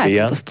összes többi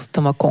ilyen. Azt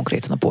tudtam,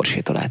 konkrétan a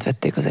Porsche-tól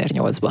átvették az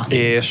R8-ba.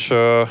 És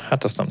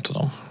hát azt nem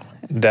tudom.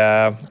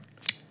 De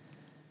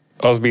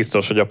az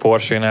biztos, hogy a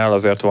Porsche-nál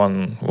azért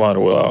van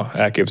róla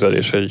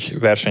elképzelés egy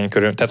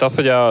versenykörül. Tehát az,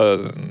 hogy a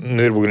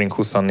Nürburgring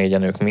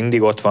 24-en ők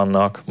mindig ott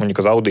vannak, mondjuk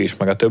az Audi is,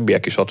 meg a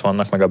többiek is ott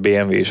vannak, meg a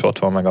BMW is ott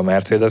van, meg a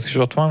Mercedes is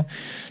ott van.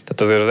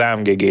 Tehát azért az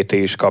AMG GT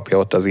is kapja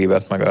ott az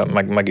ívet,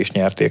 meg is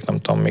nyerték, nem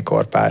tudom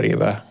mikor, pár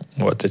éve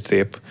volt egy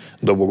szép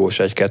dobogós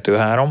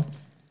 1-2-3.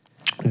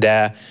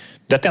 De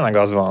tényleg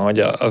az van, hogy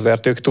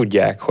azért ők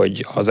tudják,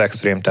 hogy az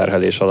extrém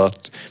terhelés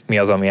alatt mi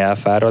az, ami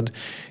elfárad,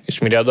 és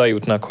mire oda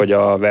jutnak, hogy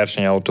a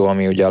versenyautó,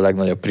 ami ugye a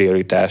legnagyobb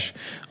prioritás,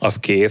 az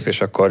kész,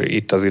 és akkor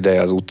itt az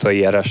ideje az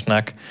utcai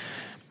eresnek,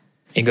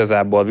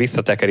 igazából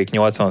visszatekerik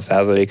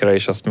 80%-ra,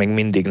 és azt még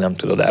mindig nem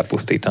tudod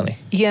elpusztítani.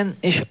 Igen,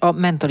 és a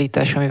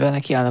mentalitás, amivel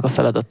nekiállnak a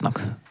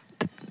feladatnak.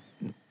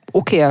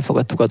 Oké,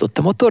 elfogadtuk, adott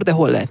a motor, de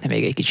hol lehetne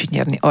még egy kicsit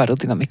nyerni?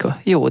 Aerodinamika.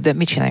 Jó, de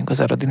mit csináljunk az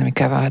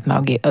aerodinamikával? Hát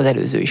már az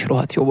előző is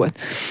rohadt jó volt.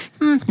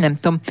 Nem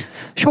tudom.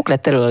 Sok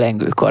lett elől a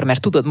lengőkar,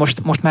 mert tudod,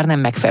 most már nem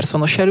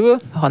McPhersonos elől,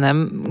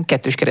 hanem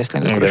kettős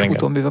keresztlengőkaros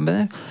futómű van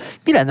benne.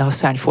 Mi lenne, ha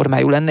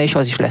szárnyformájú lenne, és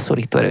az is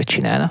leszorító erőt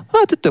csinálna?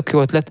 Hát tök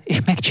jó ötlet, és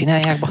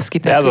megcsinálják, baszki.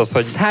 Ez az,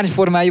 hogy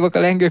szárnyformájúak a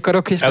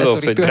lengőkarok, és ez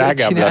az, hogy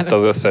drágább lett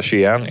az összes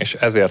ilyen, és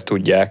ezért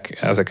tudják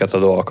ezeket a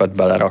dolgokat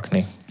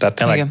belerakni.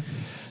 Tehát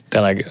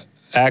tényleg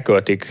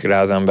elköltik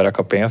rá az emberek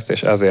a pénzt,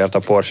 és ezért a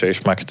Porsche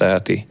is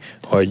megteheti,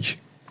 hogy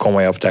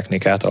komolyabb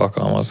technikát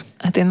alkalmaz.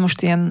 Hát én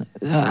most ilyen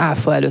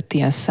áfa előtt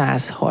ilyen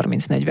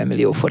 130-40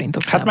 millió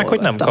forintot Hát meg, hogy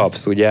nem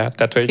kapsz, ugye?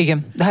 Tehát, hogy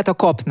igen, de hát ha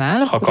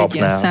kapnál, akkor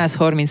ilyen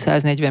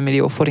 130-140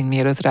 millió forint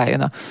mielőtt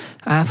rájön a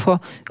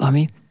áfa,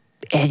 ami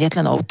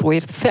egyetlen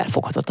autóért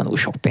felfoghatatlanul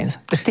sok pénz.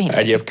 De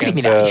tényleg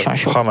kriminálisan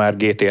sok. Ha már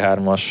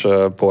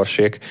GT3-as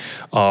Porsche-k,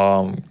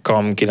 a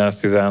CAM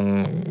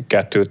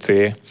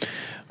 912C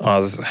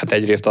az hát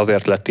egyrészt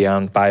azért lett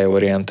ilyen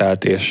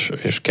pályaorientált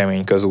és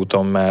kemény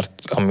közúton, mert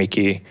a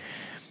Miki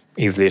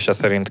ízlése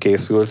szerint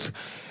készült.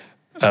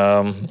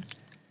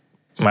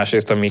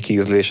 Másrészt a Miki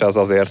ízlése az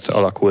azért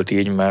alakult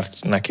így, mert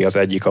neki az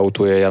egyik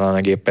autója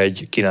jelenleg épp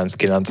egy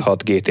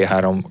 996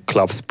 GT3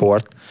 Club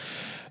Sport,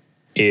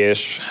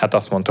 és hát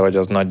azt mondta, hogy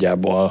az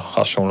nagyjából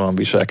hasonlóan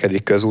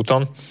viselkedik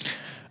közúton.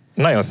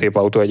 Nagyon szép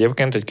autó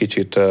egyébként, egy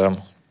kicsit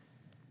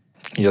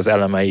így az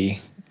elemei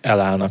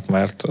elállnak,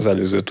 mert az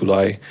előző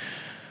tulaj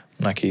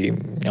neki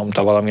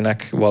nyomta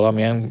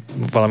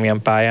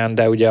valamilyen pályán,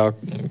 de ugye a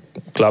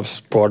Club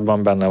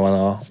Sportban benne van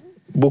a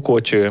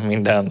bukócső,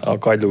 minden, a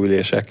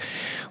kagylóülések,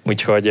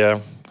 úgyhogy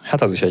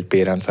hát az is egy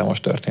pérencemos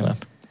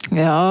történet.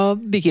 Ja, a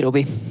Bigi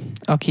Robi,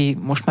 aki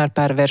most már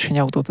pár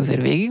versenyautót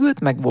azért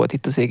végigült, meg volt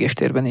itt az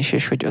égéstérben is,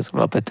 és hogy az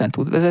alapvetően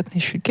tud vezetni,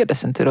 és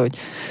kérdeztem tőle, hogy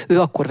ő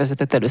akkor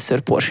vezetett először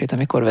Porsche-t,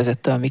 amikor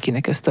vezette a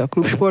Mikinek ezt a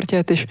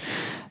klubsportját, és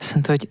azt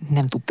mondta, hogy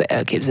nem tudta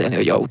elképzelni,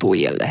 hogy autó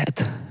ilyen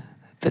lehet.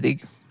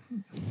 Pedig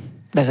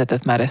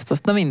vezetett már ezt,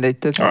 azt na mindegy.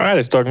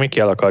 Állítólag Miki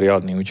el akarja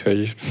adni,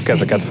 úgyhogy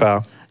kezeket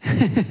fel.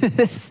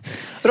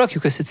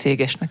 Rakjuk össze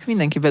cégesnek,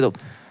 mindenki bedob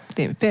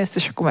pénzt,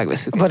 és akkor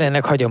megveszünk. Van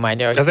ennek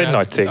hagyománya. Ez egy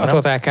nagy cég, a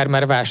Total Car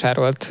már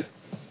vásárolt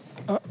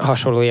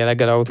hasonló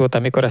jelleggel autót,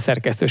 amikor a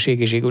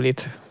szerkesztőségi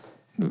Zsigulit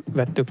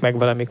vettük meg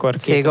valamikor.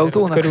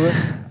 Cégautónak? Körül.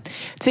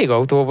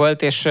 Cégautó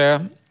volt, és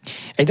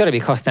egy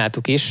darabig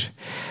használtuk is,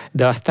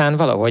 de aztán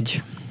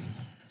valahogy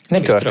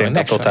nem történt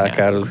a Total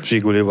Car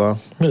Zsigulival?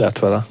 Mi lett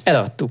vele?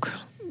 Eladtuk.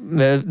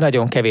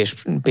 Nagyon kevés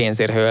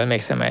pénzért, ha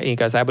emlékszem,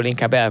 igazából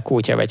inkább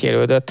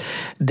elkótyavetyélődött,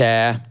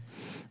 de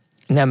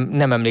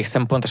nem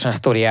emlékszem pontosan a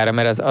sztoriára,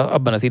 mert az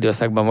abban az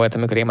időszakban volt,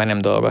 amikor én már nem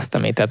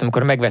dolgoztam itt. Tehát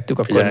amikor megvettük,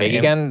 akkor még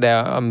igen, de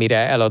amire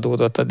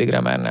eladódott,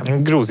 addigra már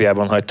nem.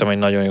 Grúziában hagytam egy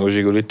nagyon jó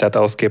Zsigulit, tehát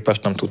ahhoz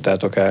képest nem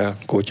tudtátok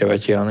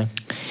elkótyavetyélni.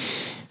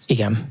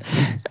 Igen,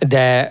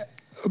 de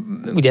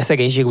ugye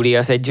szegény Zsiguli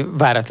az egy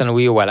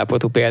váratlanul jó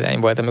állapotú példány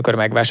volt, amikor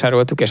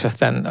megvásároltuk, és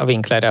aztán a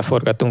Winklerrel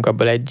forgattunk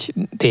abból egy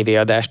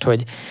tévéadást,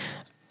 hogy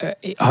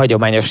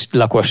hagyományos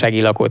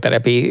lakossági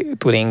lakóterepi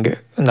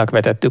Turingnak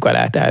vetettük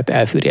alá, tehát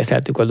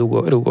elfűrészeltük a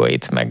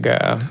rugóit,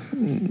 meg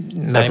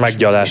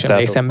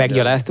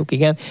meggyaláztuk,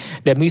 igen.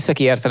 De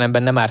műszaki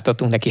értelemben nem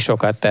ártottunk neki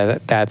sokat,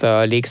 tehát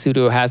a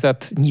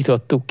légszűrőházat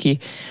nyitottuk ki,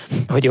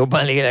 hogy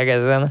jobban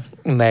lélegezzen,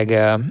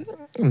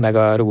 meg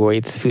a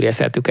rugóit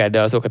fűrészeltük el,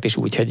 de azokat is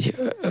úgy, hogy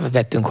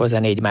vettünk hozzá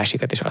 4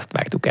 másikat, és azt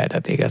vágtuk el,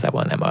 tehát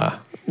igazából nem a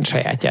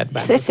sajátját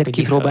bántuk. Ezt egyszer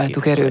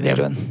kipróbáltuk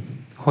erőmérőn.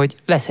 hogy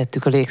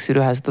leszettük a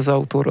légszűrőházat az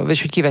autóról,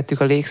 és hogy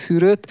kivettük a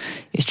légszűrőt,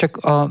 és csak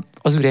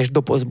az üres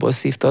dobozból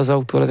szívta az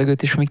autó a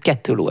levegőt, és ami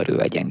 2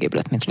 lóerővel gyengébb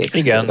lett, mint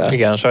légszűrővel.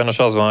 Igen, sajnos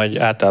az van, hogy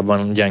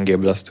általában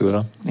gyengébb lesz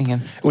tőle.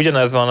 Igen.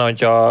 Ugyanez van,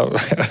 hogyha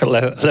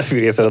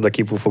lefűrészeled a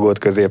kipufogót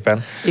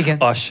középen. Igen.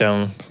 Az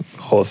sem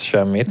hoz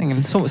semmit.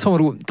 Igen.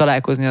 Szomorú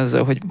találkozni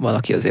azzal, hogy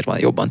valaki azért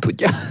jobban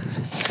tudja.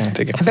 Hát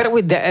igen.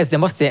 De ez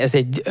nem azt, ez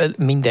egy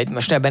mindegy,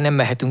 most ebben nem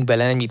mehetünk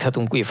bele, nem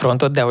nyithatunk új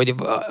frontot, de hogy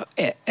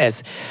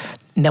ez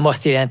nem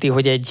azt jelenti,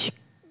 hogy egy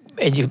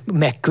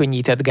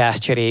megkönnyített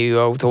gázcseréjű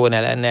autó ne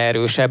lenne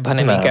erősebb,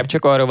 hanem inkább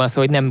csak arról van szó,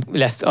 hogy nem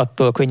lesz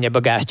attól könnyebb a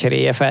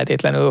gázcseréje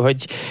feltétlenül,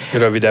 hogy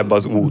rövidebb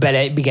az út.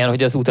 Igen,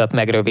 hogy az utat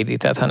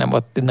megrövidített, hanem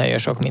ott nagyon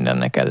sok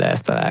mindennek kell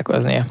ezt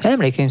találkoznia.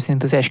 Emlékeim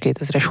szerint az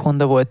S2000-es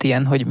Honda volt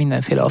ilyen, hogy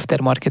mindenféle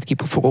aftermarket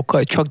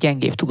kipufogókkal csak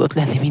gyengébb tudott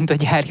lenni, mint a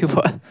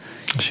gyárjúval.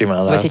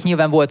 Simán lehet. Vagy hát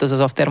nyilván volt az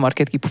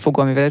aftermarket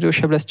kipufogó, amivel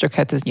erősebb lesz, csak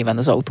hát ez nyilván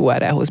az autó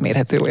árához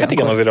mérhető olyan. Hát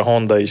igen, azért a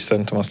Honda is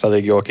szerintem azt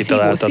elég jól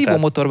kitalálta. Szívó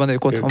motorban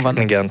ők otthon van.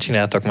 Igen,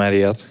 csináltak már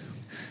ilyet.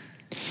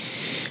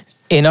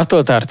 Én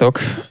attól tartok,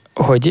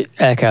 hogy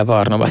el kell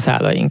varnom a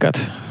szálainkat.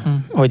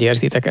 Hogy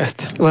érzitek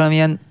ezt?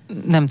 Valamilyen,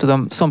 nem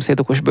tudom,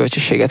 szomszédokos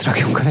bölcsességet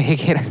rakjunk a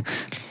végére.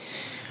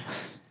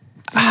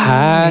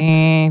 Hát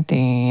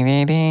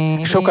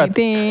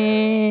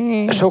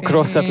sok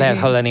rosszat lehet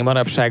hallani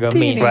manapság a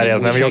Várj,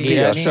 ez nem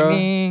jogdíjas?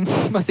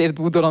 Azért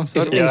búdolom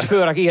szor. És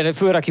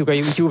fölrakjuk a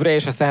YouTube-ra,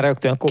 és aztán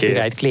rögtön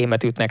copyright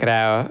claimet ütnek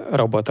rá a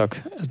robotok.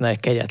 Ez nagy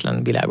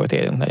kegyetlen világot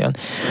élünk nagyon.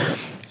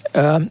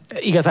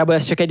 Igazából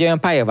ez csak egy olyan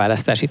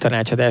pályaválasztási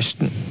tanácsadás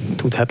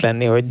tudhat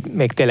lenni, hogy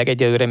még tényleg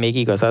egyelőre még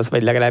igaz az,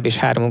 vagy legalábbis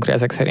hármunkra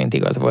ezek szerint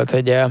igaz volt,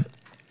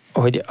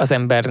 hogy az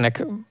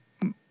embernek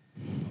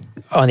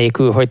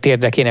anélkül, hogy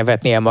térdre kéne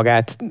vetnie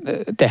magát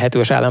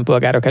tehetős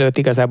állampolgárok előtt,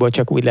 igazából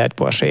csak úgy lehet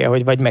Porsche-je,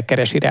 hogy vagy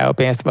megkeresi rá a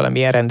pénzt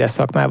valamilyen rendes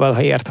szakmával,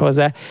 ha ért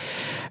hozzá,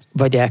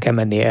 vagy el kell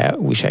mennie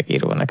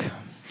újságírónak.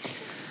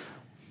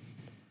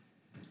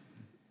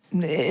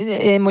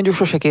 Én mondjuk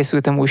sose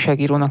készültem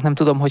újságírónak, nem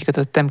tudom, hogy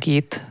kötöttem ki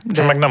itt.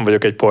 De... Én meg nem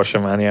vagyok egy Porsche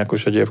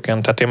mániákus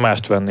egyébként, tehát én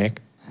mást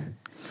vennék.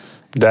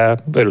 De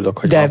örülök,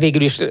 hogy de van.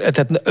 Végül is,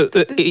 tehát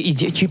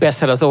így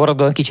csipesszel az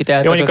orrodon, kicsit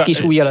eltartott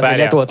kis ujjal, azért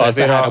letolta ezt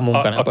a 3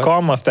 munkanapot. A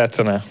Calm azt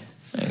tetszene.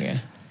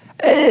 Igen.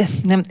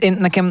 Nem,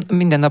 nekem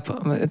minden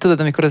nap, tudod,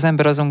 amikor az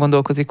ember azon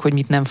gondolkodik, hogy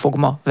mit nem fog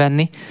ma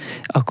venni,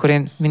 akkor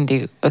én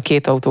mindig a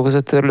 2 autó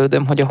között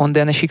törlődöm, hogy a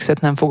Honda NSX-et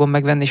nem fogom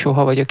megvenni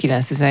soha, vagy a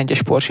 911-es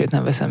Porsche-t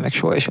nem veszem meg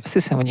soha, és azt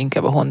hiszem, hogy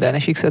inkább a Honda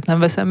NSX-et nem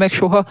veszem meg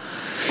soha,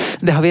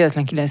 de ha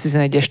véletlen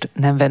 911-est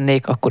nem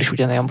vennék, akkor is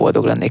ugyanolyan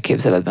boldog lennék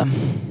képzeletben.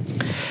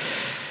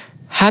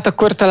 Hát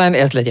akkor talán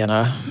ez legyen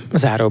a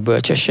záró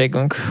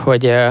bölcsességünk,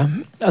 hogy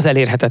az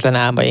elérhetetlen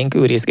álmaink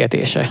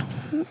őrizgetése.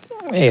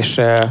 És...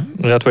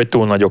 Illetve, hogy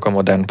túl nagyok a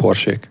modern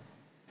Porsche-k.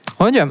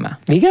 Hogyan már?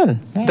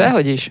 Igen?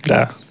 Dehogy is.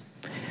 De.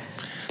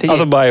 Az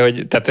a baj,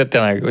 hogy tehát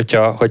tényleg,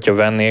 hogyha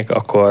vennék,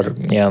 akkor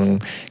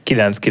ilyen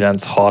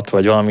 996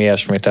 vagy valami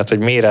ilyesmi, tehát hogy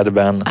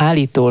méretben...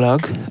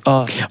 Állítólag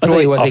az a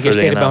jó az égés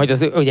térben, hogy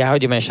az ugye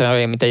hagyományosan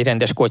olyan, mint egy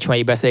rendes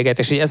kocsmai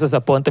beszélgetés, hogy ez az a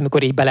pont,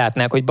 amikor így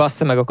belátnák, hogy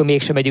bassza meg, akkor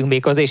mégsem megyünk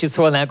még hozzá, és így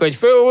szólnánk, hogy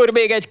főúr,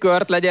 még egy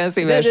kört legyen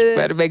szíves,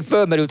 mert még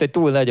fölmerült, hogy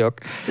túl nagyok.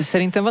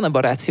 Szerintem van a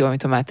baráció,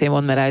 amit a Máté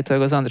mond, mert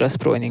állítólag az András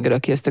Preuninger,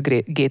 aki ezt a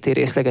GT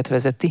részleget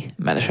vezeti,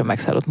 mellesen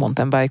megszállott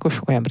mountain bike-os,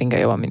 olyan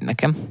bringája van, mint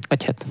nekem.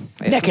 Vagy hát,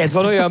 neked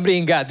van olyan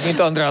bringád, mint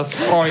András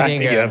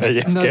Preuninger. Hát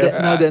igen,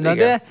 Na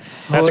de.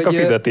 Hát csak a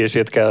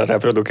fizetését kell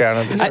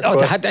reprodukálnod.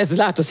 Hát ez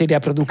látod, hogy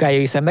reprodukálja,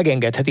 hiszen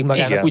megengedheti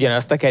magának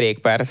ugyanazt a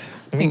kerékpárt.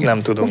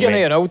 Nem tudom.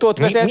 Ugyanolyan autót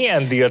vezet.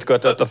 Milyen dílt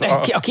kötött?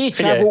 A két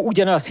sávú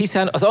ugyanaz,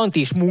 hiszen az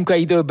Antis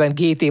munkaidőben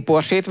GT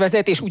Porsét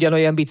vezet, és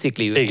ugyanolyan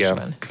bicikliút is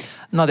van.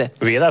 Na de.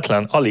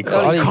 Véletlen? Alig.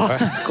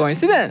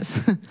 Coincidence?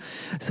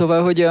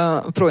 Szóval, hogy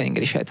a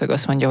Preuninger is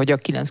azt mondja, hogy a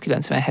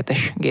 997-es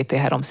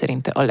GT3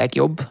 szerinte a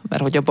legjobb,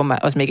 mert hogy abban már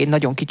az még egy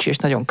nagyon kicsi és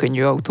nagyon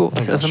könnyű autó.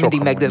 Az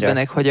mindig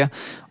megdöbbenek, hogy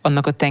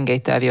annak a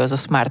tengelytávja, az a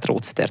Smart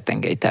Roadster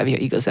tengelytávja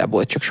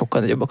igazából, csak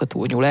sokkal nagyobbak a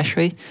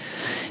túlnyúlásai,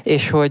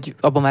 és hogy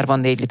abban már van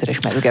 4 literes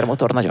Metzger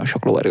motor nagyon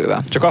sok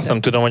lóerővel. Csak azt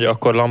nem tudom, hogy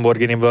akkor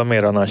Lamborghiniből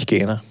miért a nagy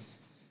kéne.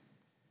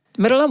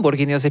 Mert a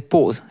Lamborghini az egy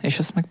póz, és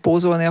azt meg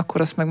pózolni,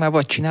 akkor azt meg már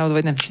vagy csinálod,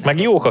 vagy nem csinálod.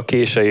 Meg jók a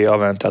kései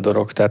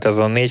Aventadorok, tehát ez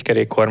a 4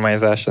 kerék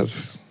kormányzás,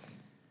 ez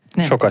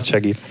sokat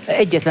segít.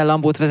 Egyetlen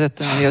Lambót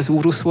vezettem, ami az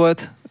Urus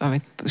volt,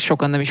 amit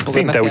sokan nem is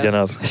fogadnak Szinte el.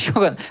 ugyanaz.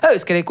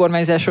 Összkerék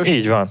kormányzásos.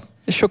 Így van.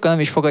 És sokan nem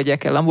is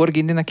fogadják el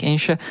Lamborghininek, én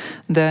se,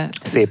 de...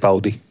 Szép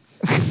Audi.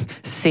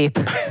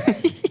 Szép.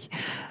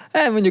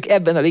 Mondjuk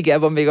ebben a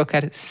ligában még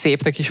akár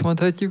szépnek is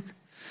mondhatjuk.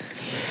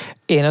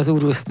 Én az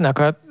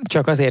Urusnak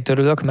csak azért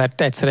örülök,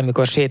 mert egyszer,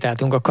 amikor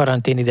sétáltunk a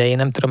karantén idején,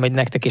 nem tudom, hogy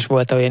nektek is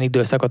volt olyan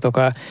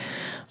időszakotok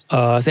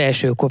az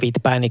első Covid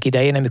pánik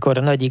idején, amikor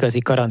a nagy igazi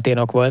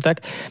karanténok voltak,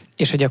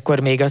 és hogy akkor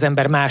még az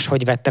ember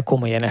máshogy vette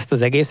komolyan ezt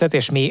az egészet,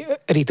 és mi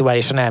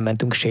rituálisan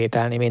elmentünk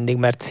sétálni mindig,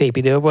 mert szép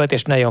idő volt,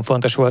 és nagyon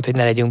fontos volt, hogy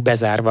ne legyünk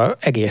bezárva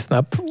egész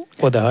nap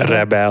oda.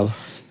 Rebel.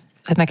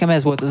 Hát nekem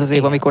ez volt az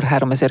év, amikor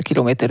 3000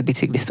 kilométert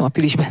bicikliztem a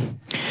Pilisben.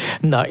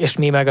 Na, és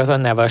mi meg az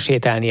Annával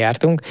sétálni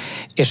jártunk,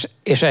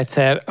 és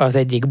egyszer az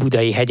egyik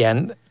budai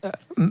hegyen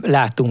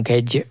láttunk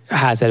egy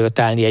ház előtt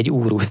állni egy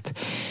úruszt,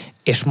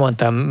 és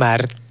mondtam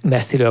már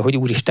messziről, hogy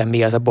úristen,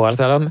 mi az a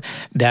borzalom,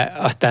 de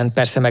aztán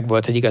persze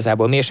megvolt, hogy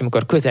igazából mi, és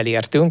amikor közel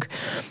értünk,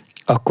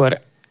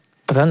 akkor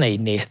az Anna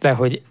így nézte,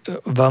 hogy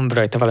van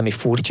rajta valami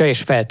furcsa,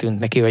 és feltűnt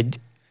neki, hogy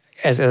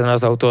ezen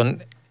az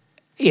autón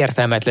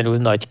értelmetlenül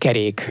nagy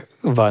kerék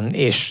van,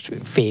 és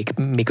fék,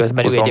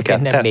 miközben 22. Ő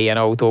egyébként nem mélyen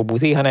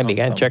autóbuzi, hanem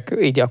igen, csak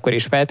így akkor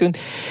is feltűnt.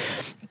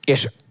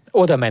 És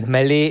oda ment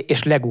mellé,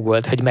 és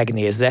legugolt, hogy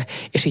megnézze,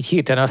 és így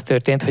hirtelen az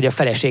történt, hogy a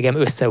feleségem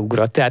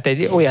összeugrott. Tehát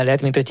olyan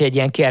lett, mint hogy egy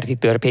ilyen kerti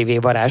törpévé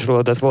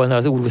varázsolódott volna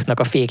az úrusznak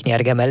a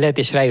féknyerge mellett,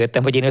 és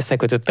rájöttem, hogy én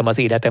összekötöttem az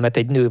életemet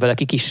egy nővel,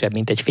 aki kisebb,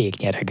 mint egy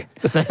féknyereg.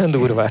 Ez nagyon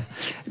durva.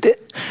 De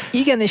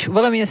igen, és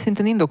valamilyen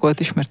szinten indokolt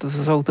is, mert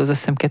az autó az azt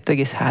hiszem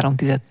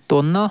 2,3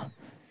 tonna,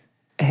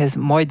 ehhez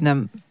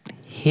majdnem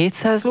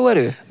 700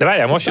 lóerő? De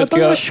várjál,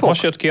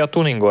 most jött ki a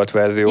tuningolt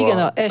verzió. Igen,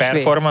 a SV.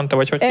 Performante,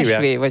 vagy hogy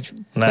hívják? SV, vagy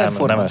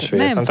nem SV.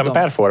 Szerintem a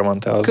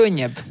Performante az.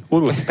 Könnyebb.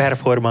 Urus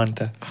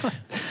Performante.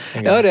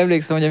 Arra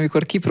emlékszem, hogy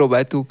amikor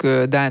kipróbáltuk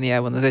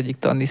Dániában az egyik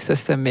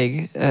tannisztesztem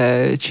még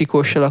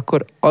Csikóssal,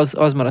 akkor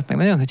az maradt meg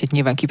nagyon, hogy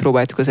nyilván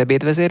kipróbáltuk az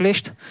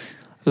ebédvezérlést,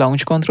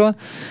 launch control,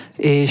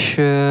 és...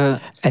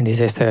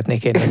 Elnézést szeretnék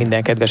kérni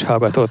minden kedves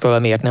hallgatótól,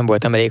 amiért nem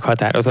voltam elég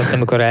határozott,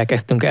 amikor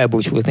elkezdtünk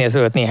elbúcsúzni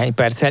ezelőtt néhány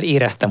perccel,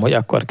 éreztem, hogy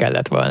akkor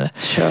kellett volna.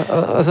 És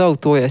az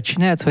autó olyat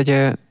csinált,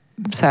 hogy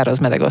száraz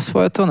meleg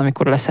aszfalton,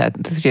 amikor leszállt,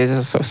 ugye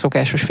ez a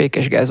szokásos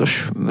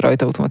fékesgázos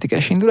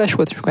rajtautomatikás indulás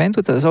volt, és akkor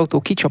elindult, az autó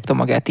kicsapta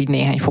magát így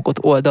néhány fokot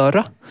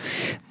oldalra,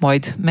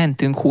 majd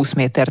mentünk 20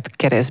 métert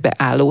keresztbe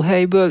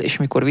állóhelyből, és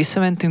mikor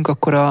visszamentünk,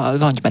 akkor a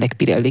langymeleg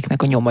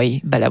Pirelliknek a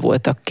nyomai bele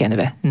voltak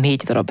kenve.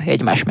 4 darab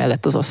egymás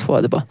mellett az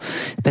aszfaltba.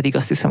 Pedig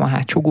azt hiszem a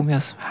hátsó gumi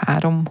az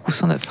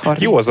 3,25-30.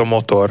 Jó az a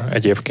motor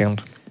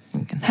egyébként.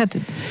 Hát,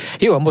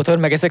 jó a motor,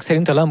 meg ezek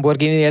szerint a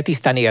Lamborghini-nél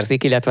tisztán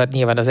érzik, illetve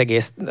nyilván az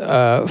egész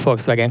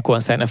Volkswagen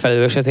koncernen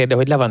felelős ezért, de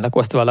hogy le vannak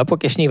osztva a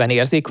lapok, és nyilván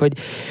érzik, hogy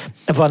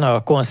van a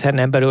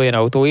koncernen belül olyan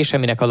autó is,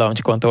 aminek a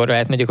launch controlra,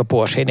 hát mondjuk a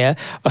Porsche-nél,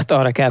 azt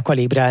arra kell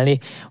kalibrálni,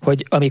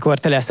 hogy amikor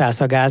te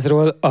leszállsz a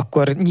gázról,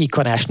 akkor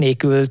nyíkanás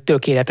nélkül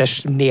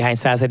tökéletes néhány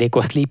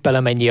százalékos slippel,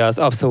 amennyi az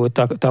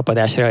abszolút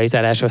tapadás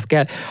realizáláshoz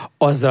kell,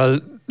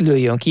 azzal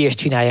lőjön ki, és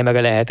csinálja meg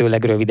a lehető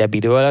legrövidebb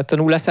idő alatt a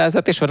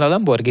 0-100-at, és van a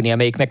Lamborghini,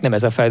 amelyiknek nem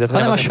ez a feladat,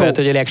 hanem az a feladat,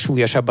 hogy a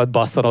legsúlyosabbat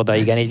basszon oda,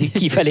 igen, így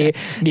kifelé,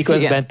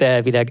 miközben te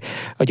elvileg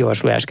a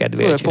gyorsulás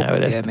kedvéért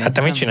csinálod ezt. Hát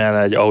te mit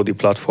csinálnál egy Audi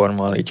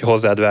platformmal, így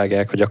hozzád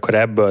vágják, hogy akkor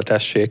ebből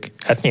tessék?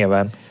 Hát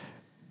nyilván.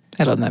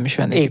 Eladnám is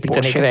venni.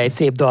 Építenék rá egy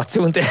szép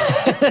Datsunt.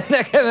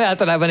 Nekem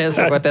általában ez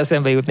szokott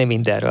eszembe jutni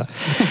mindenről.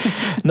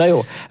 Na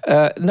jó,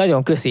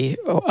 nagyon köszi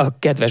a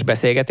kedves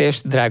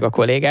beszélgetést, drága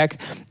kollégák,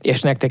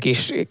 és nektek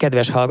is,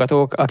 kedves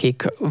hallgatók,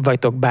 akik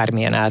vagytok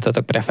bármilyen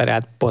általatok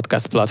preferált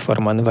podcast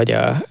platformon, vagy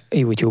a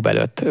YouTube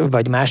előtt,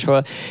 vagy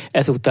máshol.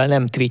 Ezúttal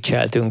nem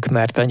twitcheltünk,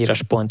 mert annyira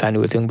spontán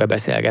ültünk be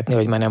beszélgetni,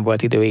 hogy már nem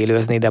volt idő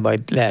élőzni, de majd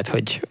lehet,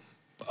 hogy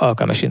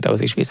alkalmasint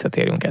ahhoz is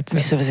visszatérünk egyszer.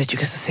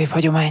 Visszavezetjük ezt a szép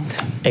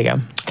hagyományt.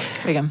 Igen.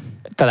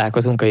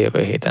 Találkozunk a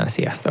jövő héten.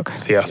 Sziasztok!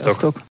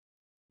 Sziasztok!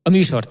 A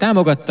műsor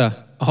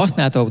támogatta a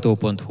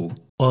használtautó.hu.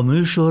 A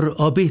műsor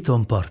a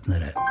Béton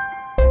partnere.